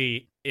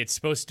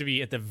supposed to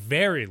be at the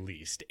very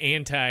least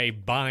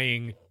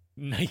anti-buying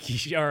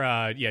Nike or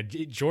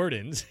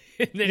Jordans.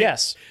 And then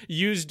yes,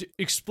 used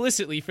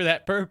explicitly for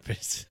that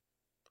purpose.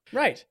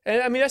 Right.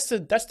 And I mean,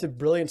 that's the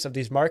brilliance of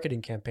these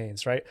marketing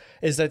campaigns, right?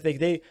 Is that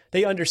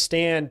they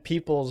understand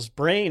people's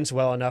brains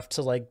well enough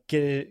to like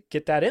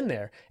get that in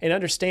there and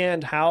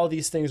understand how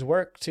these things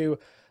work to,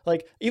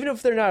 like, even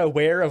if they're not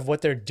aware of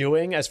what they're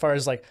doing as far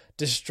as like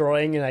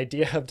destroying an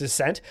idea of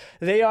dissent,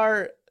 they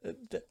are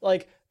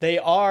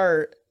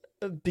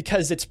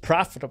because it's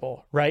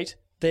profitable, right?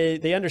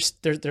 They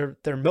understand,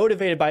 they're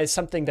motivated by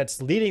something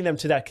that's leading them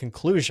to that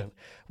conclusion,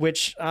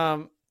 which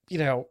you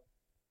know,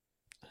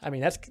 I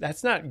mean,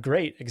 that's not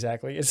great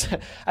exactly. It's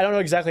I don't know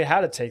exactly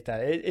how to take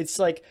that. It's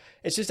like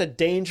it's just a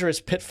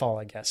dangerous pitfall,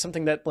 I guess.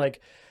 Something that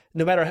like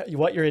no matter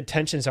what your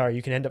intentions are,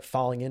 you can end up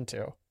falling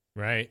into.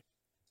 Right.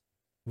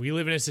 We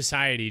live in a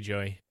society,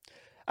 Joey.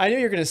 I knew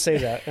you were going to say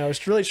that, and I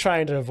was really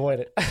trying to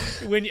avoid it.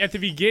 When at the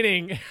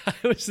beginning, I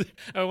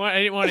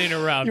didn't want to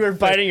interrupt. You were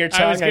biting your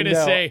tongue. I was going to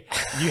say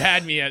you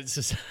had me at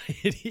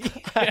society.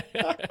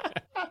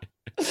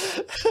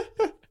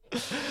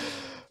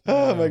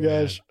 Oh my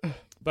gosh! Man.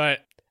 But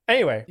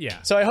anyway,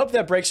 yeah. So I hope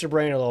that breaks your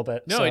brain a little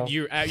bit. No, so.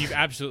 you've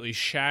absolutely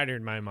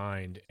shattered my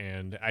mind,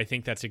 and I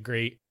think that's a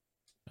great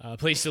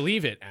place to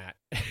leave it at.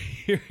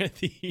 Here at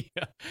the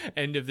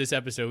end of this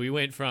episode, we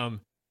went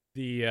from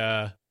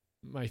the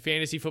my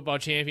fantasy football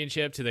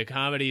championship to the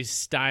comedy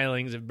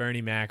stylings of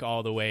Bernie Mac,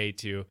 all the way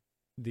to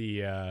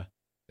the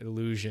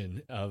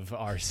illusion of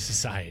our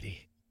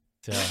society.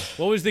 So,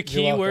 what was the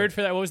key word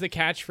for that? What was the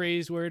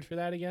catchphrase word for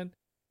that again?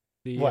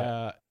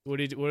 The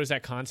what was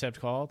that concept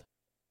called?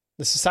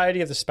 The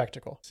Society of the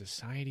Spectacle.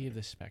 Society of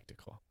the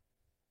Spectacle.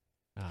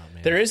 Oh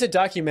man. There is a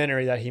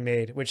documentary that he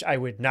made, which I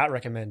would not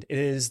recommend. It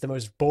is the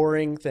most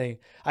boring thing.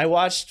 I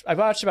watched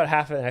about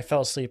half of it and I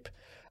fell asleep.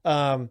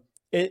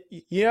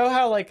 You know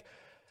how like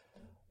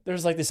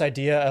there's like this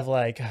idea of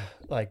like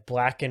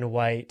black and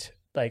white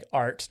like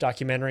art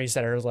documentaries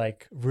that are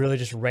like really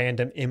just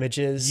random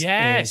images. Yes,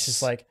 and it's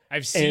just like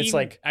I've seen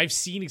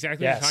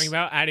exactly what you're talking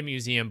about at a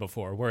museum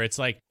before, where it's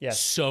like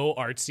so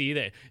artsy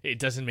that it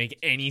doesn't make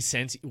any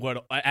sense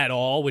at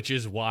all, which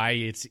is why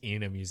it's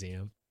in a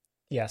museum.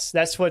 Yes,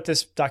 that's what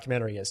this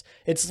documentary is.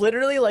 It's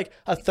literally like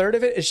a third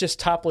of it is just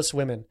topless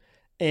women,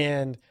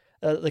 and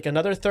like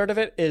another third of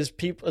it is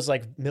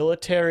like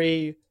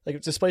military,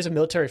 like displays of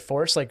military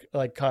force, like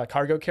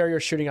cargo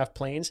carriers shooting off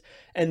planes,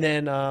 and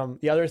then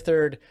the other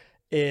third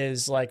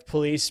is like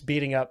police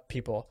beating up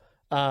people.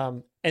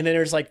 And then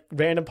there's like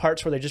random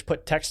parts where they just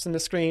put text on the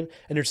screen,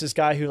 and there's this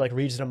guy who like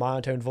reads in a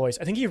monotone voice.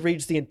 I think he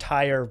reads the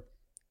entire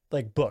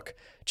like book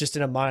just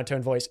in a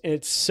monotone voice, and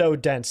it's so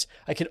dense.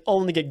 I can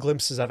only get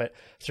glimpses of it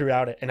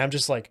throughout it, and I'm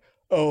just like,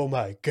 oh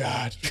my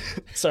god.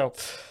 So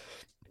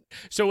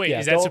wait,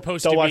 is that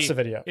supposed to be? Don't watch the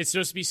video. It's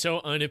supposed to be so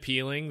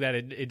unappealing that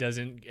it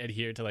doesn't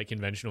adhere to like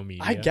conventional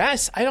media. I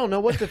guess I don't know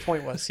what the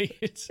point was.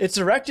 It's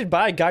directed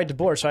by Guy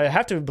Debord, so I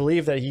have to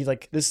believe that he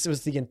like this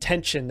was the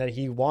intention that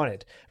he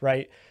wanted,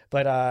 right?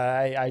 But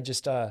I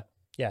just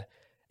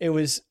it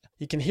was.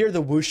 You can hear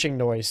the whooshing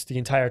noise the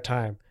entire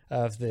time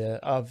of the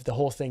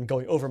whole thing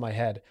going over my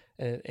head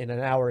in an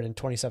hour and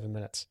 27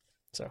 minutes.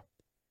 So,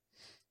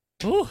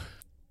 ooh,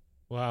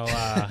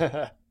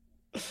 well.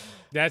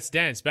 That's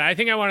dense, but I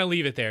think I want to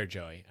leave it there,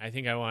 Joey. I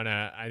think I want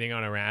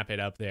to wrap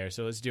it up there.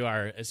 So let's do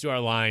our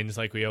lines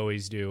like we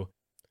always do.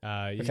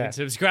 You can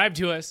subscribe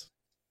to us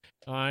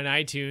on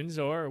iTunes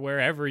or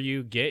wherever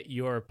you get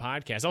your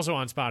podcast. Also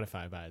on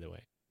Spotify, by the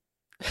way.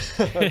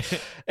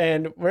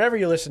 And wherever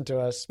you listen to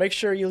us, make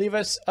sure you leave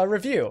us a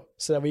review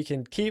so that we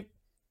can keep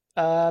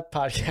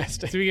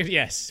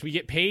podcasting. So we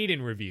get paid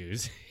in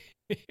reviews.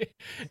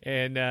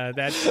 And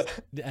that's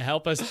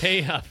help us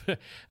pay up.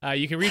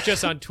 You can reach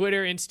us on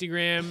Twitter,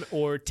 Instagram,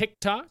 or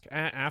TikTok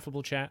at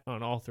Affable Chat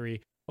on all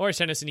three, or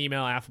send us an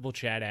email,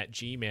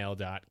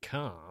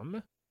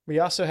 affablechat@gmail.com. We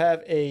also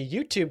have a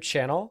YouTube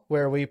channel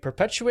where we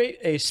perpetuate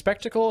a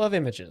spectacle of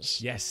images.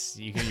 Yes,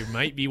 you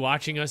might be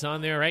watching us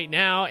on there right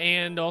now,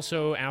 and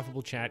also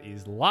Affable Chat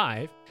is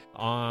live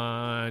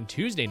on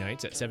Tuesday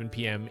nights at 7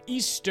 p.m.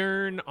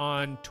 Eastern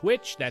on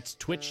Twitch. That's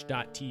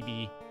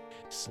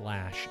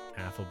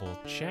twitch.tv/Affable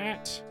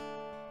Chat.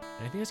 And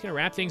I think that's going to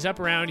wrap things up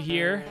around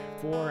here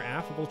for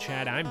Affable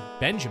Chat. I'm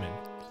Benjamin.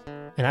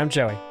 And I'm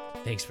Joey.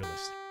 Thanks for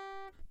listening.